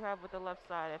there that you have with the left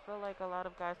side. I feel like a lot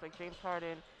of guys like James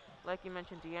Harden, like you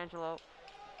mentioned, D'Angelo.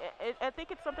 I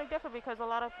think it's something different because a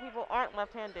lot of people aren't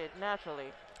left-handed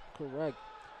naturally. Correct.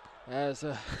 As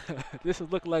this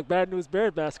is looking like Bad News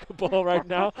Bears basketball right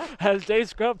now. As Jay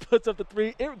Scruggs puts up the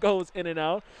 3, it goes in and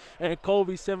out. And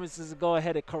Kobe Simmons is going to go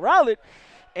ahead and corral it.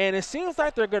 And it seems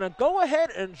like they're going to go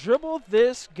ahead and dribble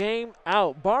this game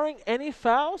out. Barring any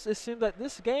fouls, it seems like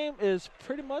this game is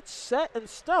pretty much set in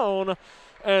stone.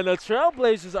 And the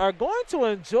Trailblazers are going to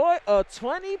enjoy a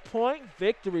 20-point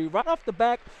victory right off the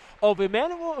back of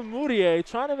Emmanuel Mudiay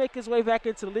trying to make his way back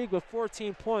into the league with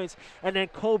 14 points. And then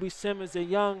Kobe Simmons, a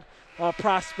young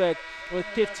prospect, with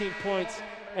 15 points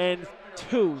and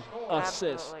 2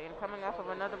 assists. Absolutely. And coming off of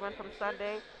another win from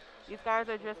Sunday, these guys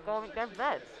are just they're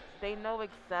vets. They know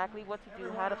exactly what to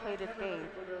do, how to play this game.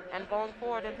 And going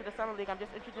forward into the Summer League, I'm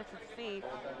just interested to see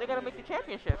they're going to make the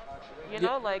championship. You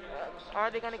know, like, are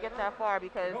they going to get that far?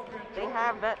 Because they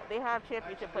have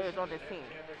championship players on this team.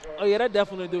 Oh, yeah, they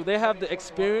definitely do. They have the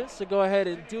experience to go ahead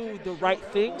and do the right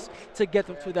things to get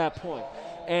them to that point.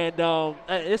 And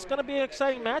it's going to be an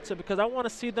exciting matchup because I want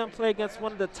to see them play against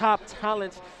one of the top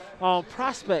talents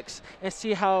prospects and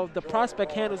see how the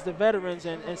prospect handles the veterans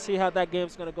and see how that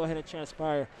game's going to go ahead and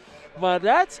transpire. But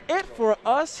that's it for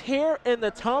us here in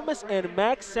the Thomas and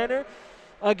Mack Center.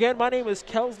 Again, my name is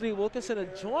Kelsley Wilkinson, and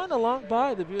joined along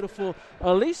by the beautiful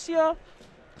Alicia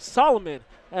Solomon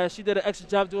as she did an extra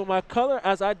job doing my color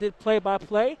as I did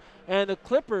play-by-play. And the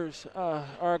Clippers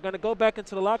are going to go back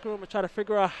into the locker room and try to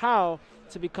figure out how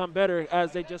to become better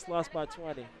as they just lost by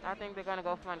 20. I think they're going to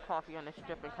go find coffee on the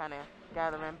strip and kind of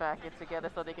gather them back in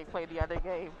together so they can play the other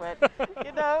game. But,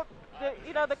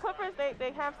 the Clippers,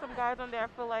 they have some guys on there. I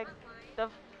feel like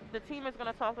the team is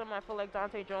going to talk to them. I feel like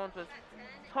Dante Jones was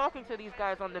talking to these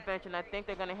guys on the bench, and I think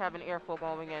they're going to have an earful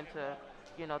going into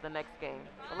the next game.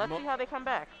 But let's see how they come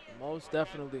back. Most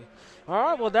definitely. All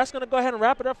right, well, that's going to go ahead and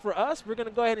wrap it up for us. We're going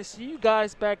to go ahead and see you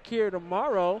guys back here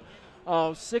tomorrow,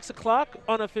 6 o'clock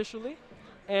unofficially.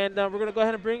 And we're going to go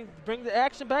ahead and bring the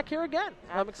action back here again.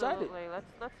 Absolutely. I'm excited.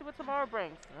 Let's see what tomorrow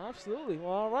brings. Absolutely.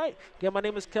 Well, all right. Again, my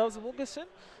name is Kelsey Wilkinson.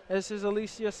 This is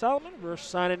Alicia Solomon. We're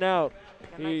signing out.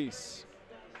 Peace.